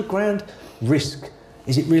it 100 grand risk?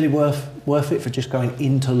 Is it really worth it for just going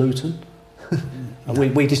into Luton?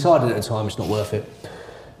 we decided at the time it's not worth it.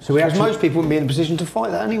 So most people wouldn't be in a position to fight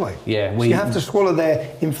that anyway. Yeah, so you have to swallow their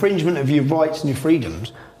infringement of your rights and your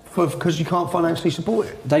freedoms because you can't financially support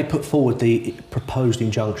it. They put forward the proposed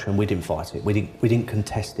injunction. We didn't fight it. We didn't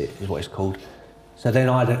contest it, is what it's called. So then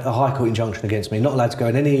I had a High Court injunction against me, not allowed to go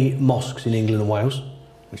in any mosques in England and Wales,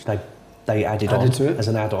 which they added on to it as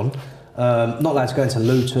an add-on. Not allowed to go into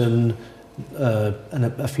Luton. And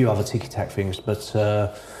a few other ticky-tack things, but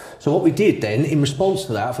so what we did then, in response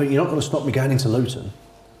to that, I thought, you're not going to stop me going into Luton.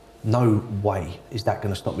 No way is that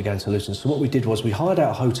going to stop me going to Luton. So what we did was we hired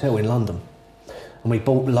out a hotel in London, and we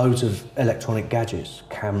bought loads of electronic gadgets,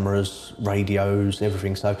 cameras, radios,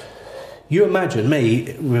 everything. So you imagine me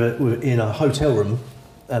in a hotel room,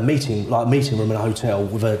 a meeting room in a hotel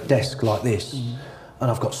with a desk like this, and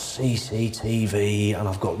I've got CCTV and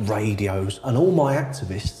I've got radios, and all my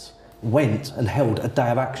activists went and held a day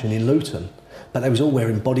of action in Luton, but they was all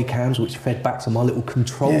wearing body cams which fed back to my little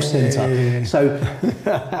control centre. So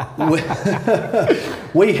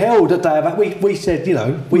we held a day of we said,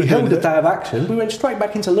 we held a day of action. We went straight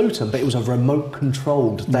back into Luton, but it was a remote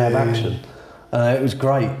controlled day of action. It was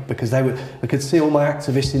great because we could see all my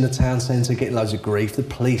activists in the town centre getting loads of grief. The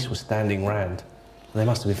police were standing round. They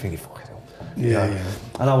must have been thinking, fuck it all.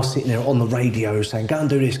 And I was sitting there on the radio saying, go and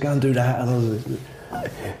do this, go and do that.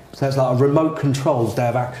 So it's like a remote controlled day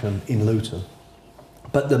of action in Luton.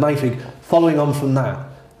 But the main thing, following on from that,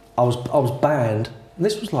 I was banned, and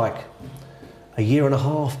this was like a year and a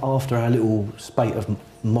half after our little spate of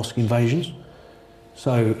mosque invasions.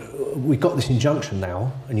 So we got this injunction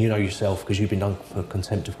now, and you know yourself, because you've been done for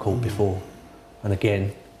contempt of court before, and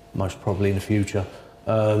again, most probably in the future.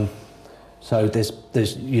 So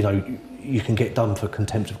there's you can get done for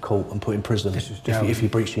contempt of court and put in prison if you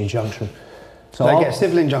breach the injunction. So they get a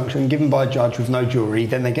civil injunction given by a judge with no jury,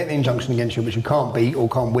 then they get the injunction against you, which you can't beat or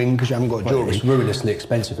can't win because you haven't got a jury. It's ruinously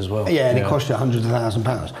expensive as well. Yeah, and it costs you hundreds of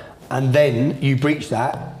 £1,000s. And then you breach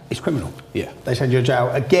that, it's criminal. Yeah. They send you to jail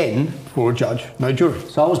again for a judge, no jury.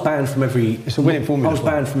 So I was banned from every... It's a winning formula. I was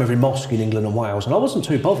banned from every mosque in England and Wales, and I wasn't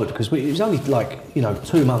too bothered because it was only like,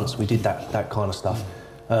 2 months we did that kind of stuff.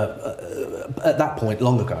 At that point,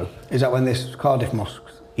 long ago. Is that when this Cardiff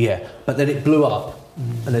mosques? Yeah, but then it blew up,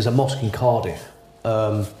 and there's a mosque in Cardiff.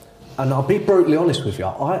 And I'll be brutally honest with you,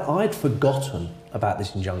 I'd forgotten about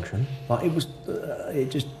this injunction. Like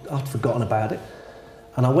I'd forgotten about it.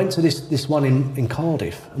 And I went to this one in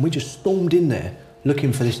Cardiff, and we just stormed in there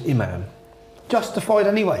looking for this imam. Justified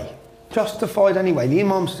anyway. The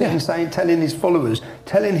imam's sitting telling his followers,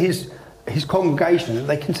 telling his congregation that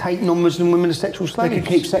they can take non-Muslim women as sexual slaves. They can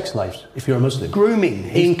keep sex slaves if you're a Muslim. Grooming.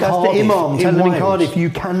 That's Cardiff, the imam telling them in Cardiff, you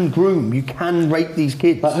can groom, you can rape these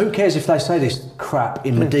kids. But who cares if they say this crap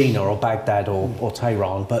in Medina or Baghdad or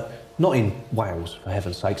Tehran, but not in Wales, for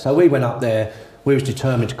heaven's sake. So we went up there, we was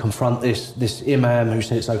determined to confront this imam who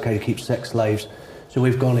said it's okay to keep sex slaves. So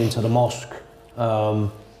we've gone into the mosque,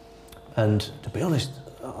 and to be honest,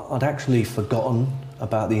 I'd actually forgotten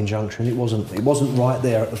about the injunction. It wasn't right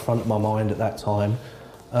there at the front of my mind at that time.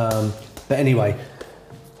 But But anyway,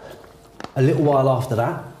 a little while after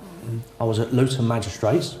that, I was at Luton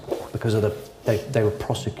Magistrates because of they were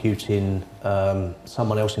prosecuting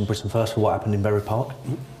someone else in Britain First for what happened in Berry Park.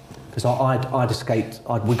 Because I'd escaped,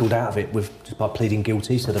 I'd wiggled out of it just by pleading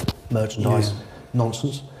guilty to the merchandise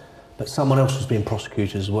nonsense. But someone else was being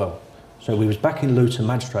prosecuted as well. So we was back in Luton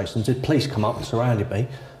Magistrates and the police come up and surrounded me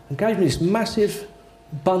and gave me this massive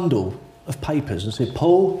bundle of papers and said,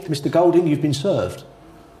 Paul, Mr. Golding, you've been served.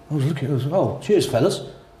 I was looking, I was, oh, cheers, fellas.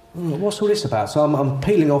 What's all this about? So I'm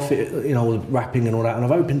peeling off it, you know, all the wrapping and all that, and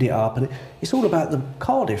I've opened it up, and it's all about the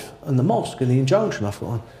Cardiff and the mosque and the injunction. I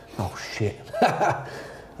thought, oh shit. But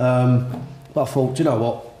I thought, do you know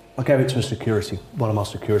what? I gave it to one of my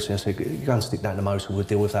security. I said, you go and stick that in the motor, we'll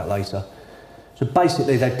deal with that later. So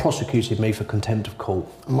basically, they prosecuted me for contempt of court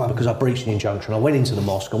because I breached the injunction. I went into the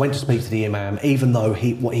mosque, I went to speak to the imam, even though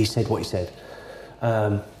he said.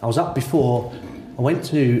 I was up before, I went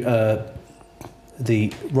to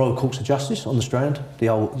the Royal Courts of Justice on the Strand,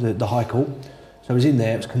 the High Court. So I was in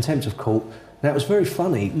there, it was contempt of court. Now it was very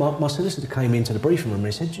funny, my solicitor came into the briefing room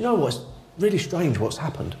and he said, do you know what's really strange what's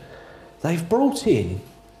happened? They've brought in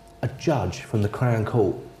a judge from the Crown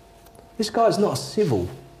Court. This guy's not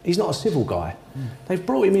he's not a civil guy. They've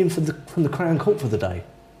brought him in from the Crown Court for the day.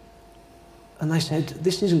 And they said,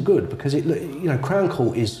 this isn't good because Crown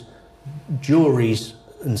Court is juries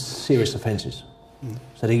and serious offences.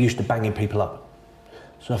 So they're used to banging people up.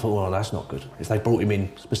 So I thought, well, that's not good, if they brought him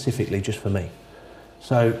in specifically just for me.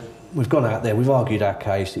 So we've gone out there, we've argued our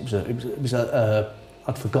case.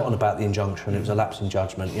 I'd forgotten about the injunction, it was a lapse in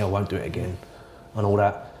judgment, won't do it again, and all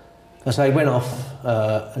that. And so he went off,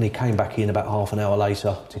 and he came back in about half an hour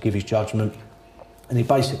later to give his judgment. And he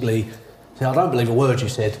basically said, I don't believe a word you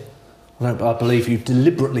said. I believe you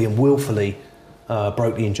deliberately and willfully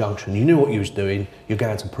broke the injunction. You knew what you was doing, you're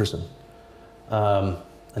going to prison. And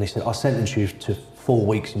he said, I sentence you to 4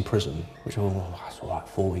 weeks in prison, which I thought, that's all right,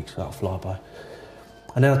 4 weeks, that'll fly by.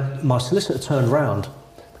 And now my solicitor turned round,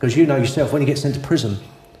 because you know yourself, when you get sent to prison,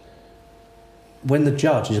 when the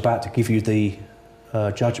judge is about to give you the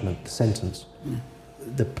judgment, the sentence,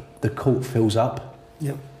 the court fills up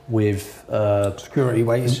with security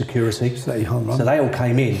waiting. Security. So they all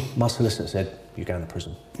came in. My solicitor said, you're going to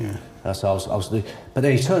prison. So I was, but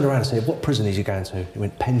then he turned around and said, what prison is he going to? He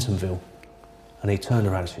went, Pentonville. And he turned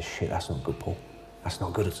around and said, shit, that's not good, Paul. That's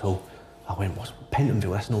not good at all. I went, what's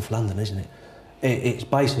Pentonville? That's North London, isn't it? It's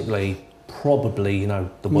basically probably, the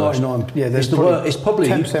worst. It's probably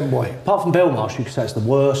 10% white. Apart from Belmarsh, you could say it's the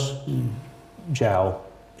worst jail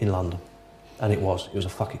in London. And it was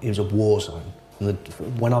a war zone.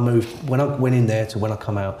 When I went in there to when I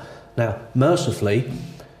come out. Now, mercifully,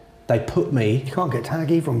 they put me... You can't get tag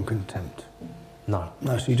either on contempt. No.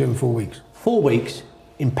 No, so you're doing 4 weeks. 4 weeks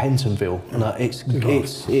in Pentonville, and it's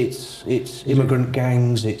immigrant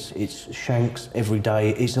gangs, it's shanks every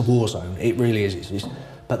day. It's a war zone. It really is.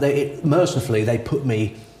 But mercifully, they put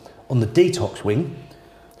me on the detox wing,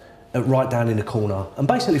 right down in the corner, and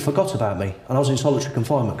basically forgot about me. And I was in solitary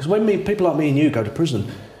confinement because when people like me and you go to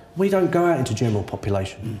prison, we don't go out into general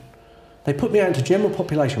population. They put me out into general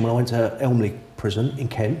population when I went to Elmley Prison in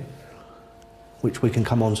Kent, which we can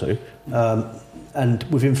come on to. And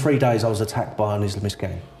within 3 days, I was attacked by an Islamist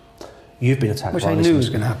gang. You've been attacked by an Islamist gang. Which they knew was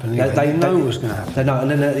going to happen. They know it was going to happen. They know,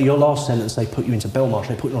 and then your last sentence, they put you into Belmarsh.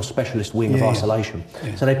 They put you on a specialist wing of isolation.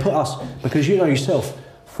 So they put us, because you know yourself,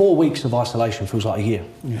 4 weeks of isolation feels like a year.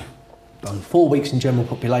 4 weeks in general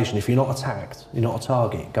population, if you're not attacked, you're not a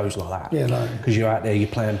target, it goes like that. Because you're out there, you're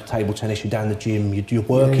playing table tennis, you're down the gym, you're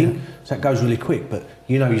working, so that goes really quick. But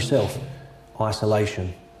you know yourself,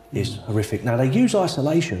 isolation is horrific. Now, they use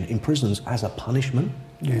isolation in prisons as a punishment.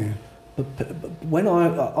 But when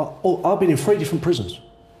I've been in 3 different prisons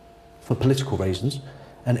for political reasons,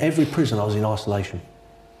 and every prison I was in isolation.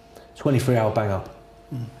 23-hour bang up.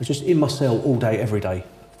 I was just in my cell all day, every day.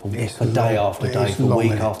 For day after day, for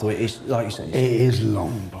week after week. It's like you said. It is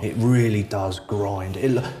long. Bob. It really does grind.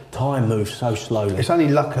 Time moves so slowly. It's only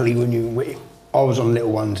luckily I was on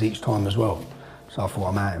little ones each time as well. So I thought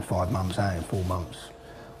I'm out in 5 months, out in 4 months.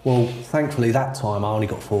 Well, thankfully that time I only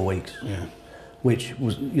got 4 weeks. Which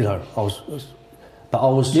was, I was...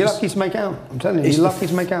 You're lucky to make out. I'm telling you, you're lucky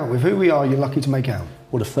to make out. With who we are, you're lucky to make out.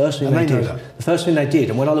 Well, the first thing they did,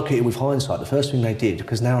 and when I look at it with hindsight, the first thing they did,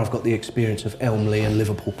 because now I've got the experience of Elmley and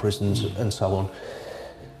Liverpool prisons and so on,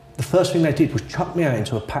 the first thing they did was chuck me out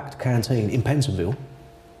into a packed canteen in Pentonville.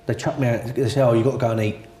 They chucked me out, they said, oh, you've got to go and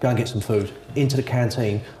eat, go and get some food. Into the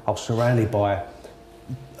canteen, I was surrounded by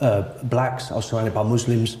blacks, I was surrounded by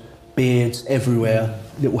Muslims, beards everywhere,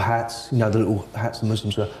 little hats, you know, the little hats the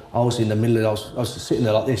Muslims wear. I was in the middle of I was sitting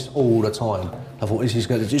there like this all the time. I thought, this is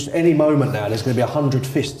going to, just any moment now, there's going to be 100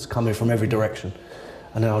 fists coming from every direction.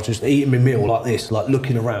 And then I was just eating my meal like this, like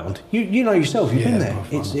looking around. You know yourself, you've been there.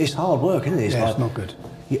 It's hard work, isn't it? It's it's not good.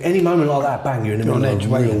 Any moment like that, bang, you're in the middle of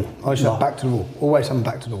a real... I just have back to the wall. Always have my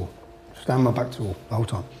back to the wall. Stand my back to the wall the whole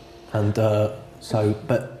time. And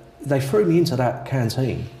but they threw me into that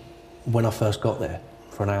canteen when I first got there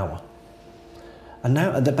for an hour. And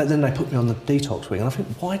now, but then they put me on the detox wing, and I think,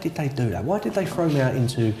 why did they do that? Why did they throw me out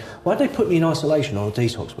into... Why did they put me in isolation on a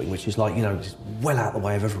detox wing, which is like, you know, just well out of the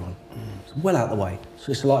way of everyone? It's well out of the way.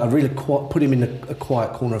 So it's like I really put him in a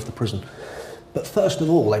quiet corner of the prison. But first of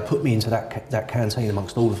all, they put me into that canteen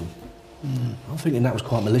amongst all of them. I'm thinking that was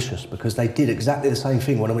quite malicious, because they did exactly the same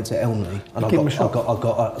thing when I went to Elmley, and I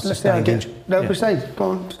got a sustained injury. No, but say,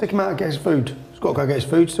 go on, stick him out and get his food. He's got to go get his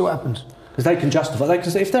food, see what happens. Because they can justify, they can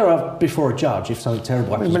say, if they're before a judge, if something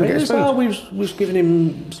terrible happens, they say, oh, we've given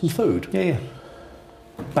him some food. Yeah.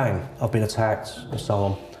 Bang, I've been attacked, and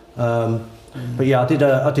so on. But yeah,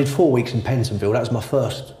 I did 4 weeks in Pentonville. That was my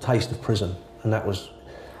first taste of prison, and that was...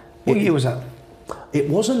 What year was that? It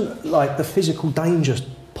wasn't like the physical danger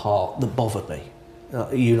part that bothered me.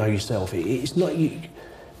 You know yourself. It's not you.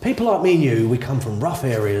 People like me and you, we come from rough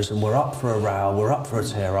areas, and we're up for a row, we're up for a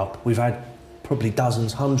tear up. We've had probably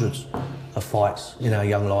dozens, hundreds of fights in our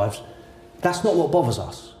young lives. That's not what bothers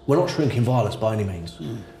us. We're not shrinking violence by any means.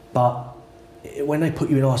 But when they put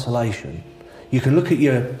you in isolation, you can look at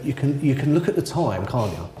you can look at the time,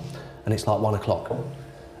 can't you? And it's like 1 o'clock.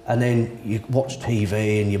 And then you watch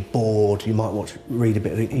TV and you're bored, you might read a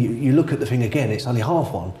bit, you look at the thing again, it's only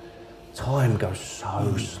 1:30. Time goes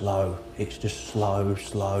so slow. It's just slow,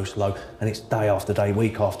 and it's day after day,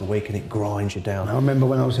 week after week, and it grinds you down. I remember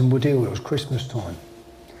when I was in Woodhill, it was Christmas time.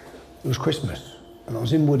 It was Christmas, and I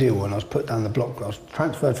was in Woodhill, and I was put down the block. I was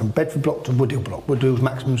transferred from Bedford block to Woodhill block. Woodhill was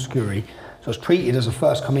maximum security, so I was treated as a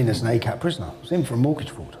first come in as an ACAT prisoner. I was in for a mortgage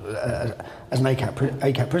fraud as an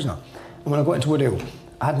ACAT prisoner. And when I got into Woodhill,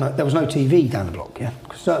 there was no TV down the block,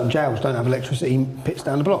 because certain jails don't have electricity pits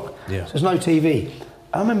down the block. Yeah. So there's no TV.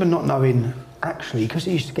 I remember not knowing, actually, because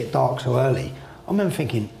it used to get dark so early, I remember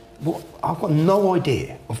thinking, I've got no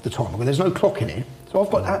idea of the time, because there's no clock in it, so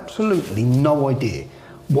I've got absolutely no idea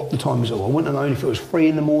what the time is. I wouldn't have known if it was 3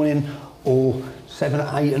 in the morning or 7 or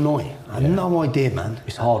 8 at night. I had no idea, man.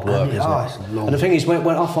 It's hard work, isn't it? It's long. And the thing is, when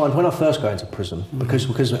I first go into prison,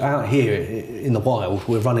 because out here in the wild,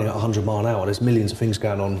 we're running at 100 mile an hour, there's millions of things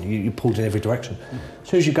going on, you're pulled in every direction. As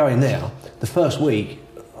soon as you go in there, the first week,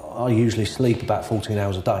 I usually sleep about 14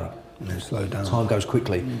 hours a day. And then slow down. Time goes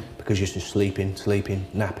quickly because you're just sleeping,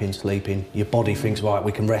 napping, sleeping. Your body thinks, right,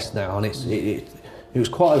 we can rest now, and it was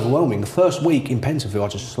quite overwhelming. The first week in Pentonville, I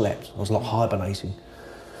just slept. I was like hibernating,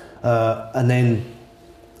 and then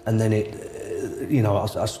it, you know,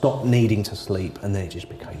 I stopped needing to sleep, and then it just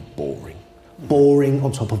became boring, boring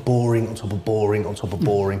on top of boring on top of boring on top of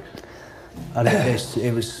boring, and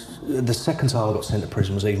it was. The second time I got sent to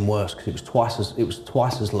prison was even worse, because it was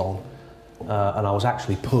twice as long, and I was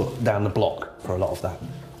actually put down the block for a lot of that.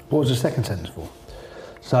 What was the second sentence for?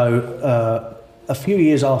 So a few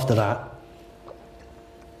years after that,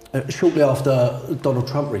 shortly after Donald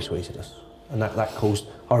Trump retweeted us, and that caused.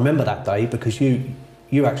 I remember that day because you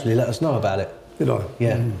actually let us know about it. Did I?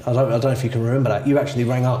 Yeah. I don't know if you can remember that. You actually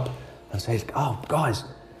rang up and said, "Oh, guys,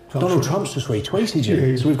 Donald Trump's just retweeted you."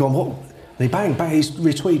 Yeah. So we've gone, what? And he bang, he's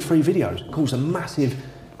retweeted 3 videos. It caused a massive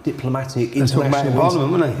diplomatic international...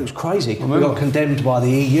 Parliament, wasn't it? It was crazy. We got condemned by the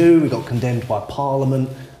EU, we got condemned by Parliament,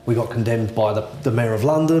 we got condemned by the Mayor of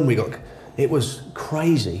London, it was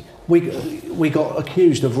crazy. We got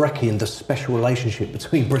accused of wrecking the special relationship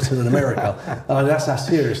between Britain and America. That's how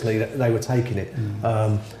seriously they were taking it.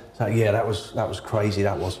 So yeah, that was crazy,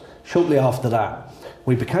 that was. Shortly after that,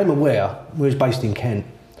 we became aware, we was based in Kent,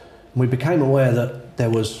 and we became aware that there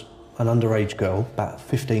was an underage girl, about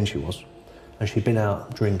 15 she was, and she'd been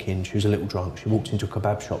out drinking, she was a little drunk, she walked into a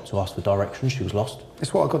kebab shop to ask for directions, she was lost.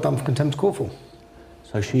 That's what I got done for contempt of court for.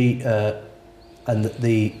 So she, and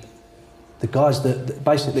the guys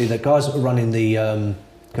that were running the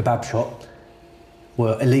kebab shop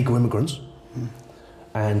were illegal immigrants,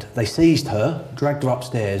 and they seized her, dragged her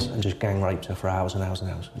upstairs, and just gang raped her for hours and hours and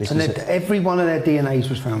hours. Every one of their DNAs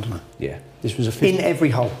was found on her? Yeah. This was in every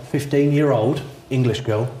hole? 15-year-old English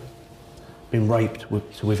girl, been raped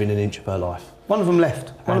to within an inch of her life. One of them left.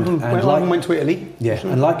 One of them went to Italy. Yeah,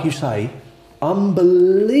 and like you say,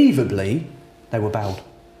 unbelievably, they were bailed.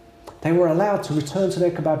 They were allowed to return to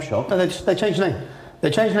their kebab shop. No, they changed the name. They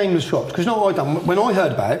changed the name of the shops. Because you know what I done? When I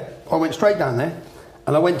heard about it, I went straight down there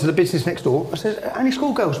And I went to the business next door. I said, any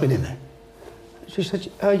schoolgirls been in there? She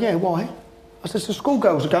said, yeah, why? I said, so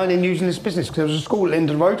schoolgirls are going in using this business because there was a school at the end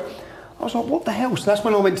of the road. I was like, what the hell? So that's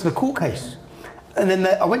when I went to the court case. And then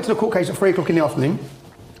I went to the court case at 3 o'clock in the afternoon.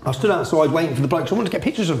 I stood outside waiting for the blokes. I wanted to get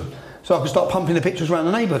pictures of them so I could start pumping the pictures around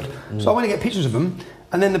the neighbourhood. So I went to get pictures of them.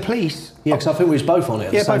 And then the police... Yeah, because I think we was both on it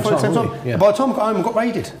at the same time, weren't we? Yeah. By the time I got home, I got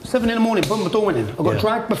raided. 7 in the morning, boom, the door went in. I got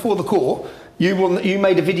dragged before the court. You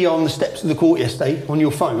made a video on the steps of the court yesterday on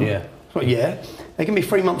your phone. Yeah. Like, yeah. They give me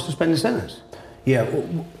 3 months suspended sentence. Yeah,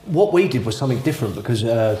 what we did was something different because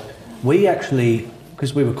we actually,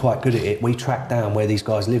 because we were quite good at it, we tracked down where these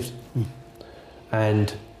guys lived.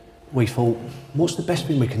 And we thought, what's the best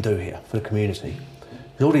thing we can do here for the community?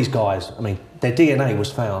 Because all these guys, I mean, their DNA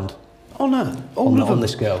was found on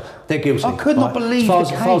this girl. They're guilty. I could not believe as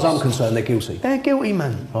far as I'm concerned, they're guilty. They're guilty,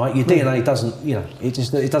 man. Right, your DNA doesn't, you know, it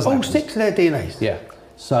doesn't All happen. 6 of their DNAs. Yeah.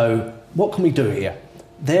 So what can we do here?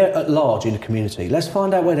 They're at large in the community. Let's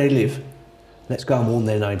find out where they live. Let's go and warn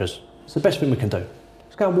their neighbours. It's the best thing we can do.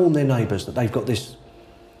 Let's go and warn their neighbours that they've got this.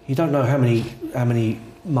 You don't know how many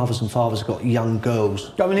mothers and fathers have got young girls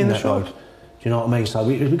going in the shop. Do you know what I mean? So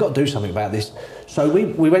we've got to do something about this. So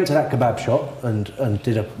we went to that kebab shop and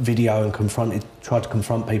did a video and tried to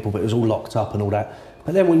confront people, but it was all locked up and all that.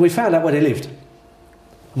 But then we found out where they lived.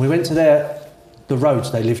 And we went to the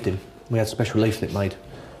roads they lived in. We had a special leaflet made.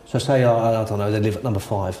 So say, I don't know, they live at number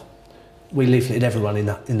 5. We leafleted everyone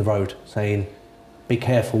in the road saying, be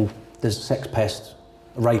careful, there's a sex pest,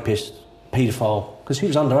 a rapist, paedophile, because he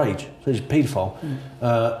was underage, so he's a paedophile.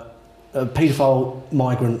 A paedophile,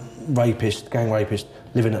 migrant, rapist, gang rapist,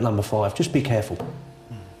 living at number 5, just be careful.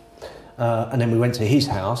 And then we went to his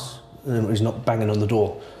house, and he was not banging on the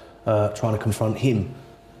door, trying to confront him.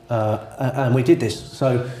 And we did this.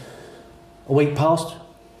 So a week passed,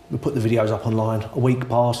 we put the videos up online, a week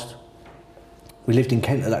passed. We lived in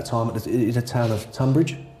Kent at that time, in the town of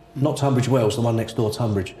Tunbridge. Not Tunbridge Wells, the one next door,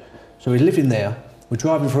 Tunbridge. So we live in there, we're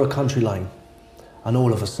driving through a country lane, and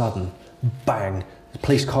all of a sudden, bang, there's a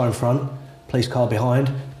police car in front, police car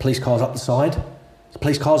behind, police cars up the side, there's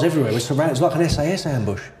police cars everywhere. We're surrounded, it's like an SAS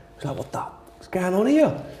ambush. It's like, what's going on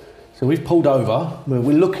here? So we've pulled over, we're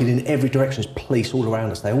looking in every direction, there's police all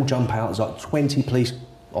around us. They all jump out, there's like 20 police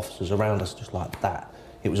officers around us, just like that.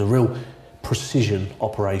 It was a real precision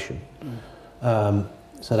operation.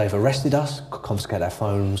 So they've arrested us, confiscated our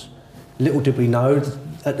phones. Little did we know,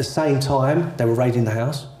 at the same time they were raiding the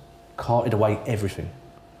house, carted away everything.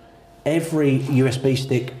 Every USB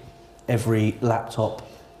stick, every laptop,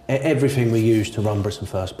 everything we used to run Britain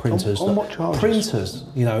First, printers. On what charges? Printers,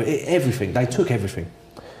 you know, everything. They took everything.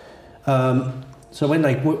 So when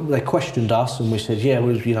they questioned us and we said, yeah,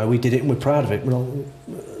 we did it and we're proud of it.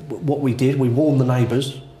 What we did, we warned the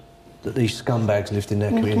neighbours that these scumbags lived in their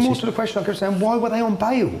community. More to the question I kept saying, why were they on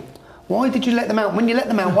bail? Why did you let them out? When you let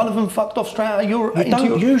them out, one of them fucked off straight out of your... You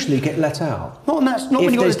don't usually get let out. Not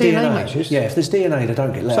when you've got the DNA matches. Yeah, if there's DNA, they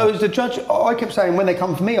don't get let out. So as the judge, I kept saying when they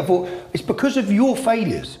come for me, I thought, it's because of your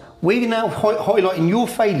failures. We're now highlighting your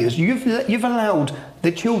failures. You've allowed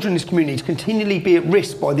the children in this community to continually be at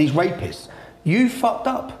risk by these rapists. You fucked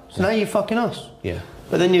up, so now you're fucking us. Yeah.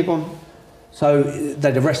 But then you're gone... So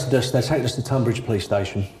they'd arrested us, they'd taken us to Tunbridge police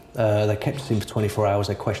station. They kept us in for 24 hours,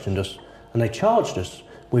 they questioned us, and they charged us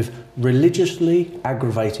with religiously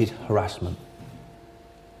aggravated harassment.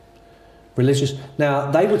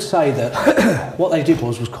 Now, they would say that what they did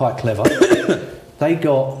was quite clever. They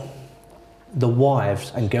got the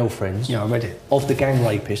wives and girlfriends of the gang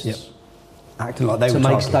rapists acting like they were to make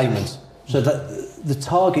targets. statements. So that the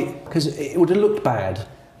target, because it would have looked bad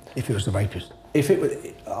if it was the rapist. If it was,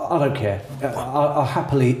 I don't care. I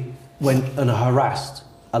happily went and harassed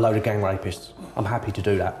a load of gang rapists. I'm happy to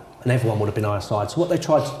do that. And everyone would have been on our side. So what they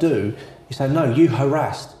tried to do is say, no, you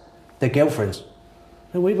harassed their girlfriends.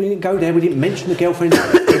 And we didn't go there, we didn't mention the girlfriends,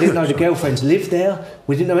 we didn't know the girlfriends lived there,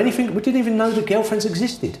 we didn't know anything, we didn't even know the girlfriends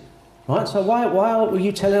existed. Right? So why were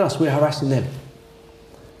you telling us we're harassing them?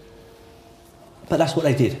 But that's what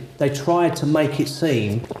they did. They tried to make it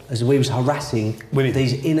seem as if we was harassing women,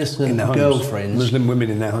 these innocent girlfriends. Muslim women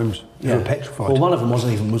in their homes who were petrified. Well, one of them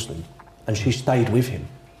wasn't even Muslim, and she stayed with him.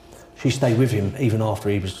 She stayed with him even after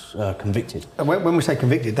he was convicted. And when we say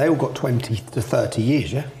convicted, they all got 20 to 30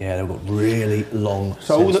 years, yeah? Yeah, they got really long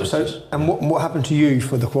sentences. And what happened to you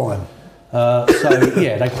for the crime?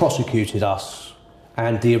 Yeah, they prosecuted us,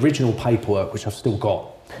 and the original paperwork, which I've still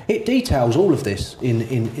got, it details all of this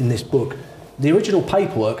in this book. The original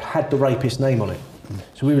paperwork had the rapist's name on it.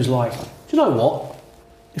 So we was like, do you know what?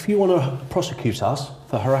 If you want to prosecute us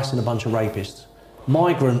for harassing a bunch of rapists,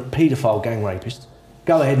 migrant, paedophile gang rapists,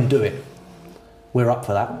 go ahead and do it. We're up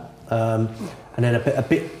for that. And then a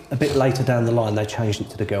bit later down the line, they changed it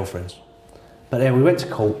to the girlfriends. But then we went to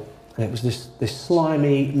court, and it was this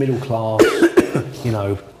slimy middle class, you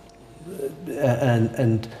know,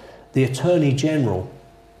 and the Attorney General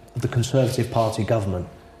of the Conservative Party government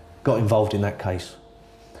got involved in that case.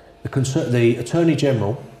 The Attorney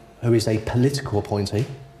General, who is a political appointee,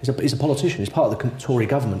 he's a politician, he's part of the Tory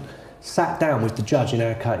government, sat down with the judge in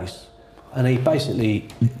our case, and he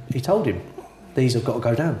told him, these have got to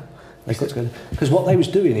go down. They've got to go down. Because what they was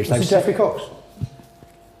doing is... Was it Geoffrey Cox?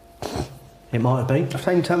 It might have been. The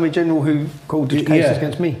same Attorney General who called his cases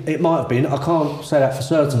against me? It might have been. I can't say that for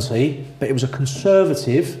certainty, but it was a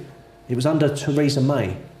Conservative. It was under Theresa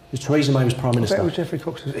May. Theresa May was Prime Minister. It was Geoffrey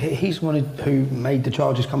Cox. He's the one who made the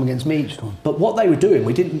charges come against me each time. But what they were doing,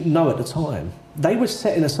 we didn't know at the time, they were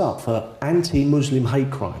setting us up for anti-Muslim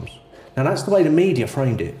hate crimes. Now that's the way the media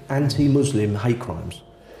framed it, anti-Muslim hate crimes.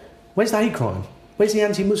 Where's the hate crime? Where's the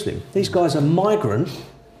anti-Muslim? These guys are migrant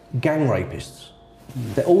gang rapists.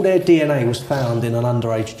 All their DNA was found in an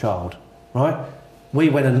underage child, right? We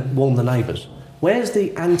went and warned the neighbours. Where's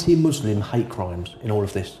the anti-Muslim hate crimes in all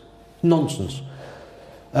of this? Nonsense.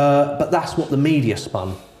 But that's what the media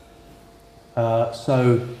spun.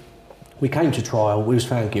 So we came to trial, we was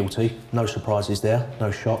found guilty, no surprises there,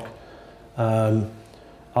 no shock.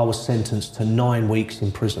 I was sentenced to 9 weeks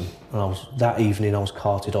in prison, and that evening I was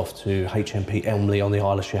carted off to HMP Elmley on the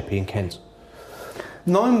Isle of Sheppey in Kent.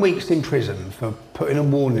 9 weeks in prison for putting a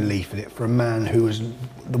warning leaflet for a man who was,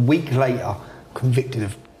 the week later, convicted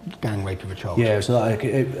of gang rape of a child. Yeah, it was like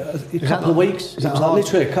a couple of weeks. It was like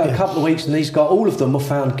literally a couple of weeks, and these guys, all of them were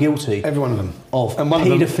found guilty. Every one of them. Of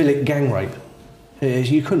paedophilic gang rape.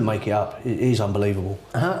 You couldn't make it up. It is unbelievable.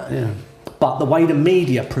 Yeah. But the way the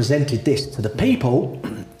media presented this to the people,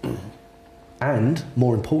 and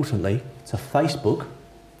more importantly, to Facebook,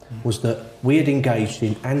 was that we had engaged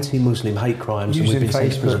in anti-Muslim hate crimes and we'd been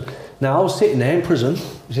sent to prison. Now, I was sitting there in prison.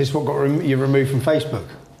 Is this what got you removed from Facebook?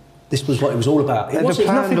 This was what it was all about. It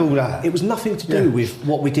was nothing to do with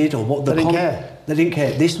what we did or what the... They didn't care. They didn't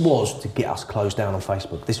care. This was to get us closed down on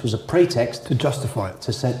Facebook. This was a pretext... To justify it.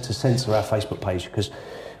 To censor our Facebook page, because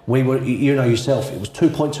we were, you know yourself, it was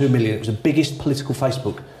 2.2 million. It was the biggest political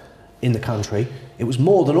Facebook in the country. It was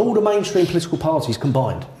more than all the mainstream political parties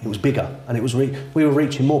combined. It was bigger, and it was we were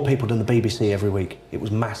reaching more people than the BBC every week. It was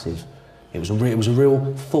massive. It was a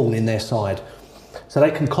real thorn in their side. So they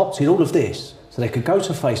concocted all of this so they could go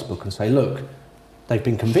to Facebook and say, look, they've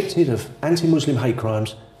been convicted of anti-Muslim hate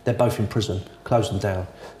crimes. They're both in prison. Close them down.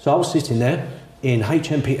 So I was sitting there in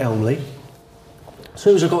HMP Elmley. As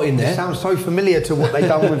soon as I got in there... It sounds so familiar to what they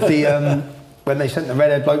done with the when they sent the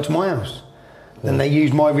redhead bloke to my house. Then they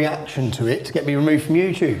used my reaction to it to get me removed from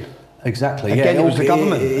YouTube. Exactly. Again, it was the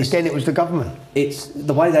government. Again, it was the government. It's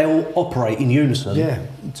the way they all operate in unison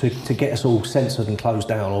to get us all censored and closed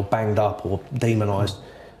down or banged up or demonised.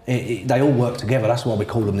 They all work together. That's why we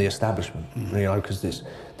call them the establishment. You know, because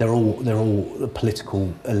they're all the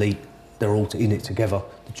political elite. They're all in it together.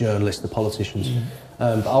 The journalists, the politicians.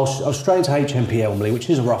 But I was straight to HMP Elmley, which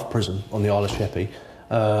is a rough prison on the Isle of Sheppey.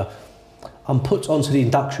 I'm put onto the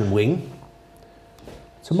induction wing.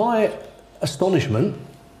 To my astonishment,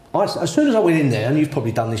 as soon as I went in there, and you've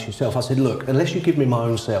probably done this yourself, I said, look, unless you give me my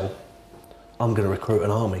own cell, I'm going to recruit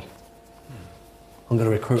an army. I'm going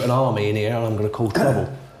to recruit an army in here and I'm going to cause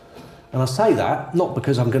trouble. And I say that, not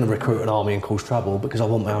because I'm going to recruit an army and cause trouble, because I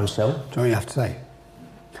want my own cell. Do you know what you have to say?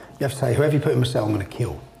 You have to say, whoever you put in my cell, I'm going to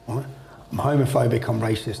kill. Right? I'm homophobic, I'm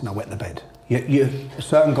racist, and I wet the bed.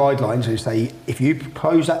 Certain guidelines who say, if you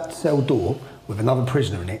close that cell door with another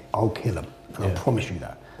prisoner in it, I'll kill them. And I promise you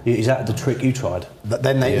that. Is that the trick you tried? But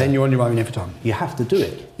then you're on your own every time. You have to do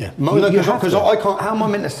it. Yeah. Because I can't. How am I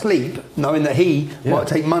meant to sleep knowing that he might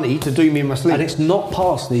take money to do me in my sleep? And it's not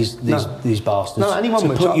past these bastards. No, anyone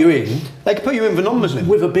to put you in. They could put you in for non-Muslim.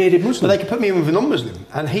 With a bearded Muslim. But they could put me in with a non-Muslim,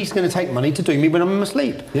 and he's going to take money to do me when I'm in my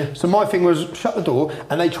sleep. Yeah. So my thing was shut the door,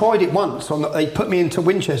 and they tried it once. They put me into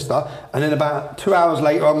Winchester, and then about 2 hours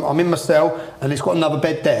later, I'm in my cell, and it's got another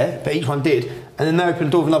bed there, but each one did. And then they opened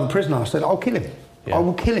the door of another prisoner. I said, I'll kill him. Yeah. I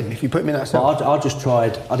will kill him if you put me in that cell. I just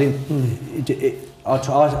tried. I didn't. I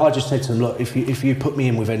just said to them, look, if you put me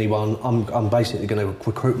in with anyone, I'm basically going to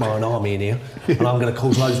recruit my own army in here, and I'm going to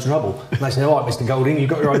cause loads of trouble. And they said, all right, Mr. Golding,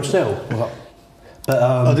 you've got your own cell. I was like,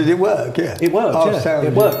 but did it work? Yeah, it worked.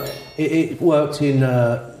 It worked.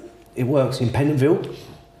 It worked in Pentonville,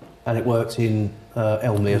 and it worked in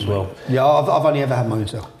Elmley as well. Yeah, I've only ever had my own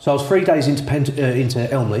cell. So I was 3 days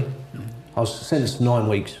into Elmley. I was sentenced to 9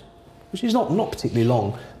 weeks. Which is not particularly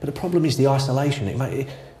long, but the problem is the isolation.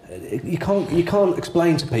 You can't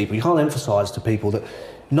explain to people, you can't emphasise to people that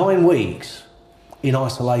 9 weeks in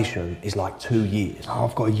isolation is like 2 years. Oh,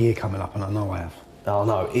 I've got a year coming up, and I know I have. Oh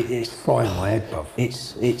no, it's Frying my head, bruv.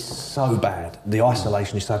 It's so bad. The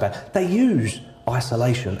isolation is so bad. They use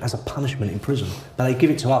isolation as a punishment in prison, but they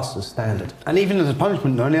give it to us as standard. And even as a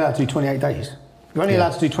punishment, you're only allowed to do 28 days. You're only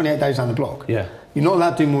allowed to do 28 days down the block. Yeah. You're not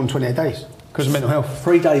allowed to do more than 28 days because of mental health.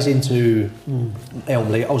 3 days into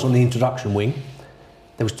Elmley, I was on the introduction wing.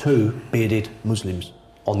 There was 2 bearded Muslims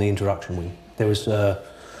on the introduction wing. There was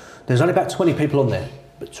only about 20 people on there,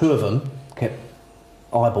 but 2 of them kept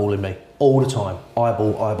eyeballing me all the time.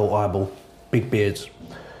 Eyeball, big beards.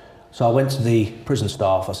 So I went to the prison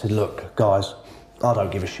staff, I said, look, guys, I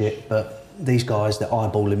don't give a shit, but these guys, they're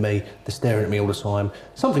eyeballing me, they're staring at me all the time,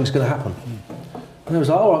 something's going to happen. And they was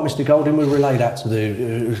like, all right, Mr. Golding, we'll relay that to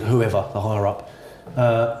the whoever, the higher up.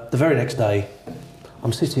 The very next day,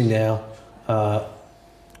 I'm sitting there,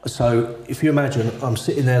 so if you imagine, I'm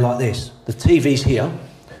sitting there like this, the TV's here,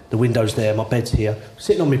 the window's there, my bed's here,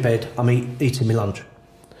 sitting on my bed, I'm eating my lunch.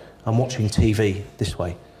 I'm watching TV this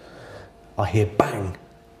way. I hear bang.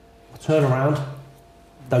 I turn around,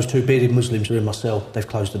 those 2 bearded Muslims are in my cell, they've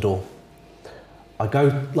closed the door. I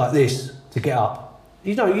go like this to get up.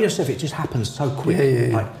 You know yourself, it just happens so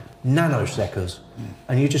quick, like nanoseconds.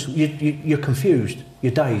 And you're confused,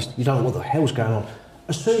 you're dazed, you don't know what the hell's going on.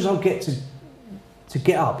 As soon as I get to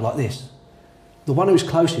get up like this, the one who's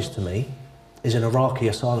closest to me is an Iraqi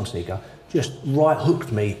asylum seeker, just right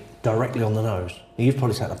hooked me directly on the nose. You've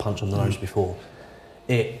probably taken a punch on the nose before.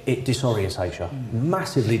 It disorientates you,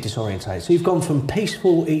 massively disorientates. So you've gone from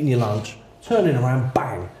peaceful eating your lunch, turning around,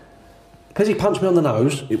 bang. Because he punched me on the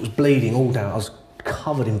nose, it was bleeding all down. I was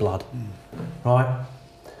covered in blood, right?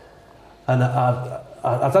 And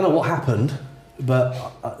I don't know what happened, but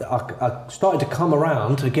I started to come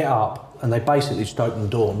around to get up, and they basically just opened the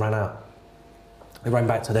door and ran out. They ran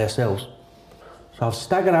back to their cells. So I've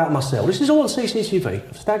staggered out of my cell. This is all on CCTV.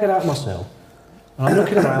 I've staggered out of my cell. And I'm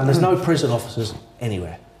looking around, there's no prison officers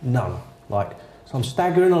anywhere. None. So I'm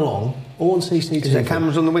staggering along, all on CCTV. Is there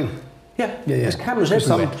cameras on the wing? Yeah. There's cameras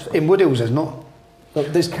everywhere. In Wood Hills, there's not. Look,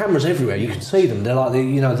 there's cameras everywhere. You can see them. They're like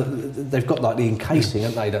they've got like the encasing,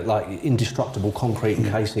 haven't they? That like indestructible concrete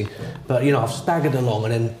encasing. But I've staggered along,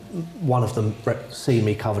 and then one of them see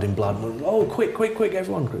me covered in blood. And, oh, quick,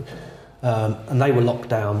 everyone! And they were locked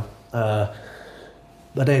down.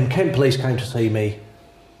 But then Kent Police came to see me.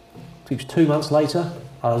 It was 2 months later.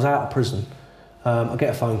 I was out of prison. I get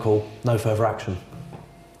a phone call. No further action.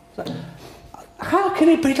 How can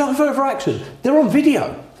it be no further action? They're on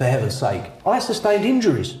video, for heaven's sake. I sustained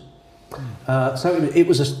injuries. So it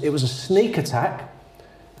was a sneak attack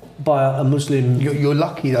by a Muslim. You're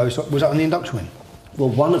lucky though. So was that on the induction wing? Well,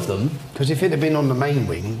 one of them. Because if it had been on the main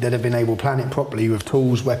wing, they'd have been able to plan it properly with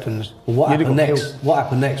tools, weapons. Well, what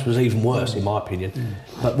happened next was even worse, in my opinion.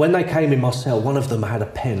 But when they came in my cell, one of them had a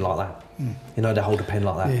pen like that. They hold a pen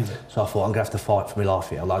like that. So I thought, I'm going to have to fight for my life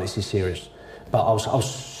here. Like, this is serious. But I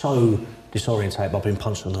was so disorientated by being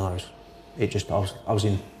punched on the nose. I was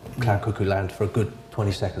in cloud cuckoo land for a good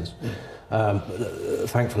 20 seconds.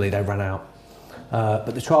 Thankfully, they ran out.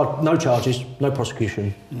 But they tried, no charges, no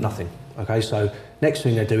prosecution, nothing. Okay, so next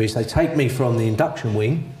thing they do is they take me from the induction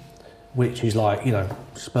wing, which is like,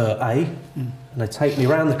 spur A, and they take me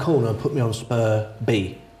around the corner and put me on spur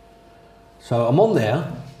B. So I'm on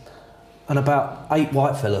there, and about 8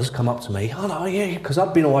 white fellas come up to me. Oh no, yeah, because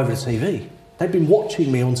I'd been all over the TV. They'd been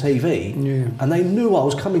watching me on TV, and they knew I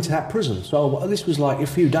was coming to that prison. So this was like a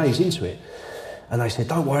few days into it. And they said,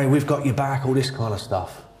 don't worry, we've got your back, all this kind of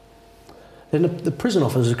stuff. Then the prison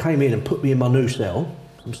officers came in and put me in my new cell.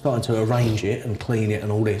 I'm starting to arrange it and clean it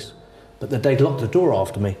and all this. But they'd locked the door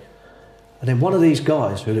after me. And then one of these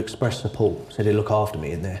guys who'd expressed support said he'd look after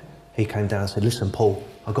me in there. He came down and said, listen, Paul,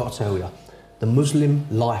 I've got to tell you, the Muslim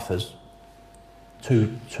lifers,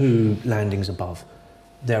 two landings above,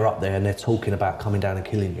 they're up there and they're talking about coming down and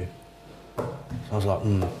killing you. So I was like,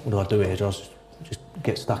 what do I do here? Do I just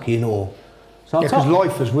get stuck in or... So because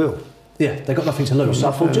lifers will. Yeah, they've got nothing to lose. So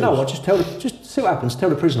I thought, you know what, just see what happens,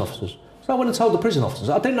 tell the prison officers. So I went and told the prison officers.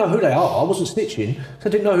 I didn't know who they are. I wasn't snitching, so I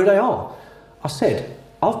didn't know who they are. I said,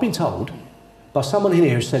 I've been told by someone in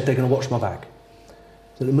here who said they're going to watch my back,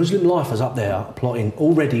 that the Muslim lifers up there are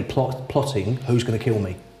already plotting who's going to kill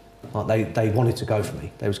me. Like they wanted to go for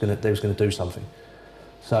me. They was going to do something.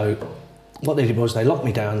 So what they did was they locked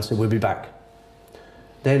me down and said, we'll be back.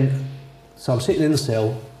 So I'm sitting in the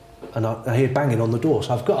cell and I hear banging on the door.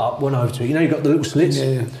 So I've got up, went over to it. You've got the little slits?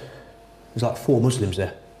 Yeah. There's like 4 Muslims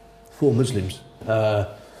there. 4 Muslims.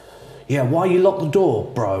 Yeah, why you lock the door,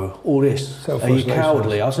 bro? All this. Are you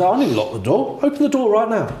cowardly? I said, I didn't lock the door. Open the door right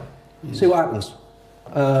now. See what happens.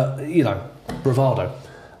 Bravado.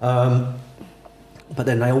 But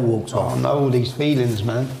then they all walked off. I know all these feelings,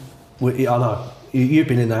 man. I know. You've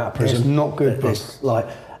been in and out of prison. It's not good, bro. It's like,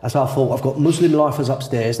 as I thought, I've got Muslim lifers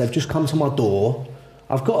upstairs. They've just come to my door.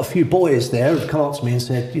 I've got a few boys there who've come up to me and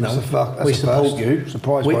said, you know, we support you.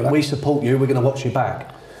 Surprised by that. We support you. We're going to watch you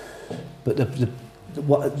back. But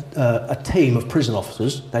a team of prison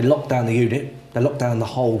officers, they locked down the unit. They locked down the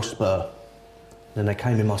whole spur. Then they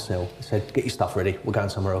came in my cell. They said, get your stuff ready. We're going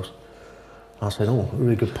somewhere else. I said, oh,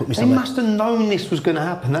 really good, put me They somewhere. must have known this was going to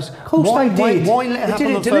happen. That's, Of course they did. Why let it happen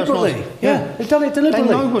did it on the first deliberately. night? Yeah, they've done it deliberately.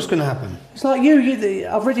 They know what's going to happen. It's like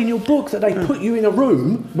I've read in your book that they put you in a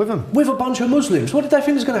room With them. with a bunch of Muslims. What did they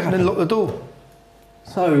think was going to And happen? then lock the door.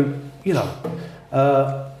 So, you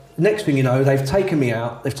know, next thing you know, they've taken me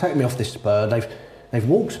out. They've taken me off this spur. They've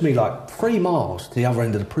walked me like 3 miles to the other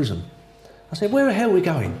end of the prison. I said, where the hell are we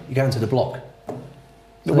going? You're going to the block.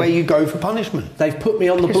 The way you go for punishment. They've put me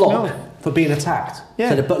on the Piss me block off. for being attacked. Yeah.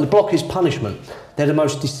 So the block is punishment. They're the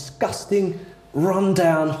most disgusting,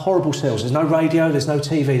 run-down, horrible cells. There's no radio, there's no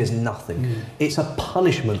TV, there's nothing. It's a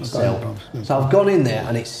punishment cell. So I've gone in there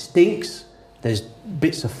and it stinks. There's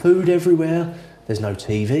bits of food everywhere. There's no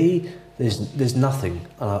TV. There's nothing.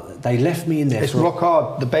 They left me in there. It's rock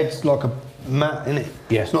hard. The bed's like a mat, isn't it?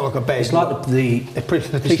 Yeah. It's not like a bed. It's like the police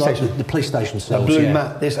station. the police station The cells. blue yeah.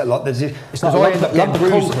 mat. This like there's this. It's 'cause like I end up lumber getting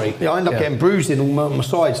bruised. concrete. Yeah, I end up Yeah. getting bruised in all my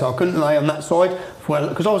sides, so I couldn't lay on that side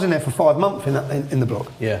because I was in there for 5 months in the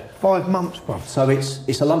block. Yeah. 5 months, bro. So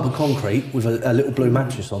it's a lump of concrete with a little blue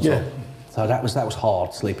mattress on top. Yeah. So that was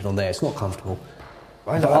hard sleeping on there. It's not comfortable.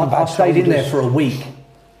 I I stayed in there for a week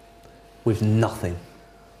with nothing.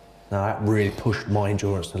 Now that really pushed my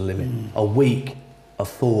endurance to the limit. A week of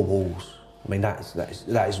 4 walls. I mean that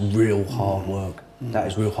is real hard work. That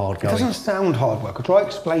is real hard It going. doesn't sound hard work. I try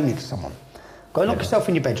explaining it to someone. Go lock yourself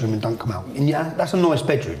in your bedroom and don't come out. And yeah, that's a nice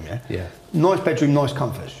bedroom, yeah? Yeah. Nice bedroom, nice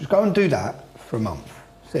comforts. Just go and do that for a month.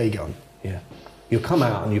 See how you go. Yeah. You'll come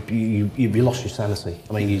out and you lost your sanity.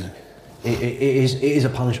 I mean, it is a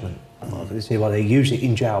punishment. You see why they use it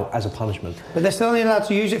in jail as a punishment. But they're still only allowed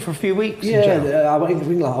to use it for a few weeks in Yeah, jail. I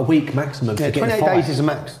think like a week maximum. Yeah, to get 28 a days is a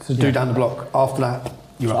max to do down the block. After that,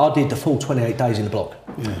 you're up. I did the full 28 days in the block.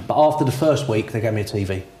 Yeah. But after the first week, they gave me a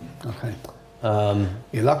TV. Okay.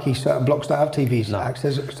 You're lucky certain blocks don't have TVs No.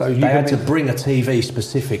 access. So you They had to can- bring a TV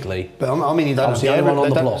specifically. But I mean, you don't I was have the the only aerial, one on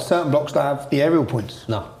the they don't- block. certain blocks don't have the aerial points.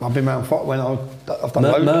 No. I've been around when I've done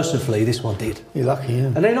loads. Mercifully, this one did. You're lucky, yeah.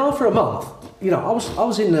 And then after a month, you know, I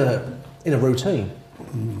was in a routine.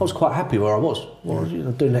 I was quite happy where I was. Well, you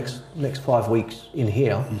know, do next 5 weeks in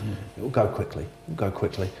here, it will go quickly.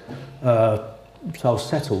 So I was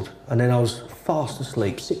settled, and then I was fast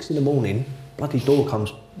asleep. 6 in the morning, bloody door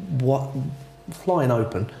comes flying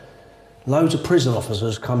open. Loads of prison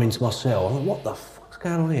officers come into my cell. I'm like, what the fuck's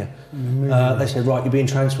going on here? They said, right, you're being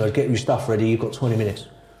transferred. Get your stuff ready. You've got 20 minutes.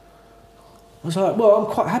 I was like, well, I'm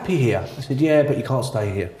quite happy here. I said, yeah, but you can't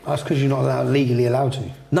stay here. That's because you're not legally allowed to.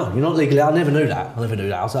 No, you're not legally. I never knew that. I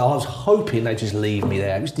was hoping they'd just leave me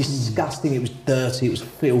there. It was disgusting. It was dirty. It was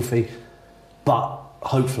filthy. But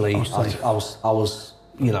hopefully, I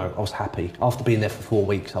was happy. After being there for 4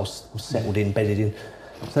 weeks, I was settled in, bedded in.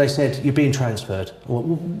 So they said, you're being transferred. Well,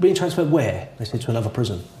 being transferred where? They said, to another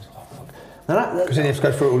prison. Because then you have to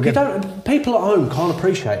go through it all again. People at home can't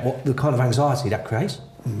appreciate what the kind of anxiety that creates.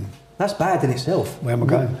 That's bad in itself. Where am I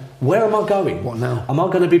going? Where am I going? What now? Am I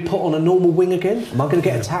going to be put on a normal wing again? Am I going to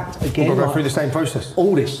get attacked again? I've got to go through the same process.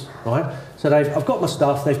 All this, right? So I've got my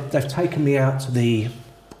stuff. They've taken me out to the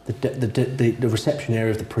reception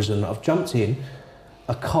area of the prison. I've jumped in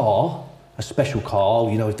a car, a special car,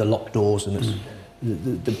 you know, with the locked doors and it's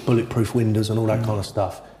the bulletproof windows and all that kind of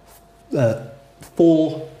stuff.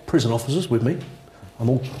 4 prison officers with me. I'm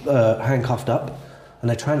all handcuffed up, and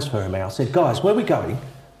they're transferring me. I said, guys, where are we going?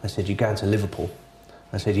 They said, you're going to Liverpool.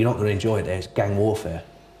 I said, you're not going to enjoy it there. It's gang warfare.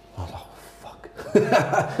 I was like, oh, fuck.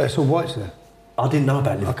 That's all whites there. I didn't know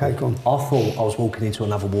about Liverpool. Okay, go on. I thought I was walking into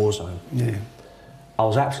another war zone. Yeah. I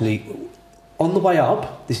was actually on the way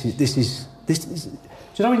up. This is. Do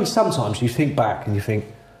you know when sometimes you think back and you think,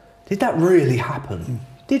 did that really happen?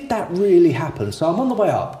 Did that really happen? So I'm on the way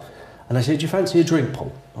up, and they said, do you fancy a drink,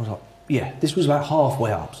 Paul? I was like, yeah. This was about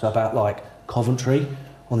halfway up, so about like Coventry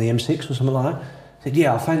on the M6 or something like that. I said,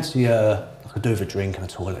 yeah, I fancy I could do with a drink and a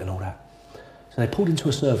toilet and all that. So they pulled into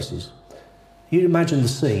a services. You imagine the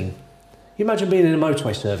scene. You imagine being in a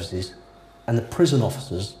motorway services, and the prison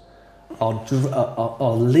officers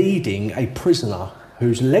are leading a prisoner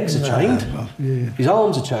whose legs are chained, his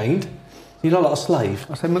arms are chained. You know, like a slave.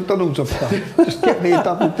 I said, McDonald's officer, just get me a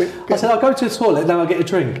double bit. I said, I'll go to the toilet, now I'll get a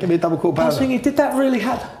drink. Give me a double quart I was powder. thinking, did that really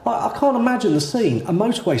happen? I can't imagine the scene, a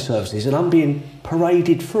motorway services, and I'm being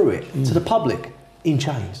paraded through it to the public. in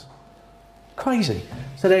chains. Crazy.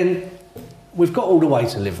 So then we've got all the way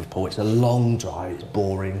to Liverpool. It's a long drive, it's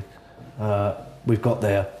boring. We've got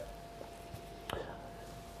there.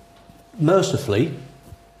 Mercifully,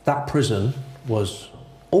 that prison was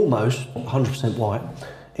almost 100% white.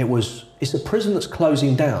 It's a prison that's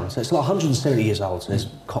closing down, so it's like 170 years old, so there's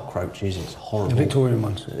cockroaches, it's horrible. The Victorian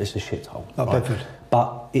ones. It's a shithole. Like Bedford.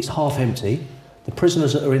 But it's half empty. The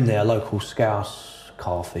prisoners that are in there are local scouse,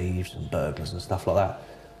 car thieves and burglars and stuff like that.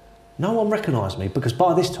 No one recognised me because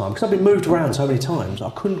by this time, because I've been moved around so many times, I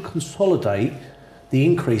couldn't consolidate the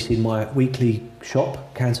increase in my weekly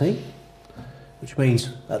shop canteen, which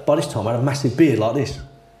means that by this time I had a massive beard like this.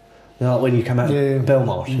 You know, like when you come out of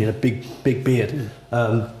Belmarsh, you had a big beard.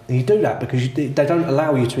 And you do that because they don't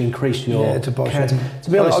allow you to increase your canteen. To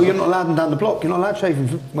be honest, you're not allowed them down the block. You're not allowed shaving.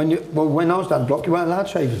 When I was down the block, you weren't allowed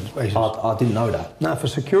shaving razors. I didn't know that. No, for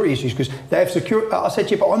security issues, because they have security. I said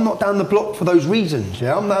to you, but I'm not down the block for those reasons.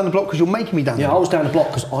 Yeah, I'm down the block because you're making me down the block. Yeah, I was down the block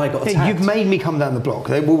because I got attacked. Yeah, you've made me come down the block.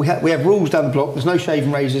 We have rules down the block. There's no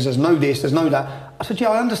shaving razors. There's no this. There's no that. I said, yeah,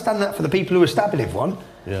 I understand that for the people who establish one.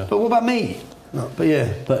 Yeah. But what about me? No, but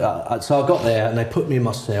yeah. But so I got there and they put me in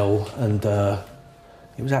my cell and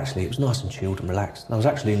it was nice and chilled and relaxed. And I was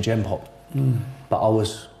actually in Gem Pop, but I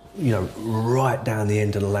was, right down the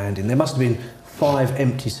end of the landing. There must have been 5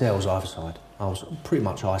 empty cells either side. I was pretty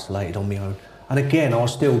much isolated on my own. And again, I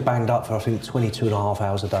was still banged up for I think 22 and a half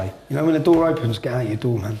hours a day. You know when the door opens, get out your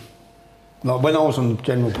door, man. Like when I was on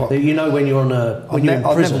General Pop. You know when you're on I've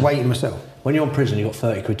never waited myself. When you're in prison, you've got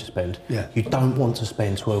 30 quid to spend. Yeah. You don't want to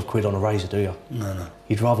spend 12 quid on a razor, do you? No.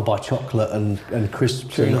 You'd rather buy chocolate and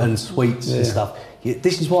crisps and sweets and stuff.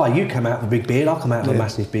 This is why you come out with a big beard, I come out with a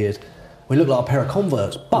massive beard. We look like a pair of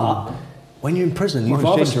Converts. But when you're in prison, you'd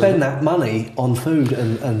rather spend that money on food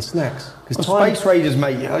and snacks. Space Raiders,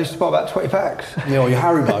 mate, I used to buy about 20 packs. Yeah, or your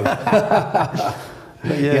Haribo.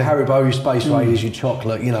 Your Haribo, your Space Raiders, your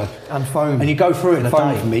chocolate, And phone. And you go through it in a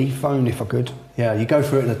day. For me, phone if I could. Yeah, you go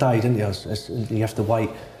through it in a day, didn't you? You have to wait.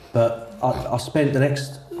 But I spent the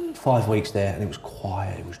next 5 weeks there and it was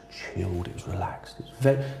quiet, it was chilled, it was relaxed. It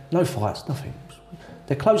was no fights, nothing.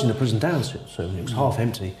 They're closing the prison down soon. It was half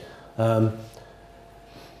empty.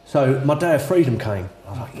 So my day of freedom came. I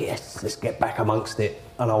was like, yes, let's get back amongst it.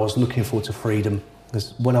 And I was looking forward to freedom.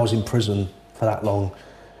 Because when I was in prison for that long,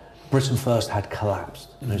 Britain First had collapsed.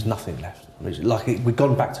 There was nothing left. It was like we'd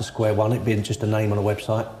gone back to square one. It'd been just a name on a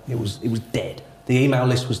website. It was dead. The email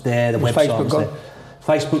list was there. The website was there.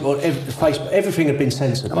 Facebook, everything had been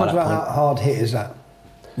censored. How hard hit is that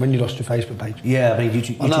when you lost your Facebook page? Yeah, I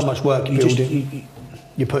mean, I know how much work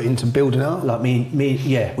you put into building out. Like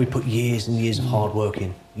we put years and years of hard work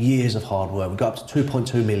in. Years of hard work. We got up to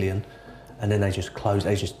 2.2 million, and then they just closed.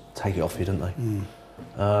 They just take it off you, don't they?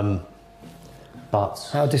 But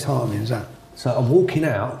how disheartening is that? So I'm walking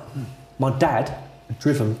out. My dad had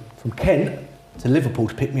driven from Kent to Liverpool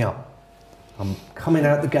to pick me up. I'm coming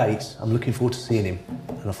out the gates. I'm looking forward to seeing him,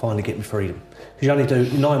 and I finally get my freedom. Because you only do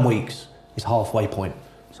 9 weeks is halfway point.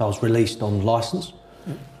 So I was released on licence.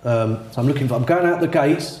 So I'm going out the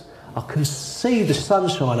gates. I can see the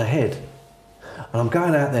sunshine ahead, and I'm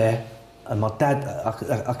going out there, and my dad.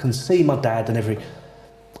 I can see my dad and everything.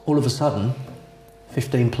 All of a sudden,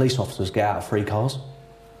 15 police officers get out of 3 cars.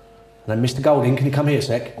 And then, Mr. Golding, can you come here a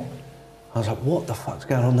sec? I was like, what the fuck's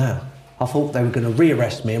going on now? I thought they were going to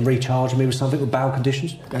rearrest me and recharge me with something with bail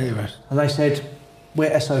conditions. And they said,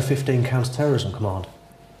 we're SO15 Counter-Terrorism Command.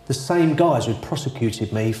 The same guys who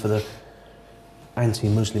prosecuted me for the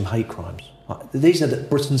anti-Muslim hate crimes. These are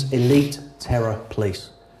Britain's elite terror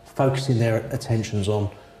police, focusing their attentions on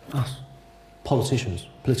us, politicians,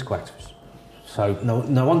 political activists. So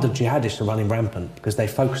no wonder jihadists are running rampant, because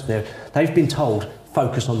they've been told,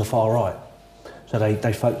 focus on the far right. So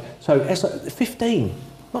SO15,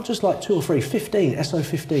 not just like 2 or 3, 15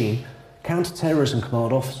 SO15 counter-terrorism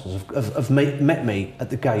command officers have met me at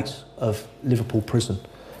the gates of Liverpool prison,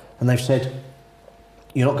 and they've said,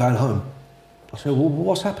 you're not going home. I said, well,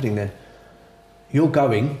 what's happening then? You're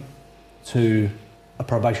going to a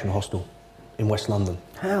probation hostel in West London.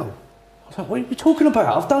 How? I was like, what are you talking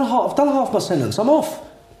about? I've done half my sentence. I'm off.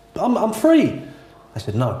 I'm free. I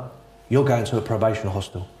said, no, you're going to a probation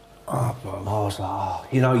hostel. Oh, bro. I was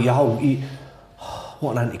like,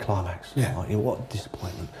 what an anticlimax. Yeah. Like, what a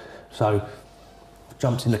disappointment. So I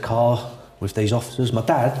jumped in the car with these officers. My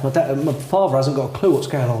father hasn't got a clue what's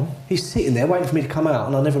going on. He's sitting there waiting for me to come out,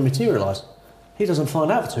 and I never materialise. He doesn't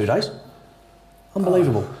find out for 2 days.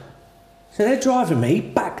 Unbelievable. So they're driving me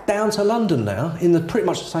back down to London now in pretty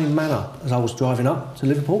much the same manner as I was driving up to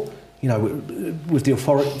Liverpool, with the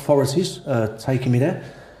authorities taking me there.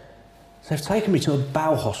 So they've taken me to a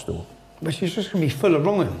bail hostel But she's just going to be full of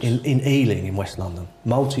wrong uns. In Ealing, in West London.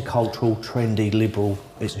 Multicultural, trendy, liberal,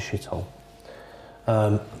 it's a shithole.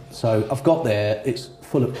 So I've got there, it's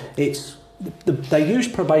full of... They use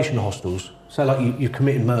probation hostels, so like you've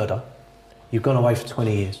committed murder, you've gone away for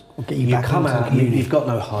 20 years. You come out, you've got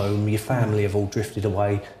no home, your family have all drifted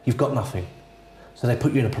away, you've got nothing. So they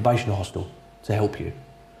put you in a probation hostel to help you.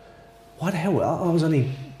 Why the hell? I was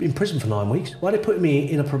only in prison for 9 weeks. Why are they putting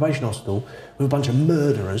me in a probation hostel with a bunch of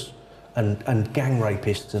murderers and gang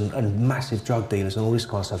rapists and massive drug dealers and all this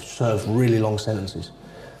kind of stuff, serve really long sentences?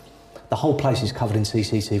 The whole place is covered in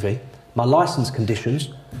CCTV. My licence conditions: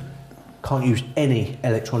 can't use any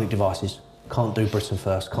electronic devices, can't do Britain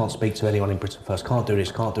First, can't speak to anyone in Britain First, can't do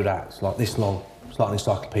this, can't do that. It's like this long, it's like an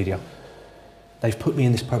encyclopedia. They've put me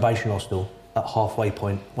in this probation hostel at halfway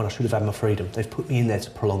point when I should have had my freedom. They've put me in there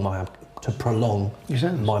to prolong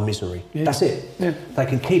my misery. Yeah. That's it. Yeah. They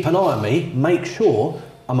can keep an eye on me, make sure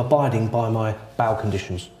I'm abiding by my bail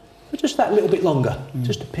conditions. But just that little bit longer,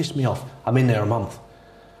 just to piss me off. I'm in there a month.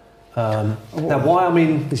 Now, why I'm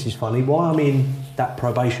in, this is funny, why I'm in that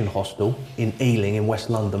probation hostel in Ealing in West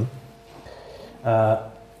London,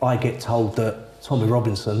 I get told that Tommy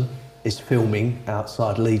Robinson is filming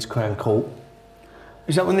outside Leeds Crown Court.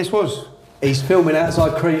 Is that when this was? He's filming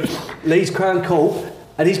outside Leeds Crown Court,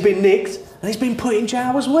 and he's been nicked, and he's been put in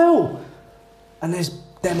jail as well. And there's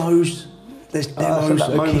demos that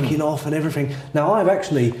are kicking off and everything. Now, I've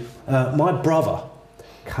actually, my brother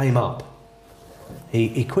came up.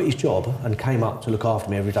 He quit his job and came up to look after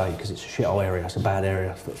me every day because it's a shithole area, it's a bad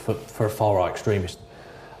area for a far-right extremist.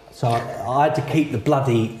 So I had to keep the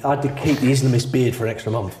Islamist beard for an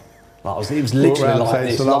extra month. It was literally like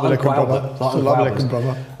this,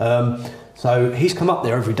 so he's come up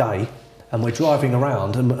there every day, and we're driving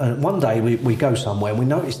around, and one day we go somewhere and we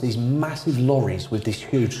notice these massive lorries with these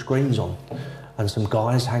huge screens on and some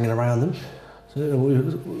guys hanging around them. So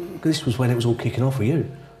this was when it was all kicking off for you.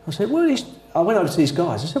 I said, I went over to these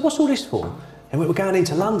guys, I said, what's all this for? And we were going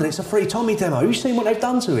into London, it's a free Tommy demo, you seen what they've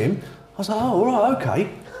done to him? I was like, oh, all right, okay.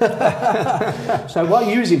 So while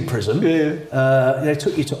you was in prison, they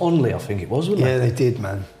took you to Onley, I think it was, wasn't they? Yeah, they did,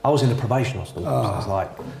 man. I was in the probation hostel, so it was like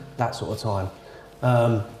that sort of time.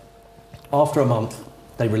 After a month,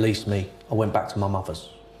 they released me. I went back to my mother's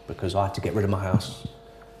because I had to get rid of my house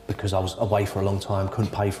because I was away for a long time,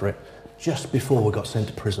 couldn't pay for it. Just before we got sent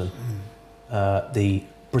to prison, the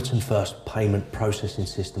Britain First payment processing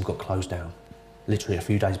system got closed down, literally a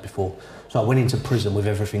few days before. So I went into prison with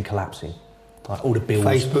everything collapsing. Like all the bills,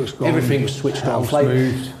 Facebook's gone, everything was switched on.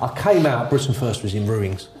 I came out, Britain First was in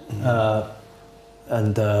ruins. That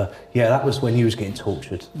was when you was getting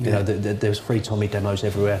tortured. You know, there was free Tommy demos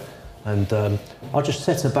everywhere. And I just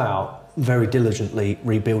set about very diligently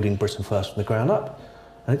rebuilding Britain First from the ground up.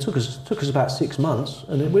 And it took us about 6 months,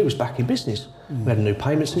 and we was back in business. We had a new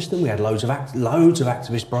payment system. We had loads of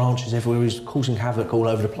activist branches everywhere. We was causing havoc all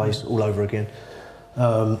over the place, all over again.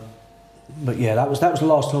 But yeah, that was the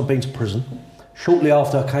last time I've been to prison. Shortly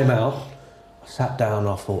after I came out, I sat down and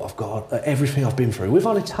I thought, I've got everything I've been through. We've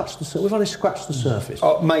only scratched the surface.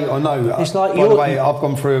 Oh, mate, I know. It's like by the way, I've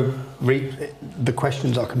gone through the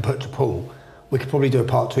questions I can put to Paul. We could probably do a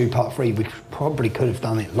part 2, part 3. We probably could have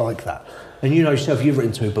done it like that. And you know yourself, you've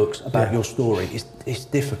written 2 books about your story. It's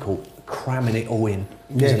difficult cramming it all in,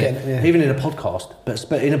 isn't it? Yeah. Even in a podcast,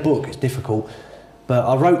 but in a book it's difficult. But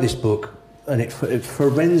I wrote this book, and it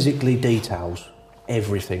forensically details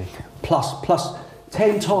everything, plus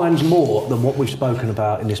 10 times more than what we've spoken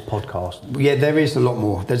about in this podcast. Yeah, there is a lot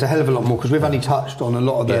more. There's a hell of a lot more because we've only touched on a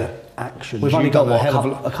lot of the actions. We've only got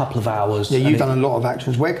a couple of hours. Yeah, you've done a lot of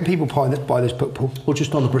actions. Where can people buy this book, Paul? Well,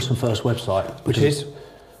 just on the Britain First website, which is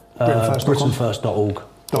BritainFirst.org.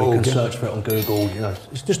 Or you can search for it on Google. You know,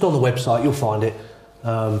 it's just on the website. You'll find it.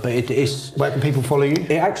 But it is. Where can people follow you?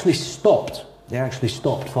 It actually stopped.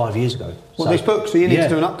 5 years ago. Well, this book, so you need to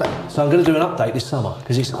do an update. So I'm going to do an update this summer,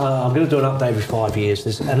 because I'm going to do an update every 5 years.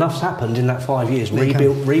 There's enough's happened in that 5 years.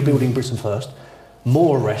 Rebuilding Britain First,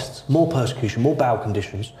 more arrests, more persecution, more bail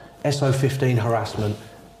conditions, SO15 harassment,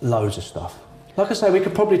 loads of stuff. Like I say, we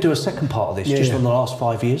could probably do a second part of this on the last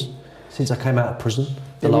 5 years, since I came out of prison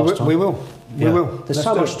the last time. We will. There's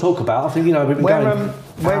so much to talk about. I think, you know, we've been going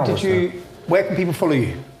where can people follow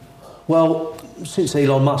you? Well, since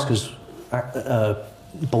Elon Musk has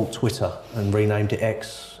bought Twitter and renamed it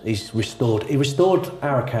X, he restored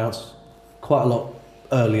our accounts quite a lot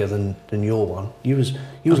earlier than your one. You was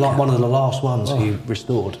like one of the last ones he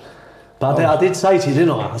restored. But I did say to you,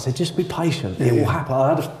 didn't I said, just be patient, it will happen. I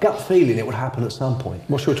had a gut feeling it would happen at some point.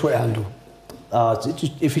 What's your Twitter handle?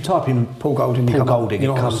 If you type in Paul Golding, Paul Golding,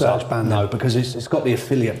 you're it not on comes a search up. band. No, because it's got the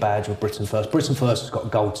affiliate badge of Britain First. Britain First has got a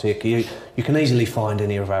gold tick. You can easily find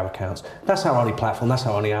any of our accounts. That's our only platform. That's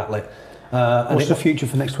our only outlet. What's the future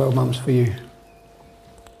for the next 12 months for you?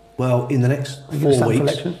 Well, in the next Are you gonna 4 stand for weeks.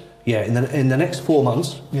 election? Yeah, in the next 4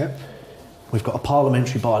 months, Yeah. we've got a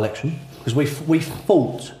parliamentary by-election because we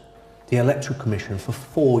fought the Electoral Commission for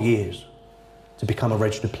 4 years to become a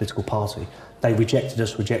registered political party. They rejected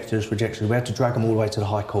us. We had to drag them all the way to the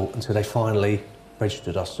High Court until they finally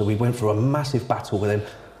registered us. So we went through a massive battle with them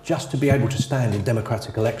just to be able to stand in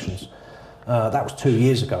democratic elections. That was 2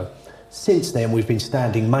 years ago. Since then, we've been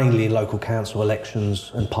standing mainly in local council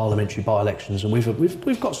elections and parliamentary by-elections, and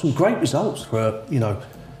we've got some great results for a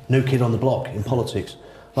new kid on the block in politics.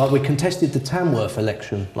 Like we contested the Tamworth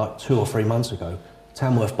election like 2 or 3 months ago.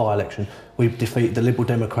 Tamworth by-election. We've defeated the Liberal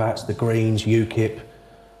Democrats, the Greens, UKIP.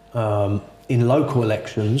 In local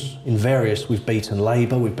elections, in various, we've beaten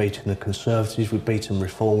Labour, we've beaten the Conservatives, we've beaten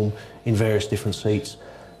Reform in various different seats.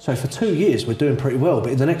 So for 2 years, we're doing pretty well.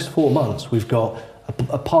 But in the next 4 months, we've got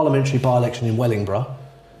a parliamentary by-election in Wellingborough,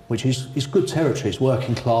 which is good territory. It's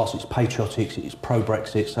working class, it's patriotic, it's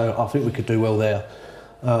pro-Brexit. So I think we could do well there.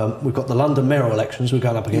 We've got the London mayoral elections. We're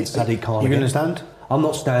going up against Sadiq Khan. You're going to stand? I'm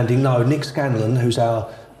not standing, no. Nick Scanlon, who's our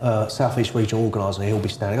South East Regional Organiser, he'll be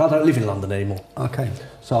standing. I don't live in London anymore. Okay.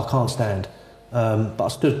 So I can't stand. But I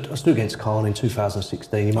stood against Khan in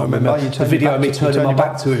 2016. You might remember remember you the turned video your of back me to- turning turned my your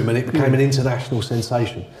back back- to him, and it became an international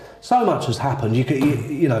sensation. So much has happened.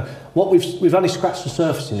 What we've only scratched the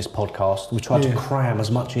surface in this podcast. We tried to cram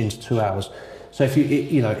as much into 2 hours. So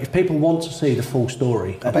if people want to see the full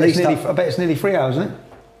story, I bet it's nearly 3 hours, isn't it?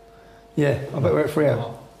 Yeah, I bet we're at 3 hours.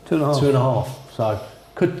 2.5. 2.5. So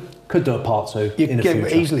could do a part 2 in the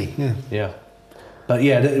future. Easily, yeah. Yeah. But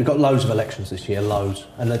yeah, we've got loads of elections this year, loads.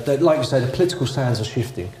 And like you say, the political sands are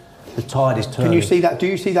shifting. The tide is turning. Can you see that? Do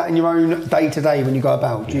you see that in your own day-to-day when you go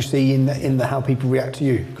about? Do you see in the how people react to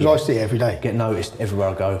you? Because I see it every day. Get noticed everywhere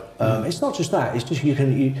I go. It's not just that. It's just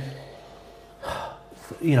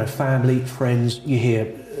family, friends. You hear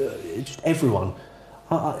just everyone.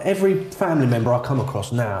 Every family member I come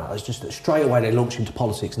across now is just straight away they launch into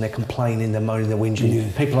politics and they're complaining, they're moaning, they're whinging.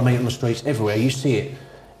 Yeah. People I meet on the streets everywhere. You see it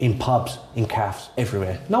in pubs, in cafes,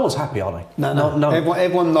 everywhere. No one's happy, are they? No.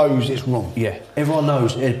 Everyone knows it's wrong. Yeah, everyone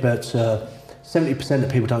knows it, but 70%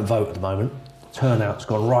 of people don't vote at the moment. Turnout's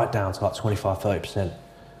gone right down to like 25-30%.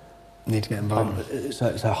 Need to get involved.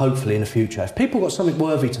 So hopefully in the future, if people got something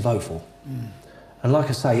worthy to vote for, and like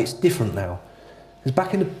I say, it's different now. Because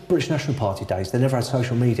back in the British National Party days, they never had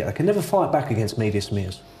social media. They could never fight back against media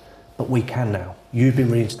smears. But we can now. You've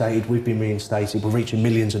been reinstated, we've been reinstated, we're reaching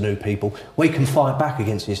millions of new people. We can fight back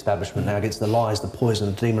against the establishment now, against the lies, the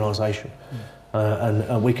poison, the demonisation.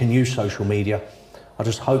 And we can use social media. I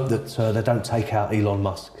just hope that they don't take out Elon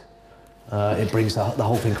Musk. It brings the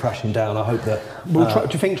whole thing crashing down. I hope that... do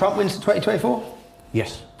you think Trump wins 2024?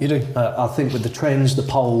 Yes. You do? I think with the trends, the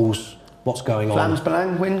polls, what's going on... Flams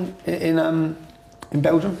Belang win in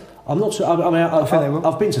Belgium? I'm not sure.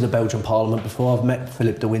 I've been to the Belgian Parliament before. I've met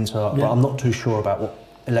Philip de Winter, but I'm not too sure about what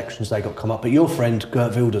elections they got come up. But your friend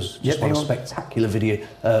Geert Wilders just won a spectacular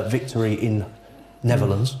victory in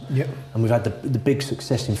Netherlands. Yep. And we've had the big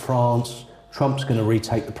success in France. Trump's going to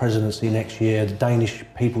retake the presidency next year. The Danish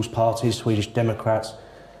People's Party, Swedish Democrats,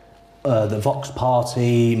 the Vox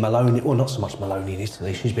Party, Maloney. Well, not so much Maloney in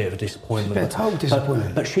Italy. She's a bit of a disappointment. She's a total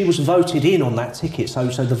disappointment. But she was voted in on that ticket, so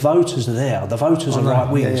the voters are there. The voters are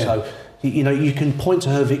right wing. Yeah. So you can point to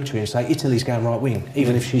her victory and say Italy's going right wing,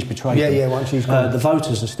 even if she's betrayed them. Yeah, once she's gone. The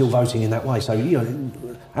voters are still voting in that way. So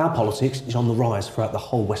our politics is on the rise throughout the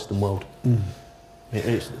whole Western world.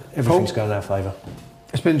 Everything's going in our favour.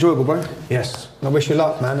 It's been enjoyable, bro. Yes. I wish you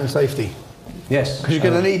luck, man, and safety. Yes. Because you're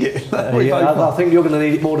going to need it. I think you're going to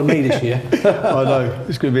need it more than me this year. I know.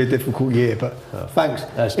 It's going to be a difficult year, but thanks.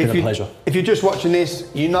 It's been a pleasure. If you're just watching this,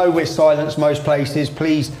 you know we're silenced most places.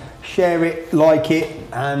 Please share it, like it,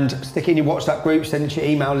 and stick in your WhatsApp group, send it to your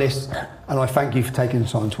email list. And I thank you for taking the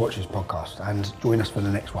time to watch this podcast and join us for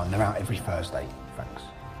the next one. They're out every Thursday. Thanks.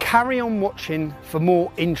 Carry on watching for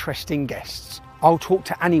more interesting guests. I'll talk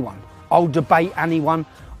to anyone. I'll debate anyone.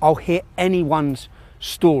 I'll hear anyone's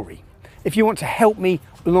story. If you want to help me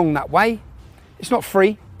along that way, it's not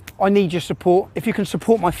free. I need your support. If you can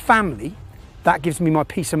support my family, that gives me my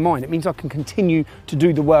peace of mind. It means I can continue to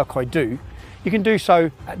do the work I do. You can do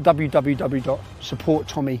so at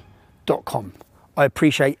www.supporttommy.com. I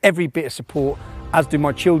appreciate every bit of support, as do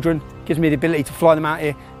my children. It gives me the ability to fly them out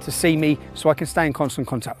here to see me so I can stay in constant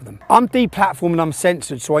contact with them. I'm deplatformed and I'm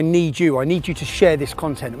censored, so I need you. I need you to share this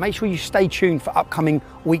content. Make sure you stay tuned for upcoming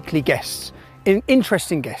weekly guests,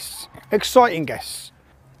 interesting guests. exciting guests.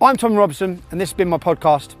 I'm Tom Robson, and this has been my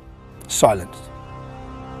podcast, Silenced.